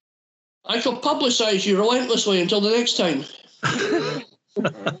 I shall publicise you relentlessly until the next time.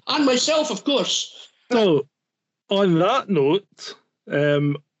 And myself, of course. So, on that note,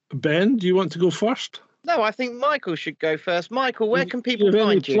 Ben, do you want to go first? No, I think Michael should go first. Michael, where can people do you have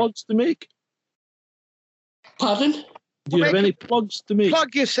find any you? plugs to make? Pardon? Do you have any plugs to make?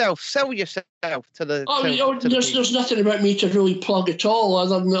 Plug yourself, sell yourself to the. There's nothing about me to really plug at all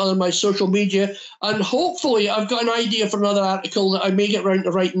other than my social media. And hopefully, I've got an idea for another article that I may get round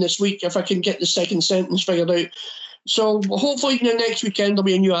to writing this week if I can get the second sentence figured out. So hopefully, the next weekend there'll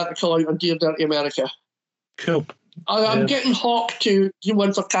be a new article out on Dear Dirty America. Cool. I'm getting Hawk to do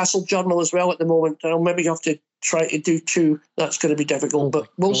one for Castle Journal as well at the moment. I'll maybe have to try to do 2. That's going to be difficult, but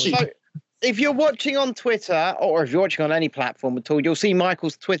we'll see. So, if you're watching on Twitter, or if you're watching on any platform at all, you'll see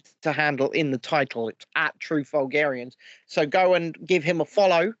Michael's Twitter handle in the title. It's @TruthVulgarians. So go and give him a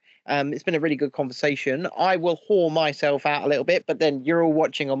follow. It's been a really good conversation. I will whore myself out a little bit, but then you're all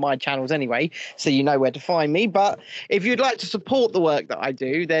watching on my channels anyway, so you know where to find me. But if you'd like to support the work that I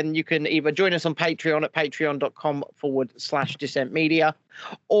do, then you can either join us on Patreon at patreon.com/Dissent Media,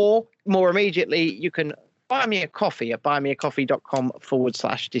 or more immediately, you can buy me a coffee at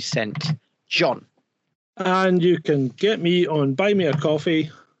buymeacoffee.com/Dissent. John. And you can get me on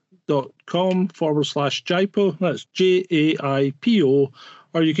buymeacoffee.com/Jaipo. That's JAIPO.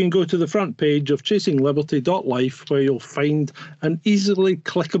 Or you can go to the front page of chasingliberty.life, where you'll find an easily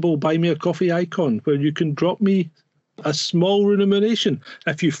clickable Buy Me a Coffee icon, where you can drop me a small remuneration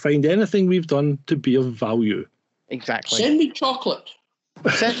if you find anything we've done to be of value. Exactly. Send me chocolate.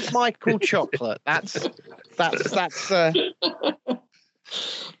 Send Michael chocolate. That's.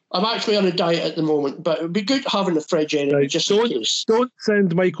 I'm actually on a diet at the moment, but it would be good to have in the fridge anyway, Right, just in case. Don't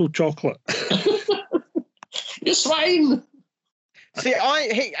send Michael chocolate. You swine! See,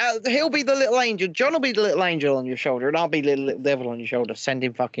 he'll be the little angel. John will be the little angel on your shoulder, and I'll be the little devil on your shoulder. Send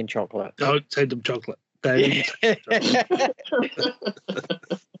him fucking chocolate. Don't send him chocolate.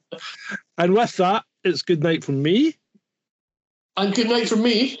 And with that, it's good night from me. And good night from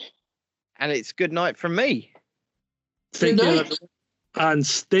me. And it's good night from me. Take Good care, night. everyone, and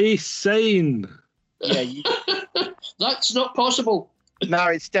stay sane. Yeah. That's not possible. No,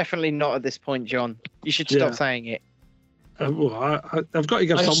 it's definitely not at this point, John. You should stop saying it. I've got to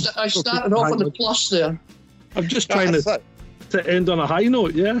give some. I started off on the plus there. I'm just trying to end on a high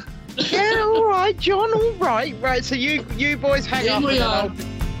note, yeah? Yeah, all right, John, all right. Right, so you boys hang Here up we and are. then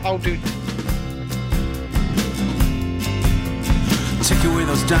I'll do... Take away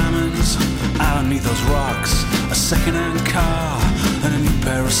those diamonds, out underneath those rocks, a second-hand car, and a new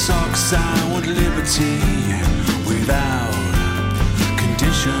pair of socks. I want liberty without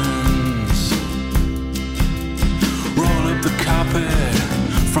conditions. Roll up the carpet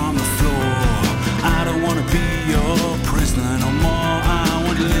from the floor. I don't want to be your prisoner no more. I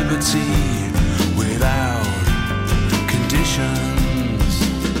want liberty without conditions.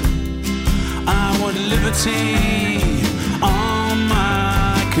 I want liberty on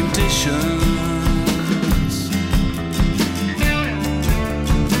my conditions.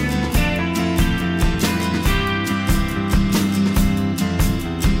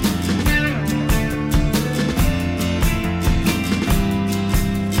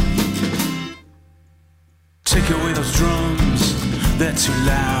 Take away those drums, they're too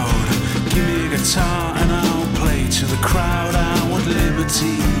loud. Give me a guitar and I'll play to the crowd. I want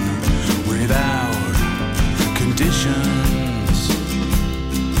liberty without conditions.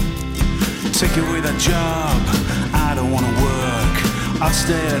 Take away that job, I don't want to work. I'll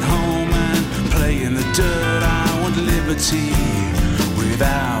stay at home and play in the dirt. I want liberty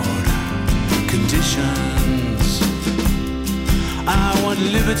without conditions. I want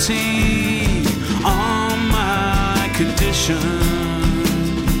liberty on my conditions.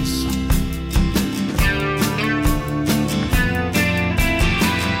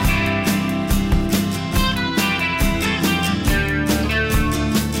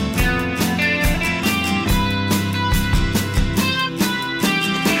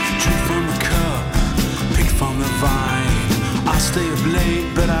 Stay up late,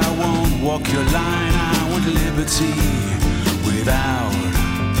 but I won't walk your line. I want liberty without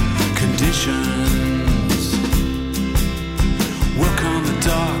conditions. Work on the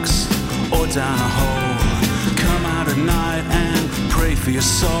docks or down a hole. Come out at night and pray for your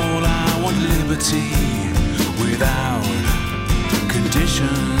soul. I want liberty without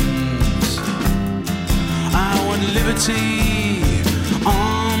conditions. I want liberty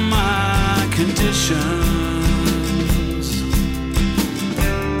on my conditions.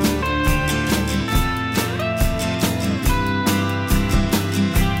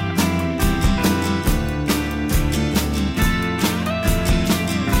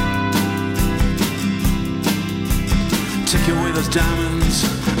 Take away those diamonds,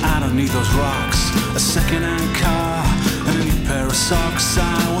 I don't need those rocks, a second-hand car, and a new pair of socks.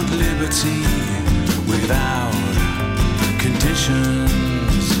 I want liberty without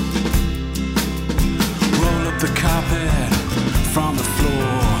conditions. Roll up the carpet from the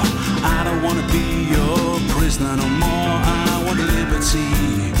floor. I don't want to be your prisoner no more. I want liberty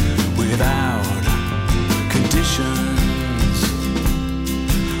without conditions.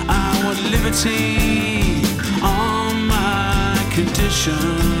 I want liberty on my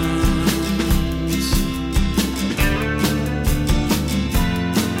conditions.